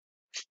 girl.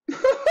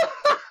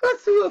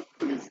 That's what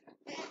it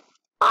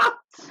hot.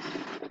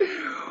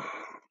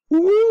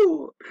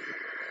 Woo.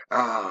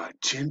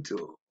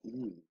 Gentle.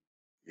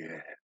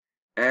 Yeah.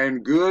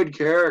 And good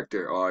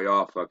character. Oh,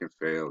 y'all fucking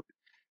failed.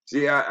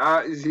 See,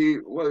 I see.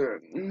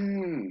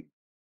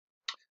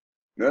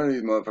 None of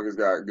these motherfuckers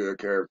got good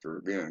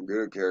character. Being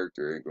good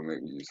character ain't gonna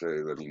make you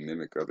say, let me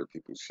mimic other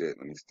people's shit.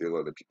 Let me steal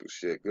other people's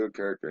shit. Good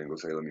character ain't gonna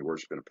say, let me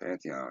worship in a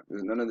pantheon.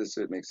 None of this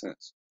shit makes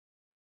sense.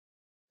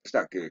 It's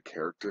not good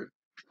character.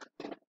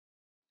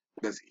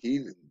 That's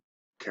heathen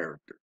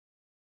character.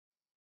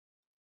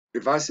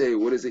 If I say,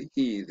 what is a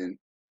heathen,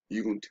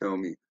 you can tell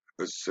me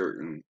a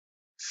certain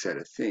set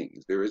of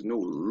things. There is no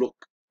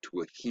look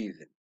to a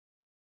heathen.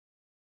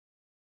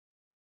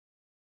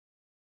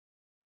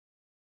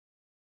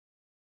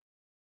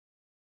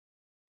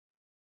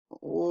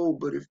 Oh,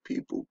 but if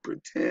people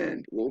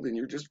pretend, well, then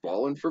you're just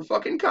falling for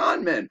fucking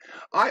con men.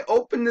 I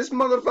opened this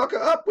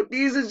motherfucker up with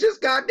these as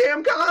just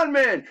goddamn con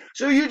men.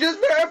 So you just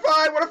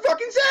verified what I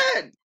fucking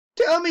said.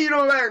 Tell me you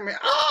don't like me.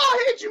 Oh,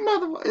 I hate you,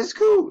 motherfucker. It's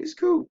cool. It's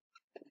cool.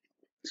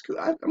 It's cool.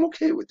 I'm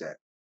okay with that.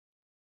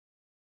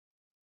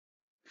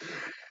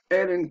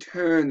 And in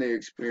turn, they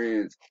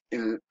experience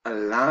in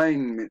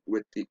alignment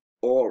with the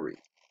Ori.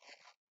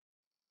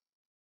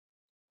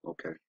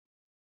 Okay.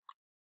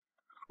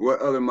 What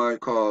other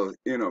might call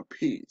inner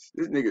peace.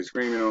 This nigga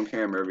screaming on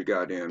camera every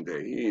goddamn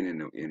day. He ain't in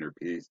no inner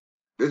peace.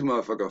 This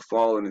motherfucker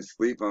falling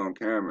asleep on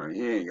camera.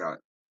 He had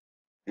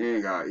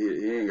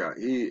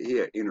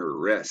inner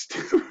rest.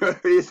 If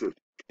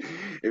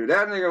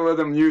that nigga was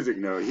a music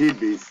note, he'd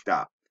be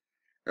stopped.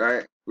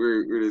 Right?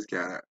 Where this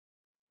cat at?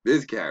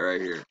 This cat right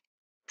here.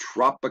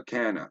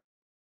 Tropicana.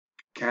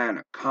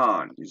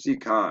 Khan. You see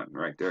Khan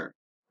right there.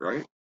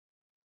 Right?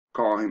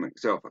 Call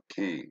himself a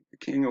king. A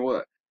king of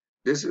what?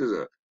 This is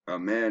a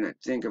man that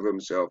think of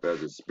himself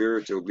as a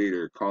spiritual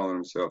leader calling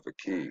himself a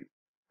king.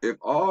 If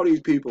all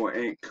these people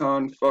ain't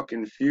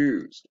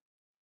con-fucking-fused.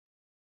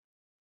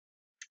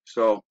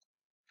 So,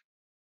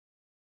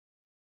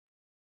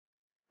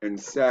 in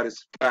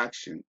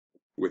satisfaction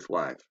with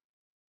life.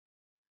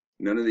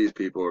 None of these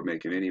people are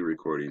making any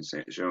recordings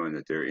showing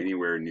that they're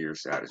anywhere near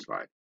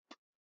satisfied.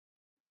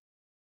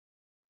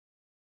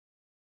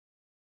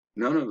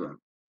 None of them.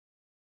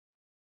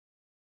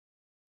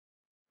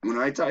 When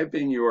I type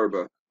in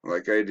Yoruba,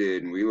 like I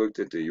did, and we looked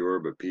at the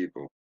Yoruba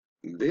people,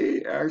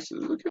 they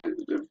actually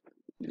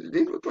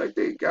they look like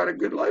they got a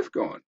good life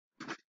going.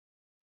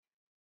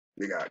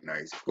 They got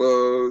nice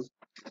clothes.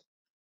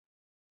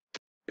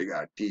 They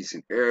got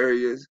decent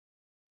areas.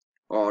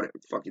 All that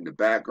fucking the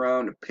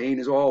background, the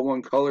paint is all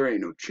one color, ain't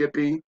no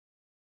chipping.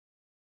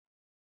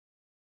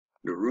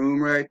 The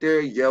room right there,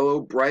 yellow,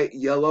 bright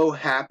yellow,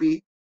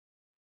 happy.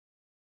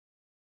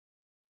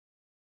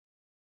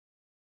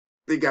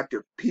 They got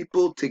their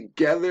people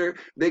together.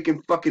 They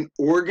can fucking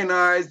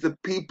organize the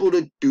people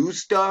to do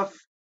stuff.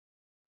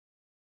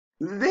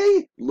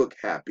 They look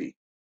happy.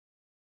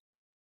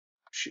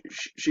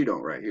 She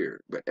don't right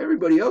here, but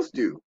everybody else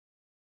do.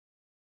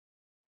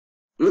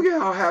 Look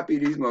at how happy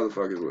these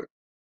motherfuckers look.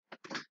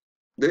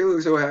 They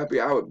look so happy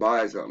I would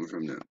buy something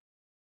from them.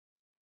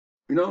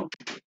 You know?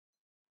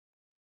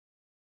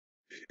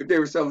 If they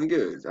were selling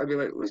goods, I'd be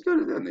like, let's go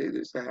to them. They're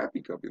just a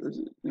happy couple.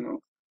 You know?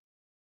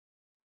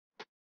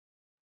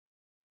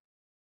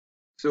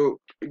 So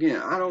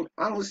again, I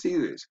don't see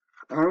this.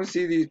 I don't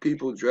see these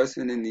people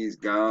dressing in these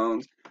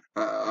gowns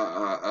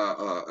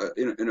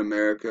in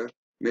America,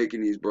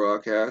 making these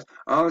broadcasts.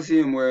 I don't see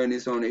them wearing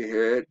this on their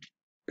head.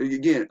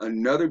 Again,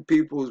 another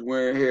people's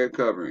wearing hair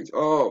coverings.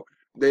 Oh,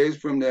 they's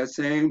from that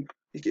same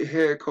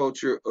hair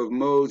culture of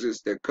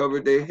Moses that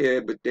covered their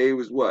head, but they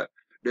was what?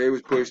 They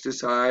was pushed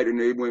aside and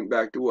they went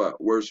back to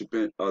what?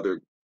 Worshiping other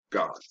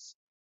gods.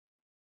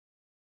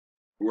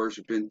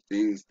 Worshiping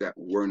things that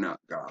were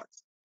not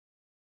gods.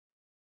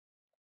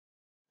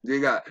 They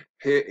got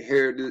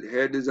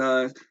head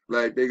designs,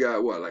 like they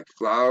got what, like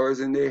flowers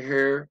in their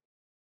hair.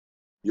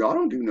 Y'all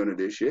don't do none of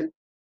this shit.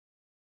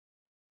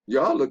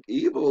 Y'all look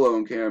evil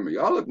on camera.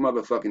 Y'all look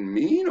motherfucking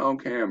mean on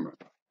camera.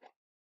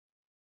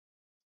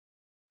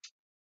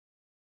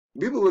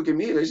 People look at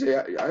me, they say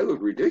I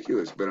look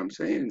ridiculous, but I'm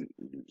saying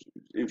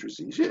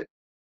interesting shit.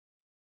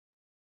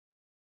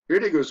 Here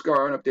they go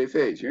scarring up their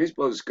face. You ain't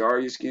supposed to scar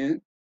your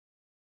skin.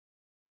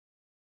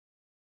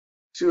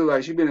 She look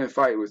like she been in a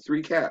fight with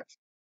 3 cats,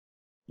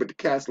 but the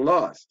cats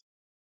lost.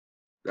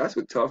 That's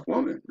a tough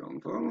woman.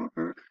 Don't follow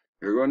her.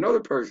 Here go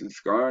another person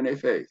scarring their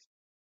face.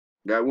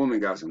 That woman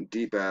got some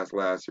deep ass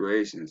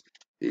lacerations.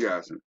 He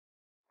got some.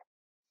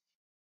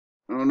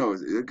 I don't know.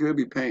 It could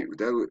be paint,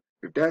 but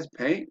if that's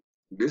paint,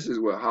 this is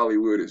what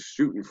Hollywood is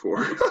shooting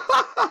for.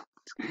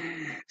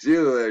 She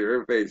look like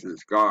her face is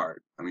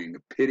scarred. I mean,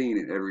 the pitting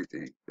and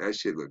everything. That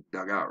shit look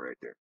dug out right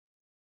there.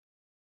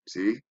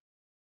 See?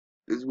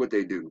 This is what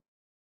they do.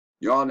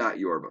 Y'all not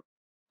Yoruba.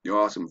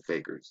 Y'all some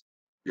fakers.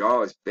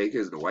 Y'all as fake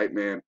as the white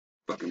man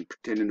fucking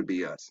pretending to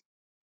be us.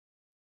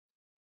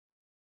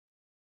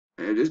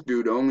 And this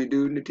dude, the only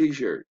dude in the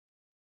t-shirt.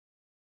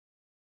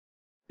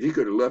 He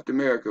could have left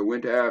America,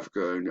 went to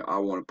Africa, and I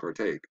want to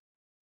partake.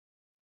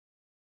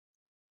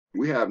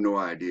 We have no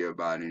idea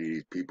about any of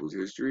these people's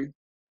history.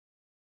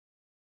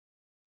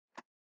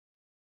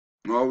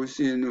 All we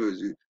seeing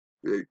is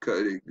they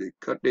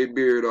cut their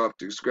beard off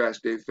to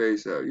scratch their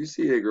face out. You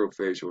see they grow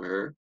facial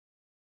hair.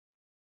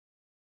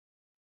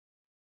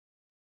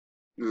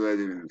 Like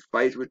they're in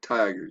fights with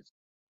tigers.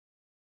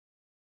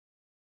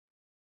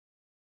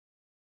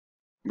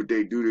 But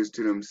they do this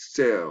to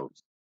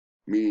themselves.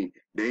 Meaning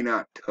they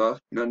not tough,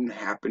 nothing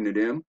happened to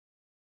them.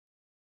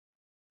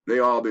 They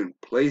all been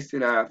placed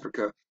in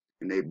Africa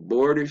and they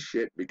bored as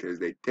shit because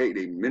they take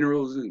their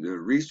minerals and the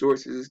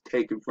resources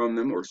taken from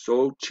them or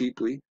sold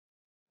cheaply.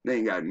 They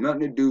ain't got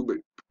nothing to do but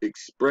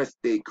express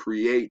their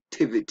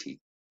creativity.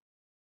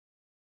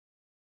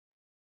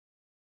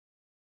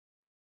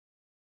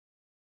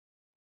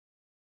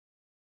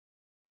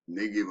 And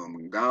they give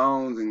them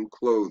gowns and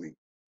clothing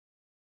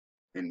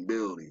and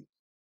buildings.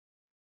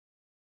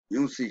 You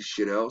don't see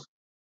shit else.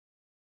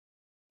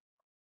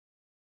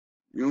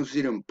 You don't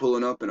see them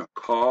pulling up in a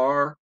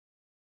car.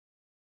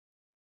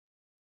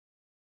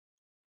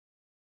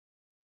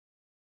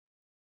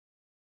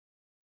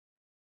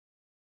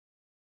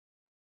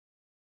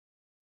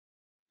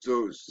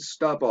 So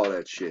stop all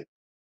that shit.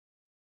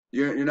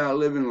 You're not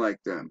living like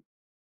them.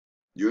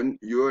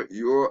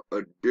 You're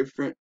a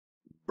different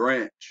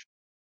branch.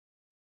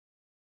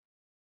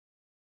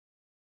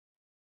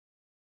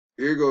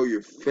 Here go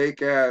your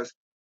fake ass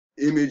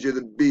image of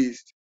the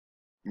beast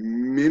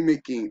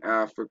mimicking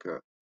Africa.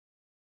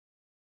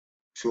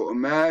 So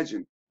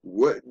imagine,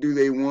 what do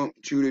they want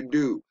you to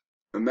do?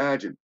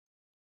 Imagine,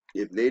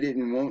 if they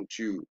didn't want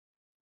you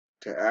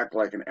to act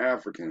like an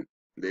African,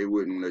 they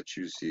wouldn't let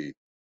you see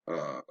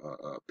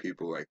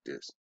people like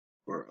this.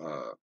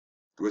 Or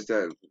what's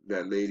that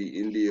lady,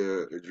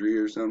 India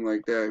Adri or something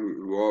like that,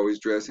 who always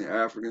dress in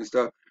African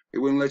stuff? They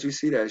wouldn't let you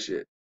see that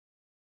shit.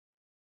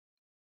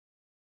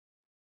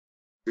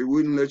 They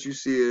wouldn't let you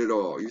see it at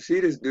all. You see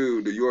this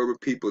dude, the Yoruba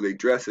people, they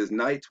dress as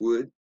knights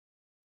would.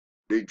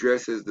 They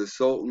dress as the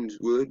sultans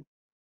would.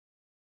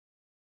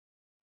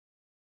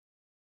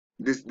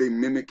 They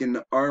mimicking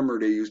the armor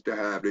they used to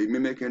have. They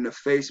mimicking the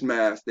face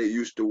mask they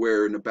used to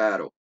wear in the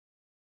battle.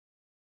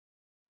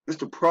 That's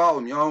the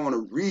problem. Y'all want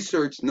to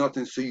research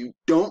nothing, so you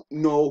don't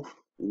know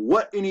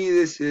what any of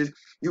this is.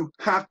 You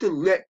have to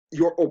let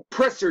your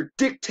oppressor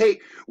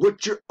dictate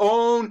what your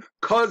own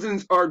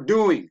cousins are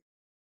doing.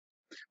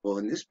 Well,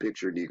 in this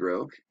picture,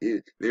 Negro,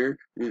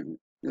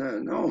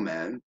 no,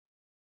 man.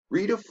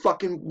 Read a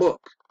fucking book.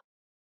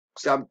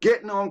 Stop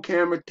getting on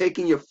camera,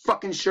 taking your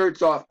fucking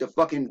shirts off to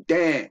fucking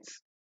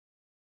dance.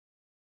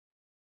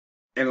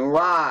 And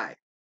lie.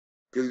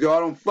 Because y'all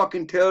don't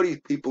fucking tell these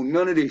people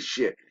none of this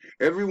shit.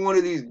 Every one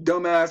of these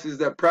dumbasses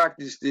that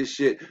practice this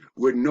shit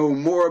would know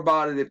more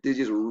about it if they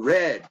just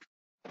read.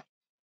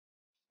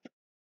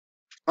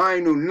 I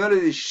ain't know none of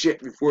this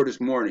shit before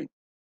this morning.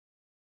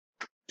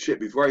 Shit,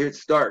 before I hit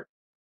start.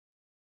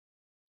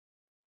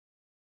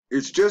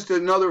 It's just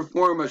another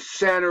form of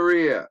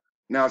Santeria.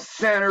 Now,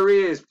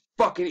 Santeria is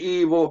fucking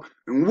evil,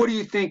 and what do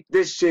you think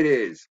this shit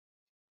is?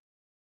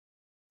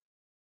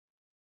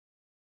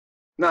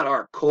 Not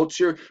our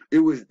culture. It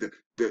was the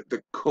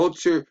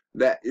culture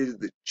that is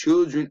the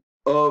children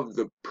of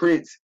the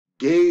prince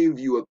gave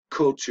you a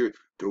culture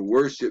to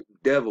worship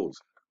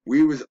devils.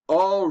 We was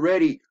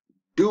already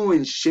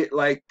doing shit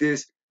like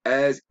this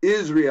as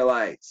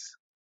Israelites.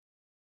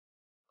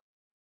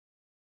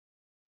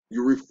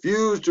 You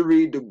refuse to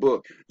read the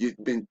book. You've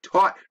been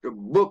taught the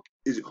book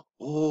is,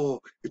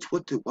 it's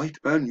what the white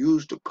man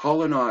used to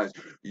colonize.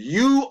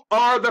 You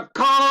are the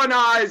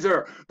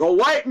colonizer. The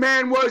white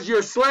man was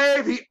your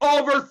slave. He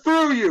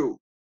overthrew you.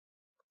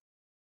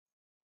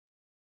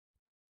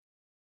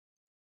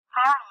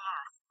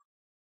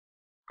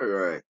 All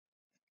right.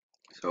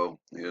 So,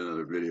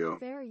 another video.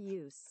 Fair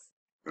use.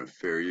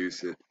 Fair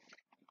use it.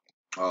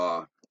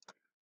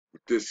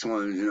 This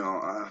one,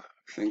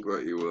 think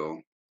what you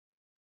will.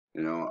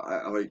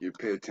 I like you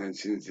pay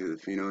attention to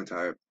the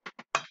phenotype.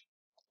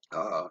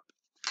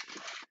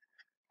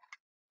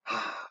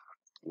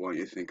 What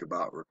you think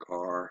about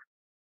Ricard.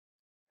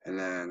 And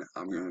then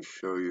I'm going to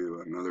show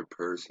you another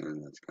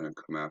person that's going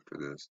to come after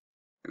this.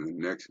 In the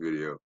next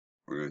video,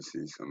 we're going to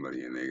see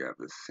somebody and they got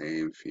the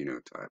same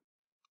phenotype.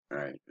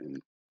 Alright,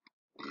 and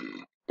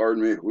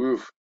pardon me,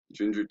 woof,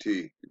 ginger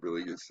tea. It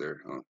really gets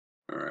there, huh?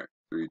 Alright,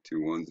 3,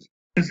 2, 1.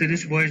 This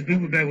is your boy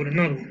HB. We're back with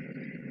another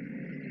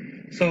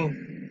one. So,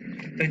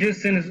 they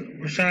just sentenced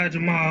Rashad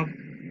Jamal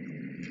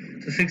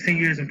to 16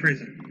 years in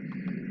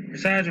prison.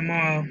 Rashad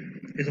Jamal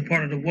is a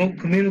part of the woke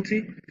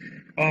community.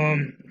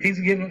 He was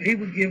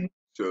given.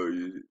 So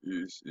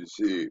you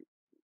see,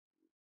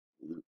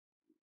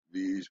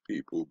 these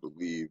people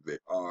believe they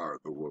are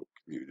the woke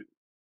community.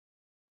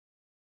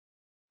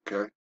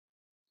 Okay?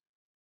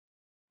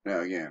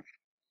 Now again,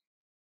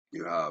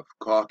 you have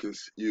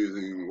caucus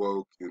using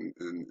woke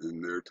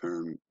in their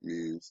term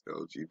means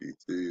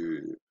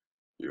LGBT.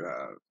 You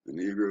have the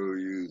Negro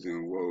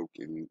using woke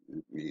and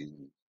it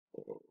means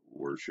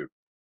worship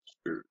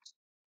spirits.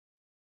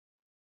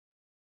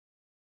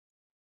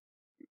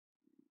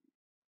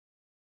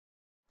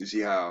 You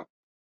see how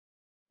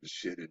this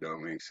shit, it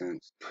don't make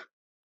sense.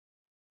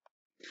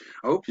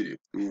 I hope you do.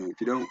 I mean,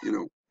 if you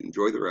don't,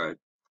 enjoy the ride.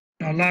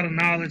 A lot of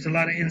knowledge, a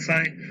lot of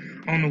insight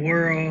on the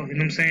world, you know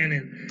what I'm saying,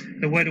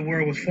 and the way the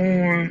world was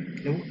formed,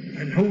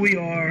 and who we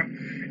are,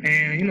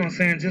 and, you know what I'm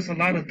saying, just a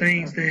lot of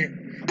things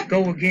that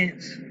go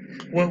against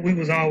what we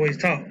was always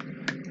taught.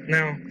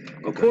 Now,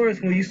 of course,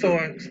 when you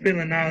start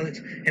spilling knowledge,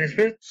 and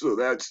especially... So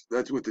that's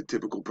what the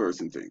typical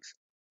person thinks.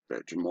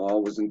 That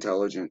Jamal was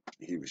intelligent,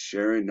 he was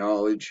sharing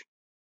knowledge,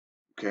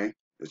 okay?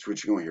 That's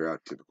what you're going to hear out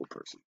of typical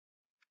person.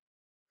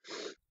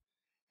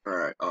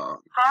 Alright, come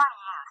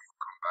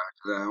back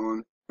to that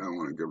one. I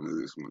want to go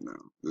to this one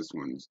now.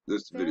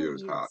 This video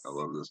is hot. I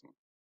love this one.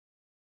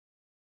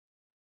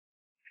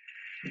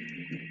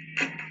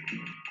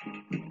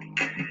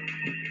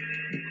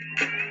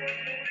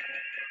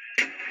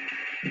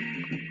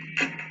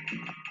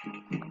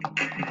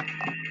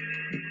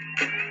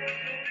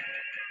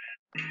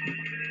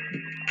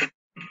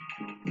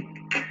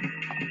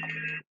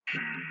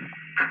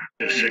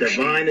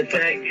 Divine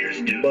attack,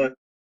 but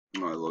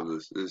I love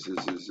this. This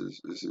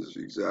is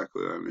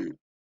exactly what I mean.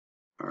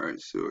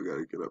 Alright, so I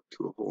gotta get up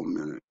to a whole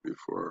minute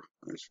before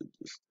I should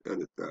just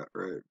edit that,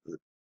 right? But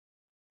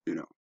you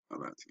know how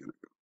that's gonna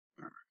go.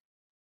 Alright.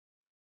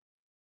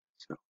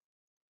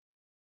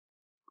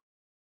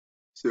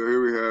 So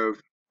here we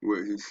have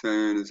what he's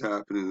saying is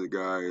happening to the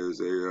guy is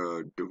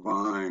a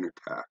divine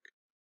attack.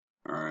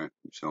 Alright,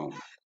 so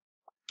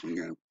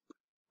again,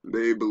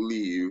 they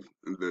believe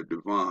the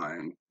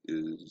divine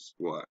is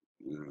what?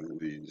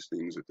 These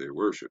things that they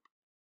worship.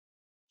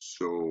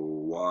 So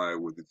why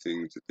would the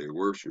things that they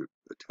worship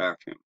attack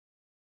him?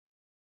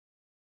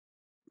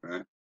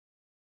 Right?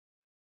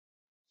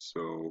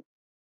 So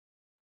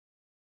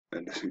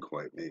that doesn't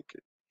quite make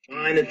it.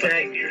 Divine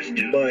attack,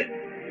 but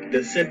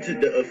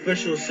the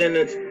official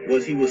sentence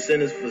was he was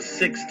sentenced for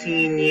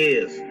 16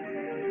 years.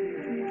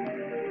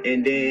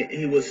 And then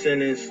he was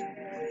sentenced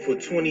for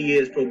 20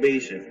 years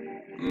probation.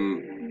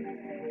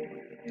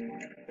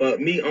 But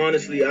me,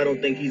 honestly, I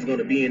don't think he's going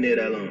to be in there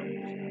that long.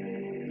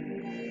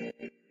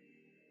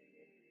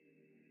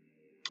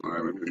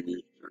 I'm gonna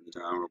need to turn it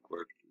down real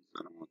quick.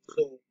 I don't want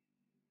So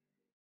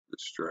the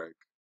strike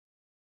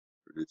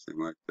or anything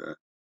like that.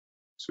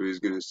 So he's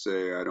gonna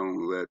say, I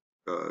don't let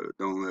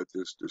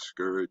this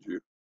discourage you.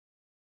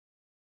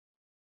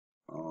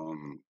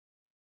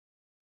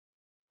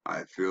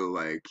 I feel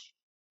like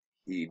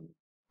he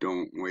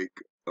don't wake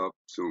up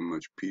so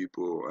much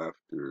people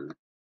after.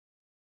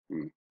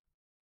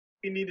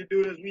 we need to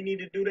do this, we need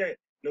to do that.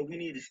 No, we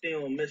need to stay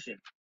on mission.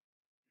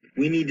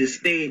 We need to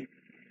stay.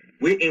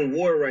 We're in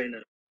war right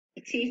now.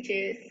 He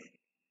teaches.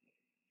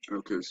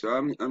 Okay, so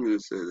I'm gonna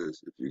say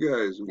this. If you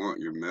guys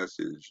want your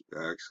message to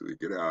actually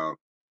get out,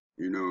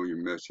 you know your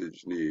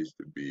message needs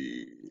to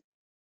be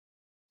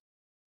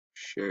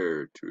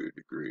shared to a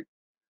degree.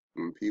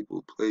 When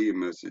people play your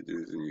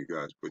messages and you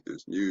guys put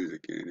this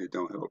music in, it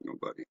don't help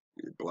nobody.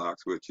 It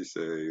blocks what you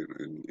say,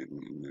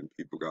 and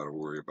people got to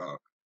worry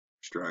about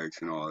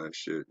strikes and all that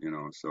shit, you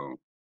know. So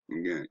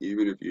again,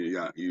 even if you're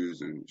not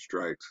using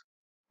strikes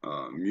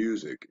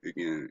music,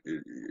 again,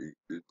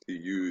 to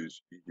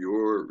use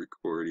your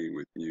recording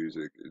with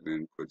music, it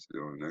then puts it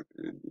on that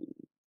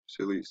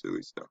silly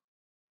stuff.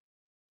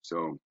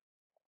 So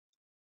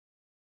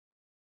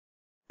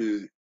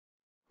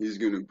he's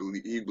gonna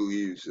believe, he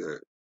believes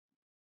that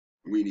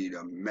we need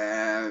a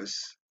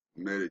mass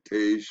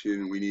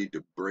meditation. We need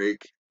to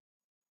break.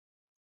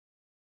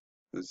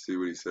 Let's see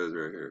what he says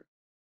right here.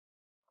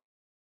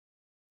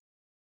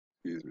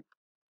 Excuse me.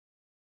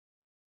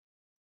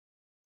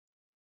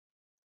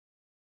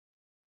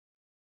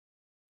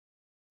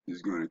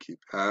 It's going to keep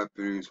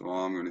happening, so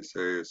all I'm going to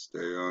say is stay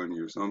on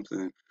you or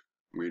something.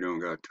 We don't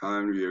got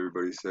time to be.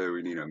 Everybody said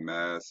we need a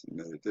mass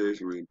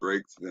meditation. We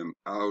break them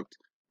out.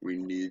 We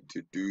need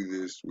to do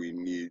this. We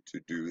need to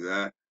do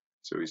that.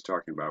 So he's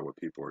talking about what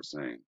people are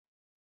saying.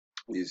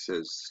 He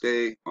says,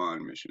 stay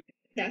on mission.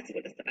 That's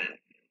what it's about.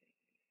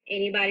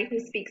 Anybody who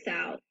speaks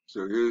out.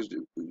 So here's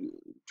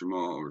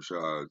Jamal,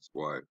 Rashad's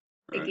wife,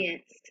 right?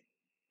 Against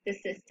the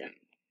system.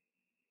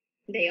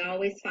 They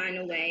always find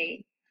a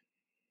way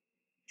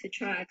to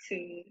try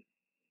to.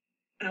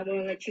 I want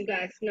to let you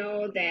guys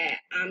know that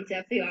I'm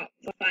definitely off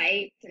the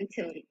fight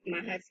until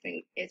my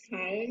husband is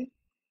home.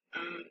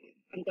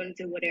 I'm going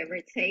to do whatever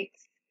it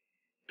takes.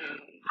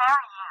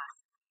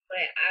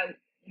 But I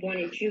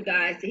wanted you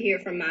guys to hear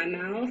from my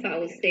mouth. I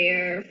was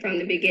there from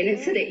the beginning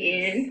to the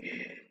end.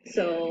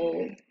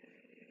 So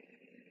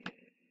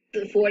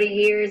the 40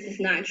 years is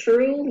not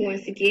true.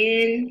 Once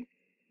again,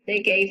 they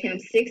gave him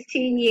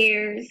 16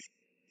 years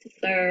to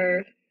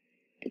serve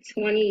and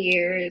 20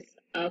 years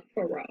of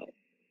parole.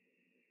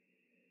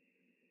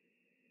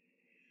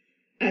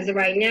 As of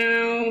right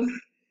now,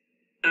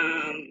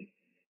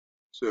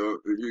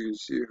 so if you can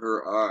see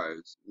her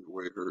eyes, the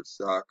way her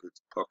sockets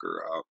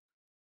pucker out.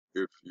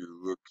 If you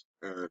look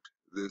at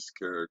this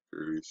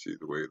character, you see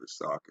the way the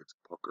sockets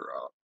pucker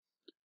out.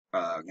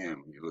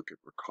 Again, when you look at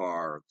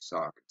Ricard, the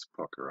sockets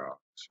pucker out.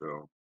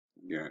 So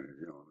again,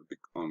 you know, it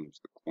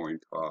becomes the coin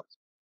toss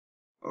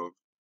of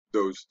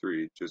those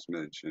three just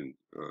mentioned.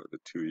 The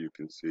two you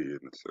can see, and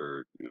the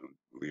third, you know,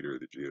 leader of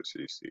the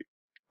GOCC.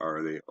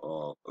 Are they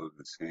all of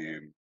the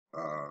same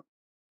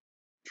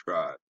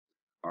tribe?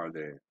 Are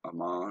they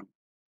Ammon?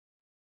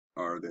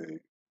 Are they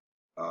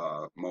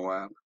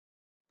Moab?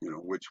 You know,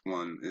 which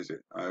one is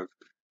it? I've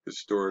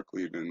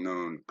historically been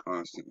known to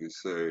constantly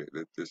say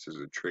that this is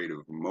a trait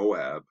of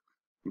Moab,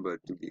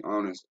 but to be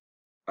honest,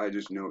 I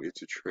just know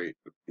it's a trait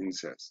of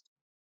incest.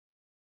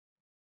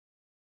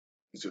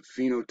 It's a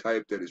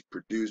phenotype that is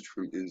produced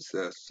from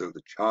incest, so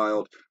the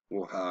child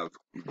will have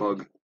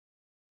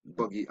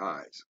buggy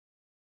eyes.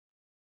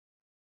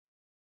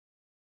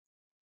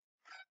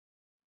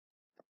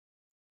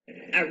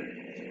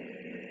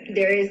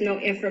 there is no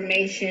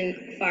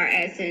information far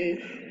as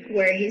in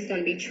where he's going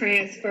to be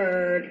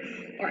transferred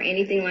or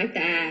anything like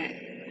that.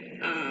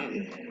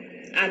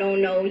 I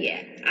don't know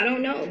yet. I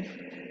don't know.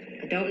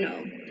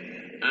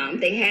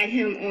 They had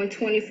him on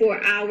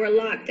 24-hour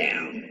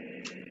lockdown.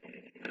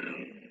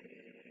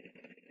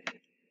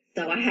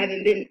 So I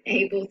haven't been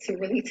able to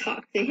really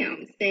talk to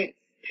him since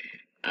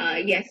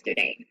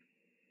yesterday.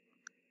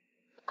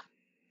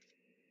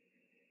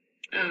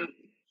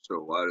 So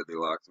why did they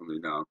lock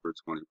somebody down for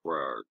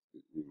 24 hours?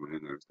 You went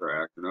in there and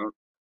started acting up?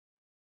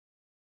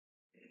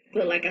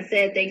 But like I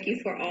said, thank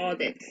you for all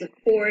that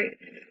support.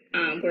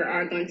 We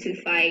are going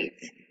to fight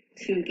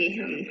to get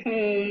him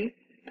home.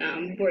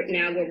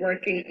 We're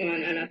working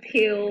on an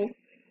appeal.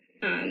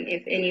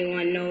 If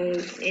anyone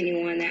knows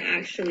anyone that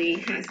actually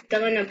has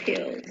done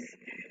appeals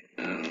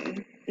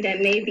that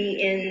may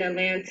be in the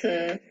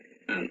Atlanta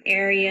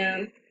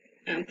area,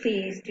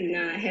 please do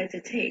not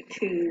hesitate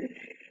to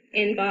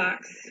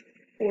inbox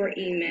or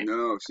email.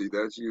 No, see,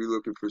 that's you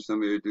looking for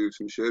somebody to do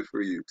some shit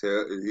for you.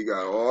 He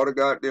got all the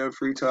goddamn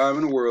free time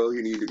in the world.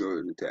 You need to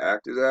go to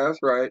act his ass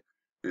right,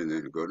 and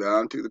then go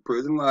down to the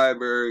prison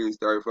library and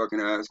start fucking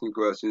asking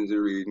questions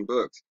and reading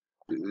books.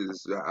 This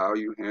is how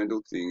you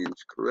handle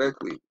things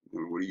correctly.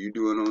 What are you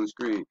doing on the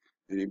screen?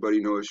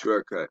 Anybody know a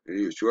shortcut?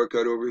 Any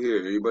shortcut over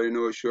here? Anybody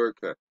know a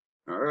shortcut?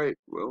 All right,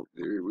 well,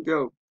 there we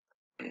go.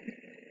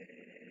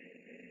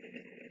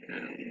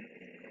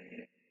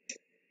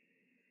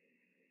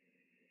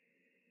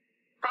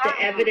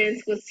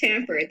 evidence was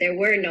tampered. There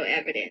were no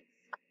evidence.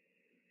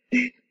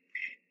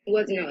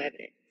 Was no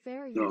evidence.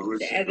 No,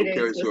 The evidence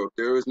okay, was so if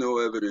there was no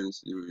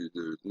evidence,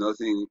 there's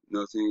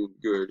nothing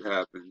good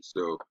happened,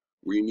 so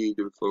we need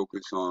to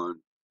focus on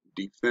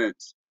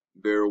defense.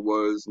 There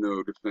was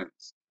no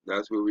defense.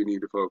 That's what we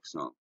need to focus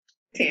on.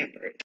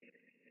 tampered.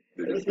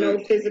 The There was no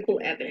defense. physical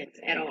evidence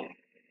at all.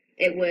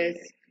 It was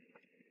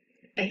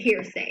a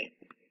hearsay.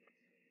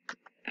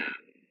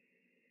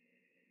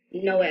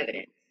 No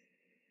evidence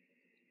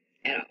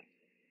at all.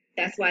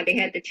 That's why they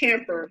had to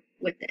tamper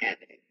with the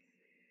evidence.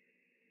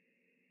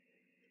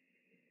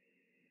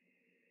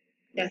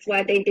 That's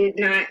why they did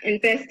not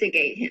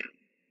investigate him.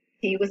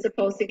 He was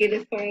supposed to get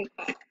his phone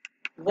call.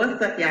 What's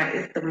up, y'all?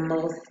 It's the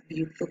most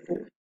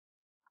beautiful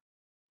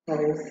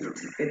host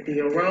at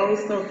the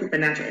Rose So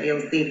Supernatural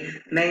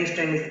AOC,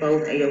 Mainstream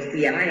Exposed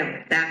AOC, and I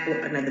am back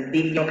with another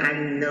video. I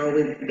know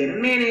it's been a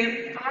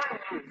minute.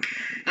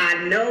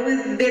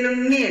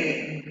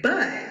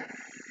 But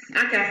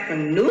I got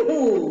some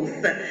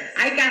news.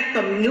 I got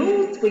some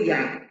news for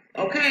y'all,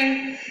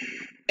 okay?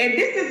 And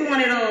this is one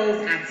of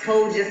those I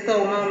told you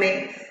so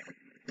moments.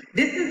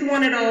 This is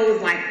one of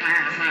those like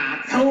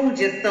I told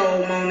you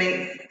so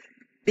moments,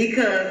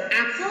 because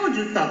I told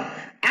you so.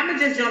 I'm gonna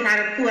just jump right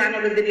into it. I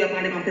know this video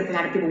probably gonna piss a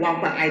lot of people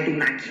off, but I do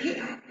not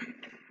care.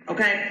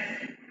 Okay?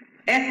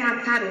 As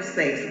my title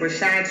says,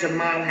 Rashad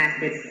Jamal has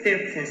been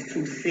sentenced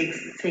to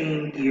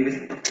 16 years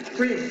of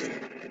prison.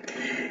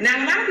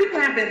 Now, a lot of people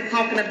have been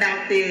talking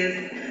about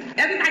this.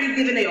 Everybody's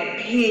giving their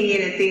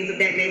opinion and things of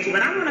that nature,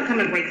 but I want to come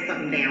and break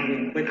something down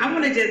real quick. I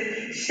want to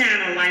just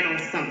shine a light on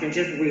something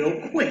just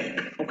real quick,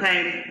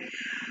 okay?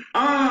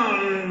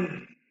 I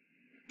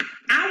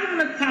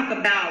want to talk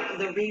about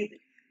the reason.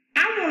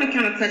 I want to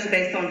kind of touch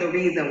base on the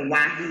reason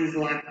why he's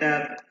locked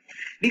up,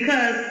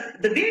 because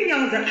the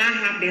videos that I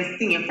have been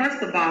seeing,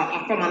 first of all,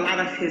 are from a lot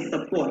of his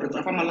supporters,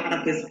 or from a lot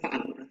of his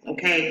followers,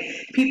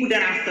 okay? People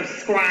that are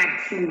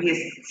subscribed to his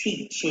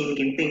teaching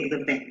and things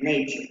of that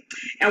nature.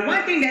 And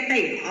one thing that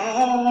they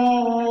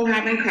all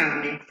have in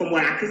common, from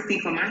what I could see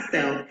for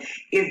myself,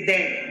 is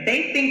that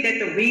they think that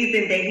the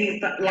reason that he's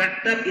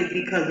locked up is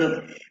because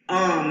of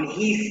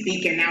he's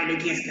speaking out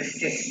against the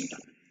system.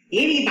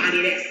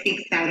 Anybody that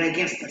speaks out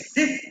against the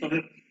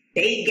system,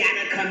 they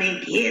gotta come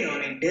and get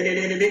on it,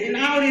 and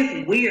all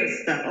this weird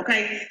stuff,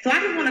 okay? So I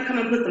just want to come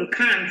and put some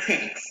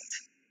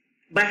context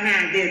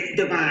behind this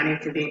divine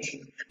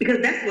intervention,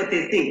 because that's what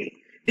this is.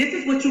 This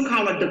is what you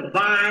call a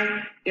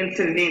divine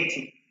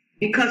intervention.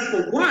 Because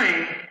for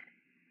one,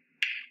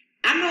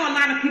 I know a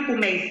lot of people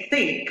may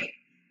think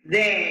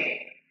that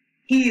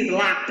he's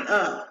locked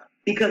up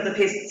because of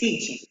his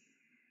teaching.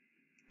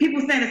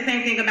 People say the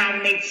same thing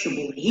about Nature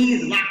Boy.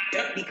 He's locked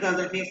up because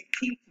of his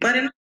teaching.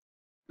 But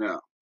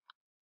Now,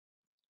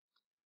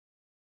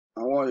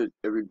 I wanted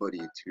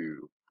everybody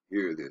to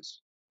hear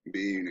this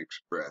being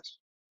expressed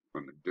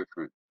from a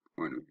different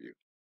point of view.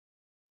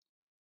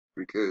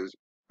 Because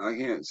I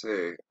can't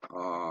say,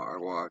 I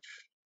watch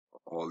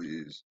all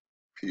these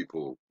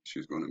people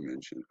she's going to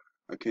mention.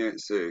 I can't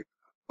say,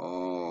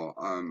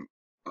 I'm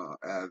an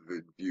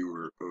avid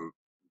viewer of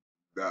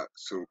that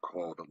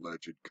so-called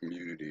alleged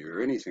community or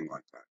anything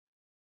like that.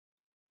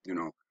 You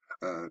know,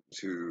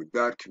 to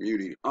that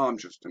community, I'm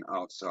just an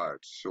outside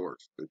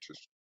source that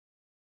just,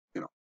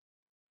 you know,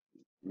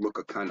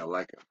 look kind of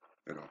like it,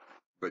 you know.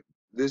 But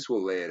this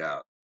will lay it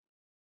out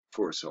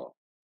for us all.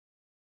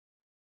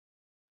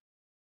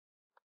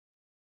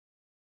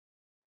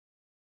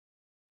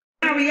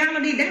 in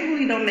reality, that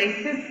really don't make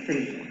sense to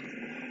me.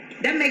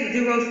 That makes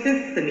zero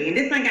sense to me. And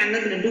this ain't got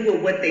nothing to do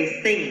with what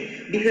they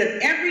saying. Because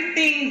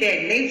everything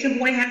that Nature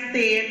Boy has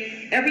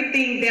said,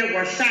 everything that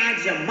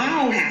Rashad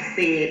Jamal has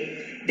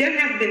said, there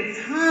have been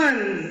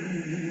tons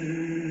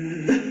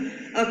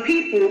of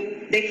people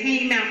that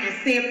came out and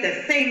said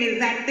the same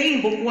exact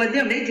thing before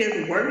them. They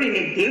just wording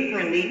it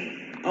differently.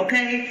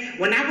 Okay?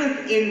 When I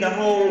was in the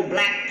whole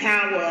Black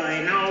Power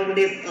and all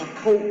this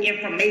occult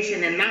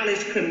information and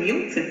knowledge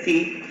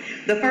community,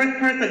 the first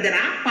person that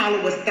I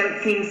followed was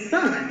 13's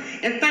son.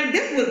 And so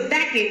this was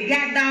back in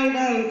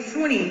goddamn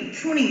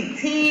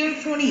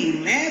 2010,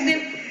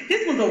 2011.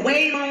 This was a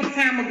way long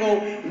time ago,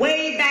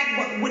 way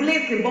back,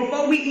 listen,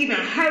 before we even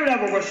heard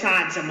of a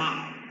Rashad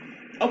Jamal.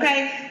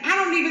 Okay? I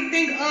don't even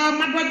think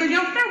my brother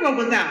Young Pharaoh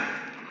was out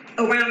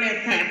around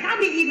that time.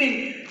 Probably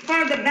even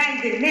further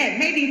back than that,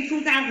 maybe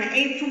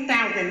 2008,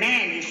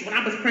 2009-ish, when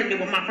I was pregnant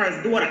with my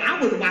first daughter. I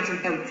was watching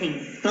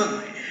 13's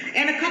son.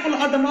 And a couple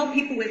of other more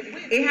people with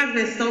it. Has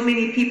been so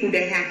many people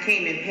that have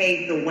came and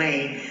paved the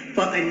way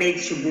for a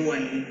Nature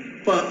Boy,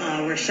 for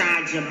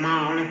Rashad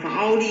Jamal, and for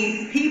all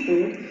these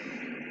people,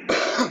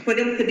 for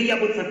them to be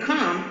able to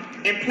come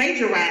and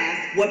plagiarize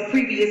what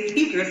previous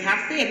speakers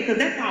have said, because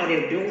that's all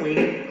they're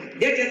doing.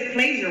 They're just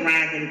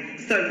plagiarizing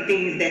certain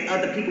things that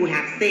other people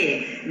have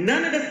said.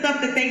 None of the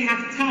stuff that they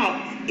have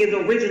taught is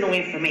original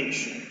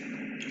information.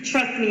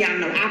 Trust me, I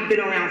know. I've been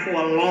around for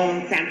a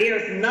long time.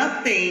 There's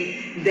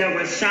nothing that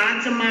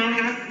Rashad Jamal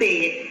has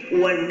said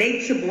or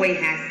Nature Boy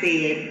has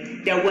said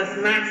that was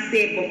not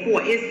said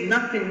before. It's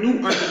nothing new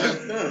under the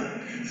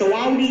sun. So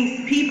all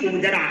these people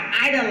that are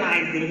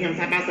idolizing him,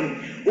 talking about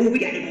some, oh, we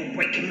got to go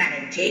break him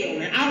out of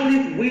jail and all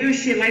this weird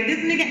shit. Like, this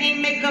nigga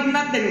ain't make up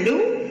nothing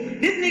new.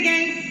 This nigga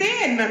ain't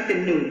said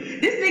nothing new.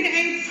 This nigga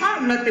ain't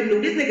taught nothing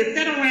new. This nigga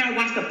sat around,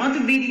 watched a bunch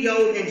of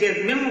videos, and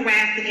just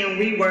memorized it and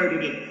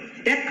reworded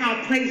it. That's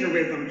called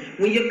plagiarism.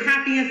 When you're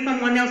copying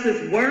someone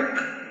else's work,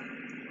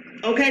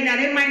 okay, now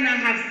they might not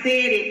have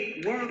said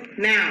it word.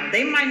 Now,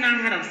 they might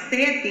not have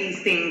said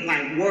these things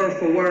like word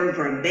for word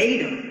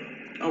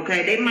verbatim.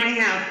 Okay, they might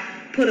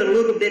have put a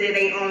little bit of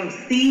their own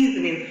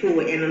seasoning to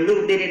it and a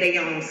little bit of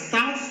their own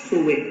sauce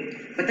to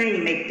it, but they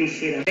ain't make this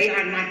shit up. They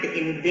are not the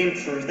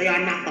inventors. They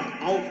are not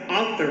the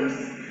authors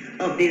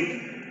of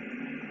this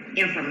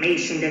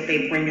information that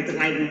they bring into,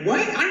 like, what?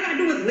 All you gotta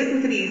do is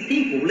listen to these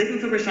people. Listen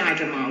to Rashad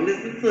Jamal.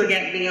 Listen to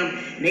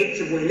goddamn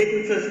Nature Boy.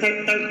 Listen to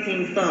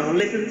 13 Son.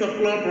 Listen to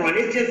LeBron.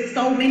 It's just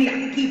so many. I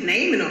can keep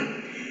naming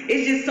them.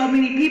 It's just so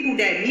many people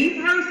that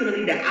me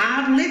personally, that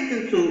I've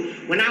listened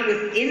to when I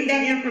was in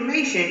that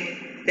information,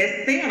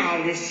 that said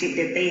all this shit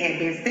that they had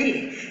been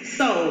saying.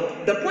 So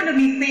the point of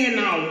me saying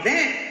all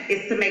that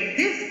is to make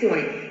this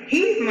point.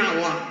 He's not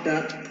locked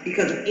up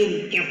because of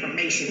any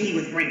information he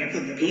was bringing to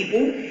the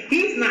people.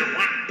 He's not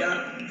locked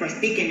up for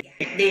speaking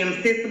damn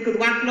system, because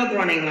why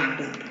LeBron ain't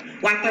locked up?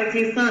 Why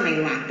 13 Son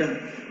ain't locked up?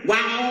 Why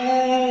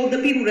all the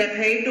people that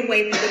paved the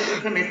way for them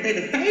to come and say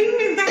the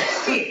same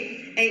exact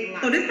shit ain't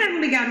locked up? So this ain't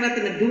really got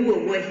nothing to do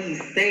with what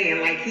he's saying,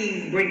 like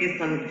he's bringing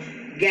some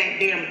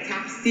goddamn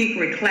top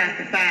secret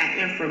classified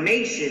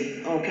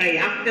information, okay?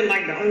 I feel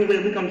like the only way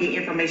we're gonna get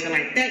information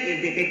like that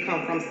is if it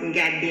comes from some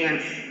goddamn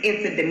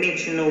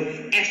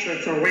interdimensional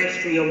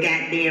extraterrestrial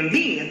goddamn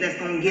beings that's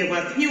gonna give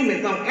us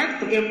humans on Earth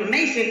some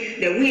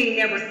information that we ain't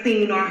never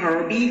seen or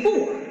heard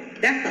before.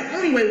 That's the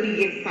only way we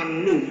get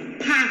something new,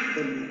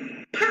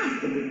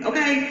 possibly,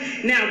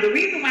 okay? Now, the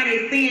reason why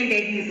they're saying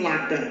that he's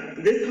locked up,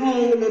 this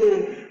whole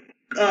little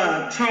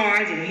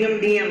charge and him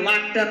being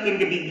locked up in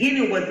the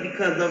beginning was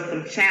because of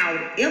some child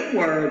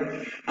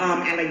M-word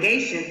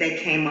allegations that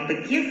came up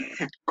against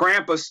him.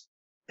 Krampus.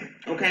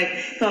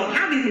 Okay, so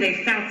obviously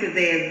they found his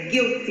ass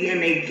guilty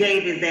and they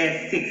gave his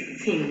ass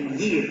 16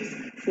 years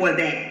for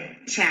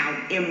that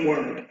child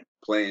M-word.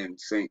 Playing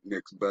St.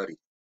 Nick's buddy.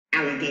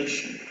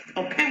 Allegation.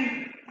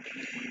 Okay.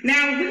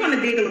 Now we're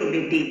gonna dig a little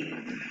bit deeper.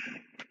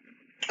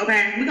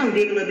 Okay, we're gonna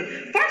dig a little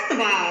bit. First of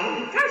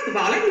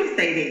all, let me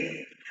say this.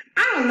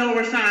 I don't know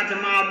Rashad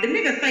Jamal. The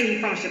nigga say he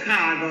from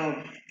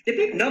Chicago.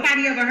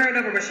 Nobody ever heard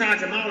of a Rashad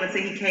Jamal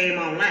until he came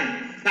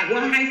online. Like,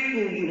 what high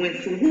school you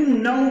went to? Who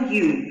know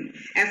you?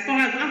 As far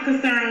as I'm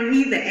concerned,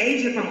 he's an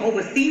Asian from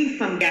overseas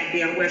some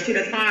goddamn where. Shit,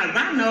 as far as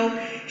I know,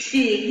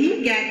 shit,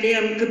 he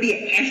goddamn could be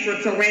an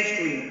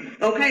extraterrestrial.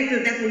 Okay,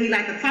 since that's what he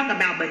like to talk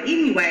about. But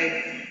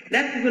anyway,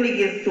 let's really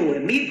get to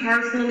it. Me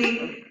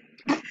personally,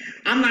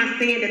 I'm not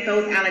saying that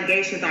those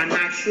allegations are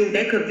not true.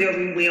 They could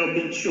very well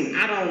be true.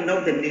 I don't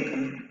know the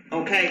nigga.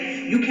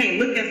 Okay, you can't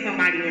look at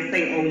somebody and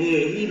say, "Oh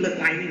yeah, he looked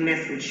like he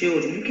messed with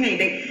children." You can't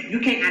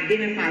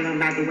identify them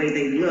by the way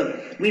they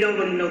look. We don't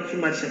really know too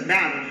much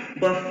about it.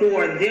 But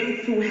for them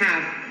to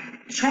have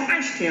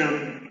charged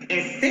him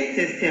and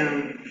sentenced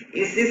him,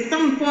 it's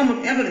some form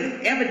of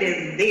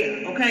evidence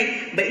there.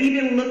 Okay, but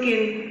even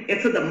looking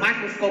into the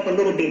microscope a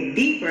little bit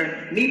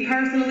deeper, me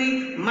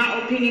personally,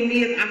 my opinion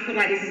is I feel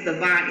like this is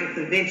divine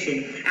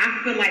intervention.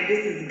 I feel like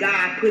this is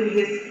God putting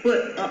his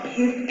foot up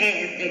his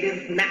ass and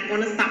it's not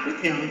going to stop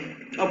with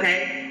him.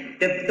 Okay,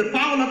 the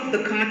fall of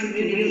the conscious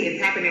community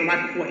is happening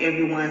right before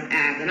everyone's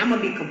eyes, and I'm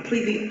gonna be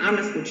completely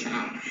honest with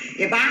y'all.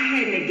 If I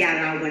hadn't got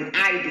it out when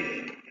I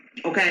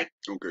did, okay.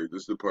 Okay,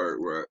 this is the part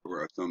where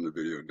I thumbed the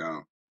video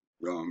down,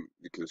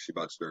 because she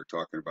about to start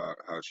talking about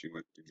how she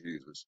went to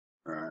Jesus.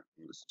 All right,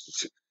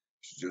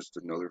 she's just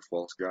another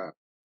false god.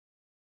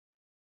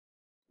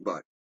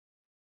 But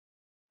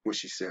what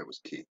she said was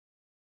key.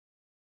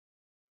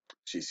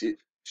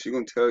 She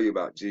gonna tell you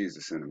about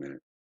Jesus in a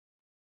minute,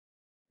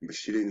 but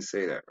she didn't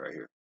say that right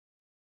here.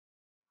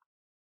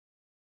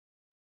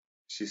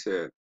 She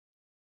said,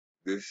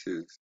 "This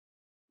is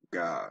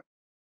God,"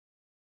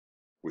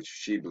 which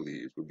she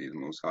believes would be the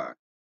Most High,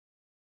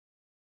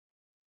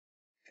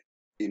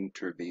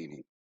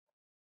 intervening.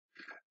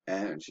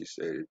 And she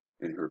said,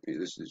 in her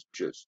opinion, this is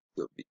just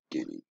the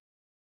beginning.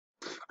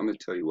 I'm going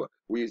to tell you what,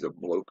 we as a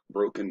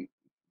broken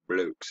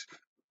blokes,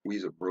 we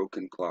as a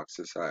broken clock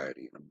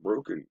society, and a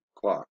broken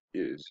clock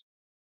is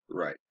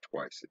right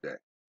twice a day.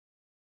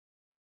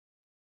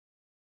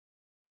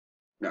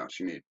 Now,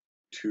 she made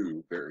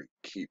two very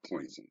key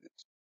points in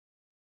this.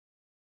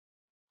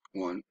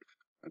 One,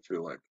 I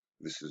feel like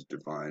this is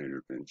divine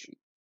intervention.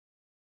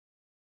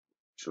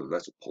 So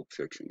that's a Pulp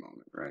Fiction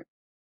moment, right?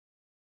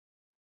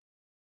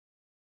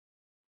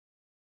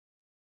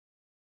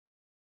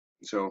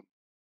 So,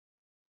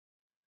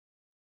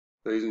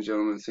 ladies and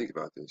gentlemen, think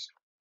about this.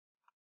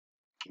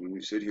 When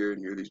you sit here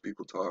and hear these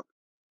people talk,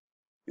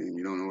 and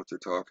you don't know what they're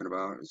talking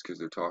about, it's because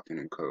they're talking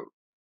in code.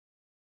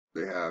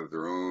 They have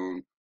their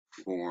own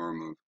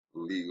form of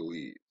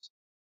legalese.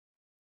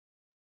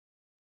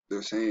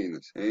 They're saying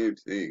the same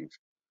things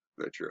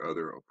that your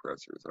other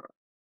oppressors are.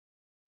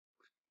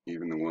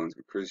 Even the ones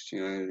with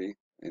Christianity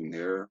in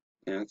their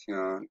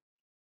pantheon,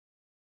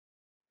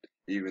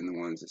 even the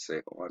ones that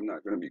say, oh, I'm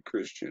not going to be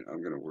Christian,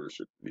 I'm going to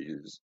worship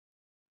these,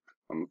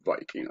 I'm a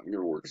Viking, I'm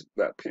going to worship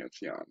that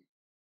pantheon.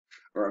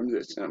 Or I'm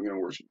this, and I'm going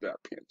to worship that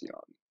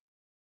pantheon.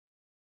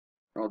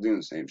 They're all doing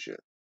the same shit.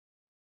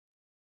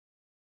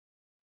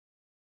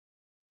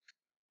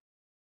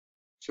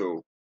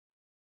 So,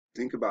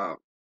 think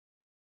about,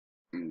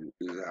 and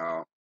this is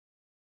how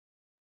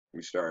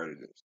we started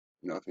this.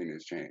 Nothing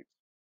has changed.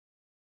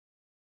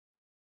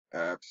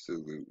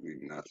 Absolutely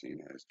nothing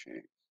has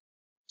changed.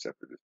 Except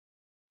for the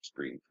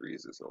screen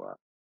freezes a lot.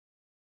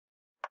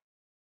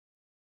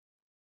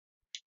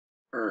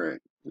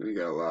 Alright, we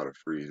got a lot of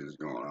freezes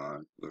going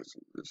on.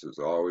 Listen, this is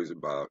always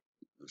about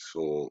the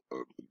soul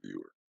of the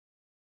viewer.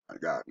 I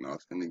got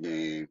nothing to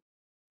gain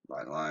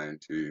by lying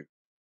to you.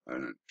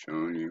 I'm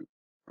showing you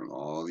from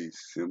all these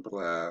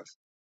simple ass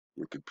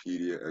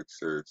Wikipedia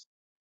excerpts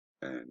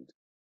and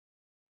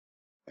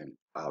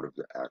out of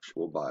the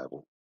actual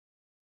Bible.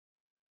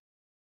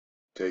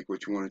 Take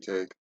what you want to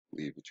take,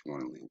 leave what you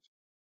want to leave.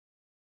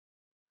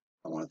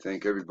 I want to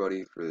thank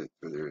everybody for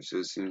their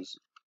assistance,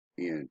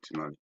 and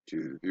to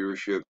the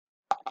viewership.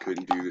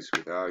 Couldn't do this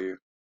without you.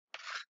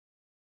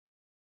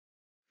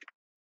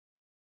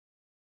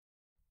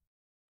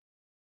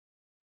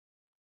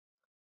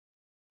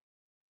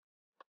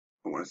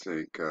 I want to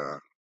thank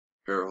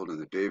Harold and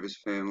the Davis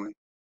family.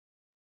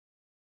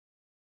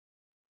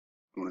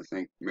 I want to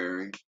thank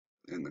Mary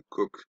and the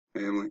Cook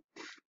family,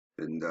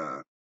 and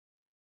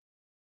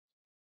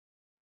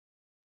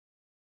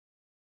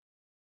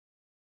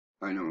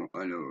I know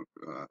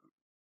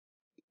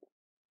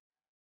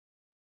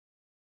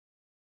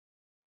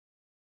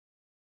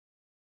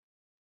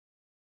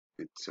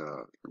it's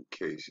from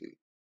Casey.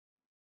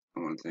 I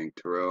want to thank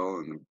Terrell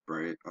and the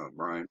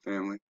Bryan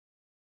family.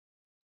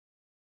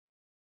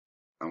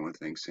 I want to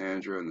thank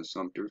Sandra and the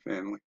Sumter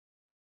family.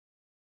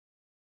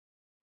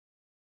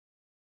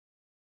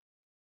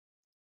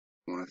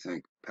 I want to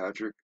thank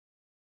Patrick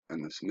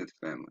and the Smith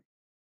family.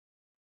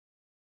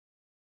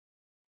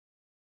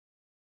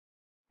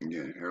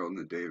 Again, Harold and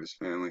the Davis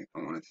family. I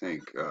want to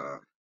thank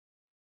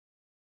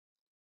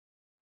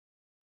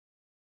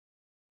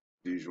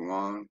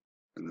Dijuan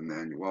and the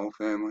Manuel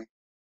family.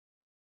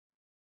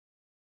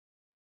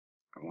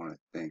 I want to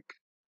thank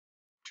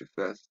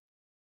Japheth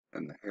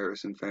and the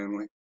Harrison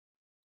family.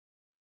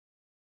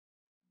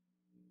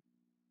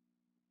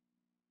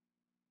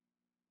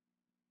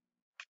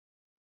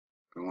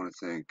 I want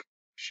to thank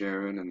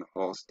Sharon and the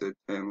Halstead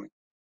family.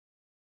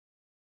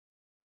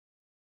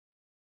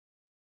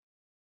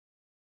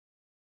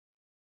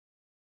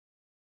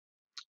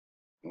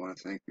 I want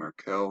to thank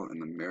Markel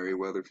and the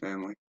Merriweather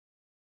family.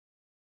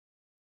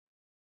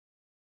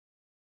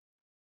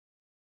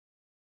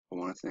 I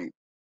want to thank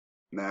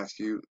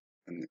Matthew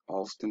and the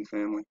Alston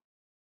family.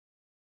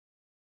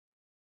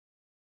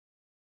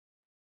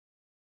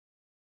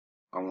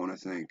 I want to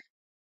thank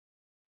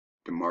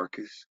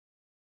DeMarcus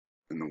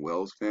and the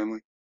Wells family.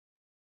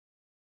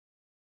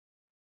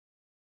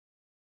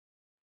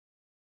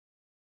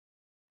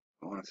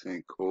 I want to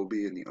thank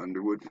Colby and the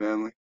Underwood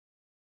family.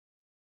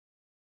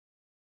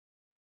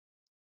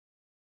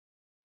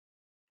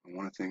 I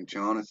want to thank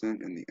Jonathan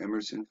and the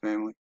Emerson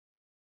family.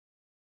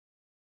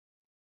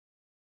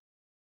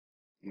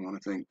 I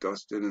want to thank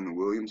Dustin and the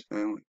Williams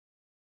family.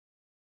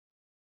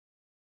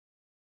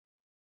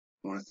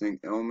 I want to thank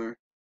Elmer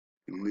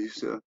and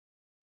Lisa,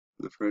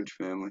 the French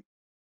family.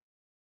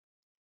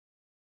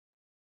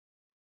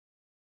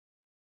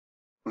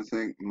 I want to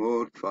thank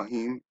Maud,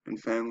 Fahim,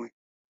 and family.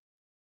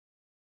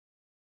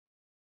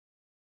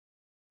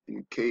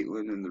 And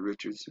Caitlin and the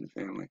Richardson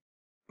family.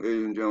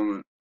 Ladies and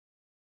gentlemen,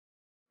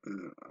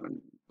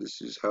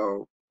 this is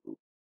how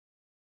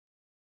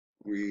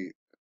we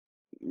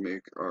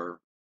make our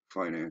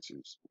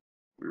finances.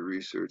 We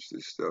research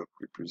this stuff,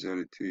 we present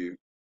it to you,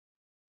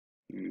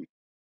 and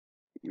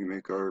we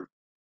make our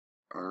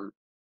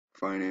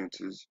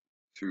finances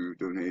through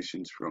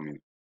donations from you.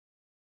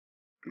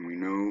 And we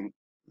know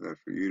that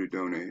for you to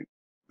donate,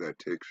 that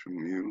takes from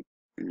you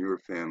and your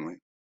family,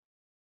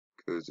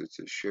 because it's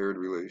a shared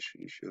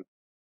relationship.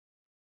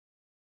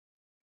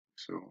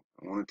 So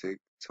I want to take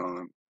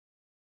time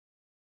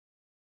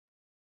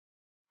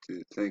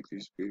to thank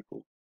these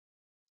people.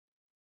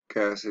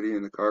 Cassidy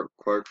and the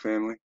Clark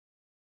family.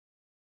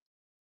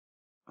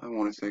 I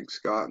want to thank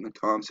Scott and the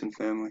Thompson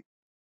family.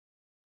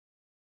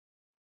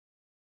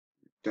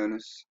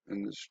 Dennis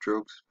and the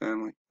Strokes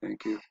family,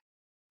 thank you.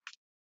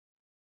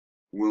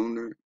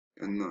 Wilner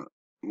and the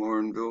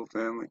Laurenville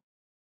family.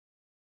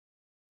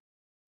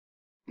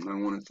 And I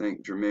want to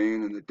thank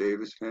Jermaine and the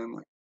Davis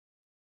family.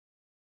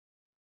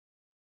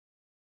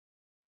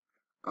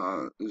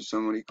 There's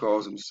somebody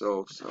calls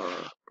themselves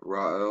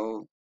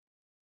Rael.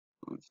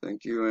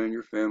 Thank you and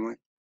your family.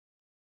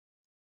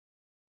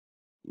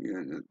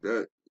 Yeah,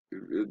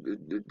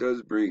 it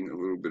does bring a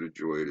little bit of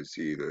joy to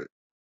see that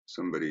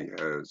somebody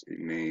has a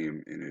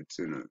name and it's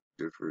in a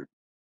different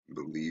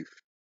belief,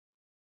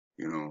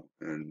 you know,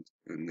 and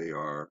they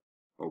are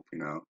you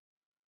know,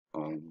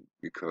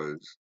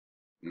 because,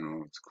 you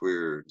know, it's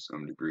clear to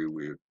some degree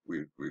we've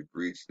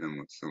reached them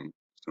with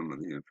some of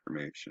the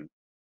information,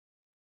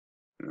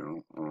 you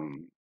know.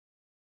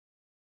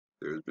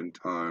 There's been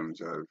times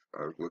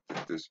I've looked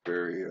at this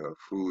very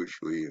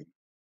foolishly,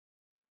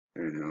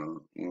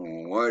 and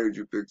well, why did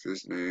you pick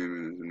this name?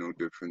 And it's no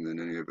different than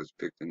any of us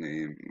picked a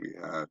name. We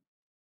had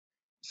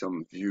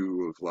some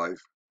view of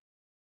life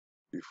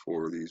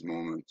before these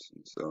moments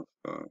and stuff.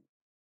 I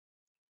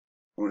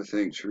want to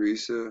thank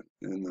Teresa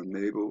and the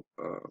Mabel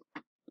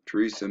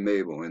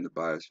and the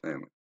Bias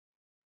family.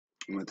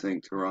 I want to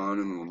thank Tehran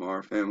and the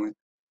Lamar family.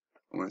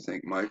 I want to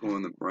thank Michael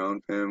and the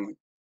Brown family.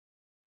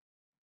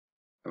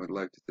 I would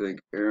like to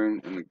thank Aaron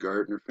and the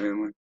Gardner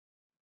family.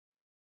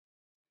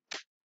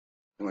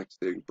 I'd like to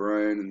thank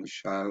Brian and the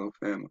Shiloh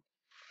family.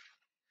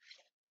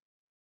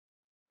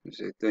 I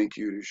say thank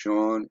you to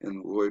Sean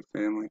and the Lloyd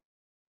family.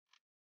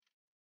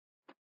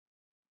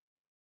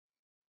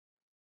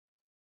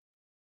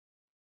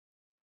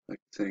 I'd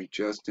like to thank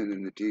Justin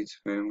and the Dietz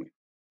family.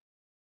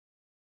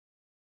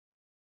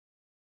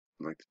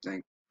 I'd like to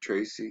thank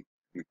Tracy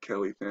and the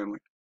Kelly family.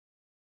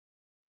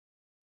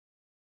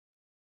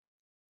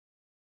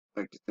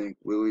 I'd like to thank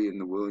Willie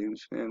and the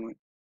Williams family.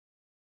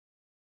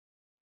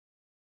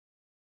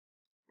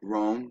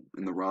 Rome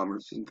and the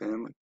Robertson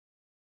family.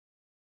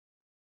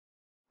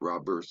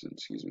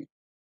 Excuse me.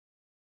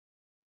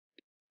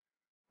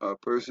 A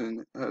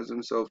person has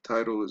himself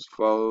titled as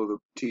follow the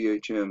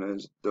THM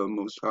as the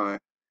Most High.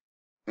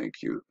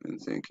 Thank you, and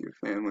thank your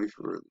family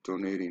for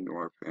donating to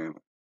our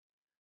family.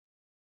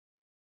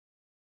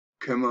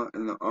 Kema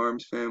and the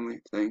Arms family,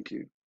 thank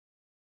you.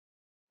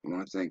 I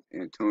want to thank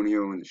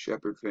Antonio and the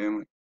Shepherd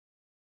family.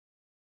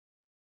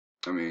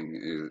 I mean,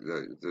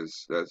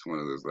 that's one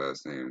of those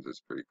last names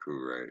that's pretty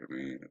cool, right? I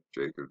mean,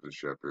 Jacob the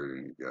Shepherd,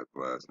 and you got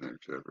the last name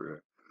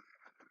Shepherd.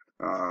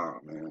 Ah,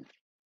 man.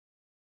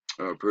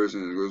 A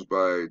person that goes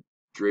by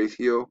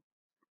Drathio,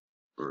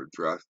 or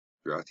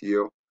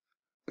Drathio,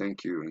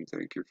 thank you, and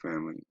thank your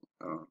family.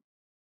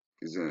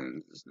 Because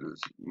then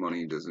this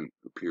money doesn't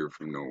appear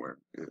from nowhere.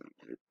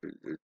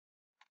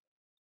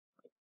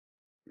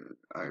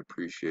 I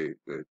appreciate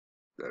that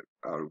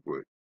out of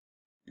what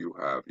you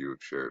have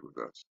shared with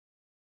us.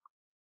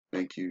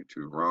 Thank you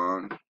to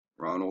Ronald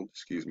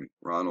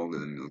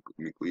and the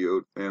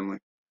McLeod family.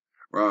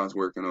 Ron's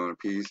working on a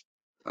piece.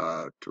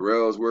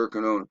 Terrell's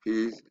working on a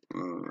piece.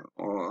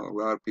 A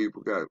lot of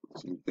people got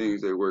some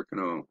things they're working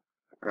on.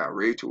 I got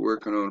Rachel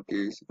working on a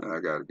piece. I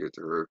got to get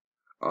to her.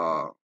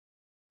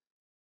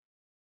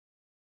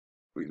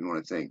 We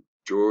want to thank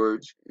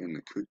George and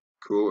the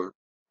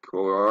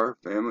Kolar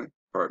family.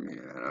 Pardon me,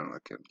 I don't know.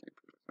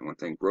 I want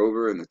to thank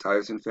Grover and the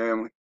Tyson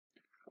family.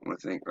 I want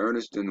to thank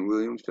Ernest and the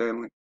Williams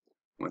family.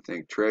 I want to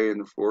thank Trey and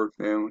the Ford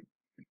family.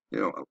 You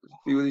know, a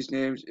few of these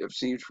names I've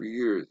seen for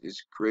years.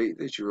 It's great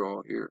that you're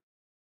all here.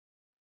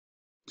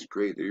 It's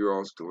great that you're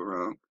all still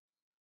around.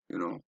 You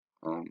know,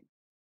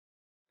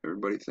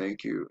 everybody,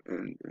 thank you.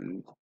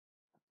 And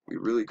we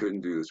really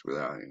couldn't do this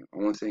without you. I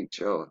want to thank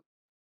Chella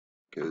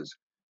because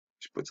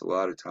she puts a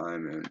lot of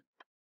time in.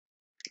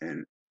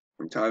 And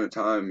from time to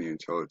time, me and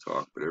Chella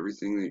talk, but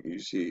everything that you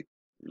see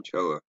in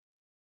Chella,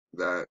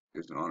 that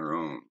is on her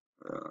own.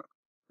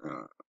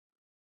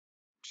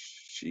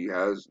 She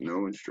has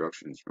no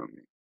instructions from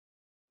me.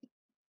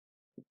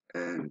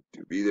 And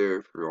to be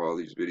there for all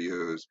these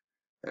videos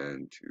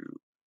and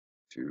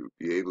to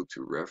be able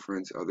to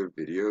reference other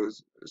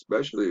videos,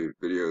 especially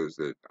videos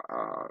that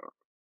I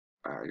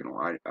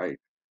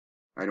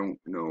don't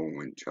know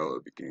when Chella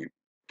became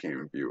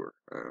a viewer.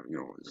 You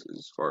know,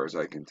 as far as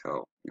I can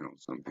tell, you know,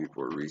 some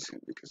people are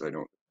recent because I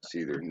don't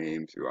see their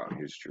name throughout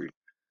history.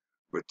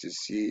 But to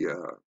see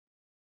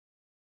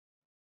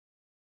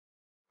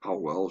how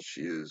well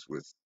she is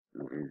with,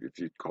 if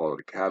you'd call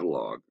it a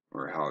catalog,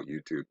 or how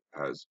YouTube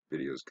has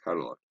videos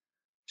cataloged,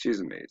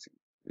 she's amazing.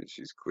 And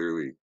she's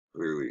clearly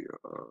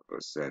a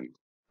send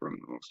from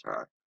the Most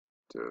High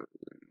to,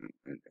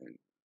 and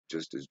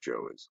just as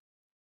Joe is.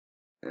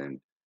 And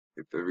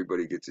if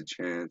everybody gets a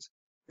chance,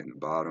 in the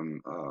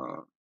bottom,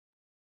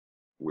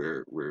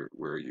 where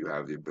you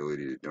have the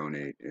ability to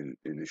donate in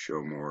the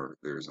show more,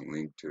 there's a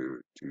link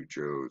to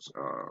Joe's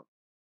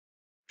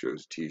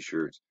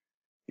t-shirts.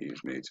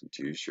 He's made some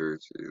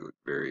t-shirts. They look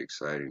very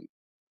exciting.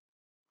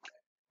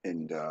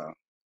 And from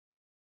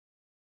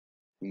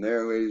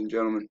there, ladies and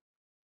gentlemen,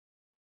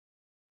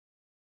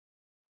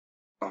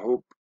 I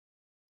hope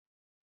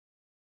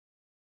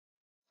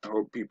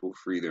people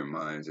free their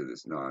minds of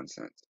this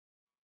nonsense.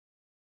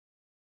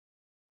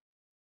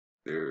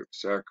 They're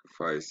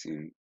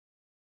sacrificing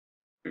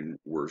and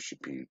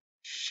worshiping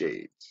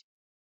shades.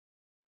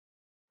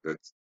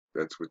 That's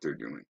what they're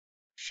doing.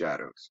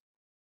 Shadows.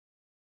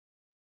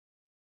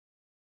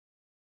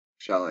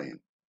 Shalom.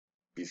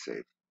 Be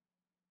safe.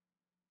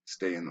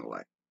 Stay in the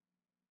light.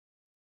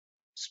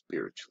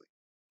 Spiritually.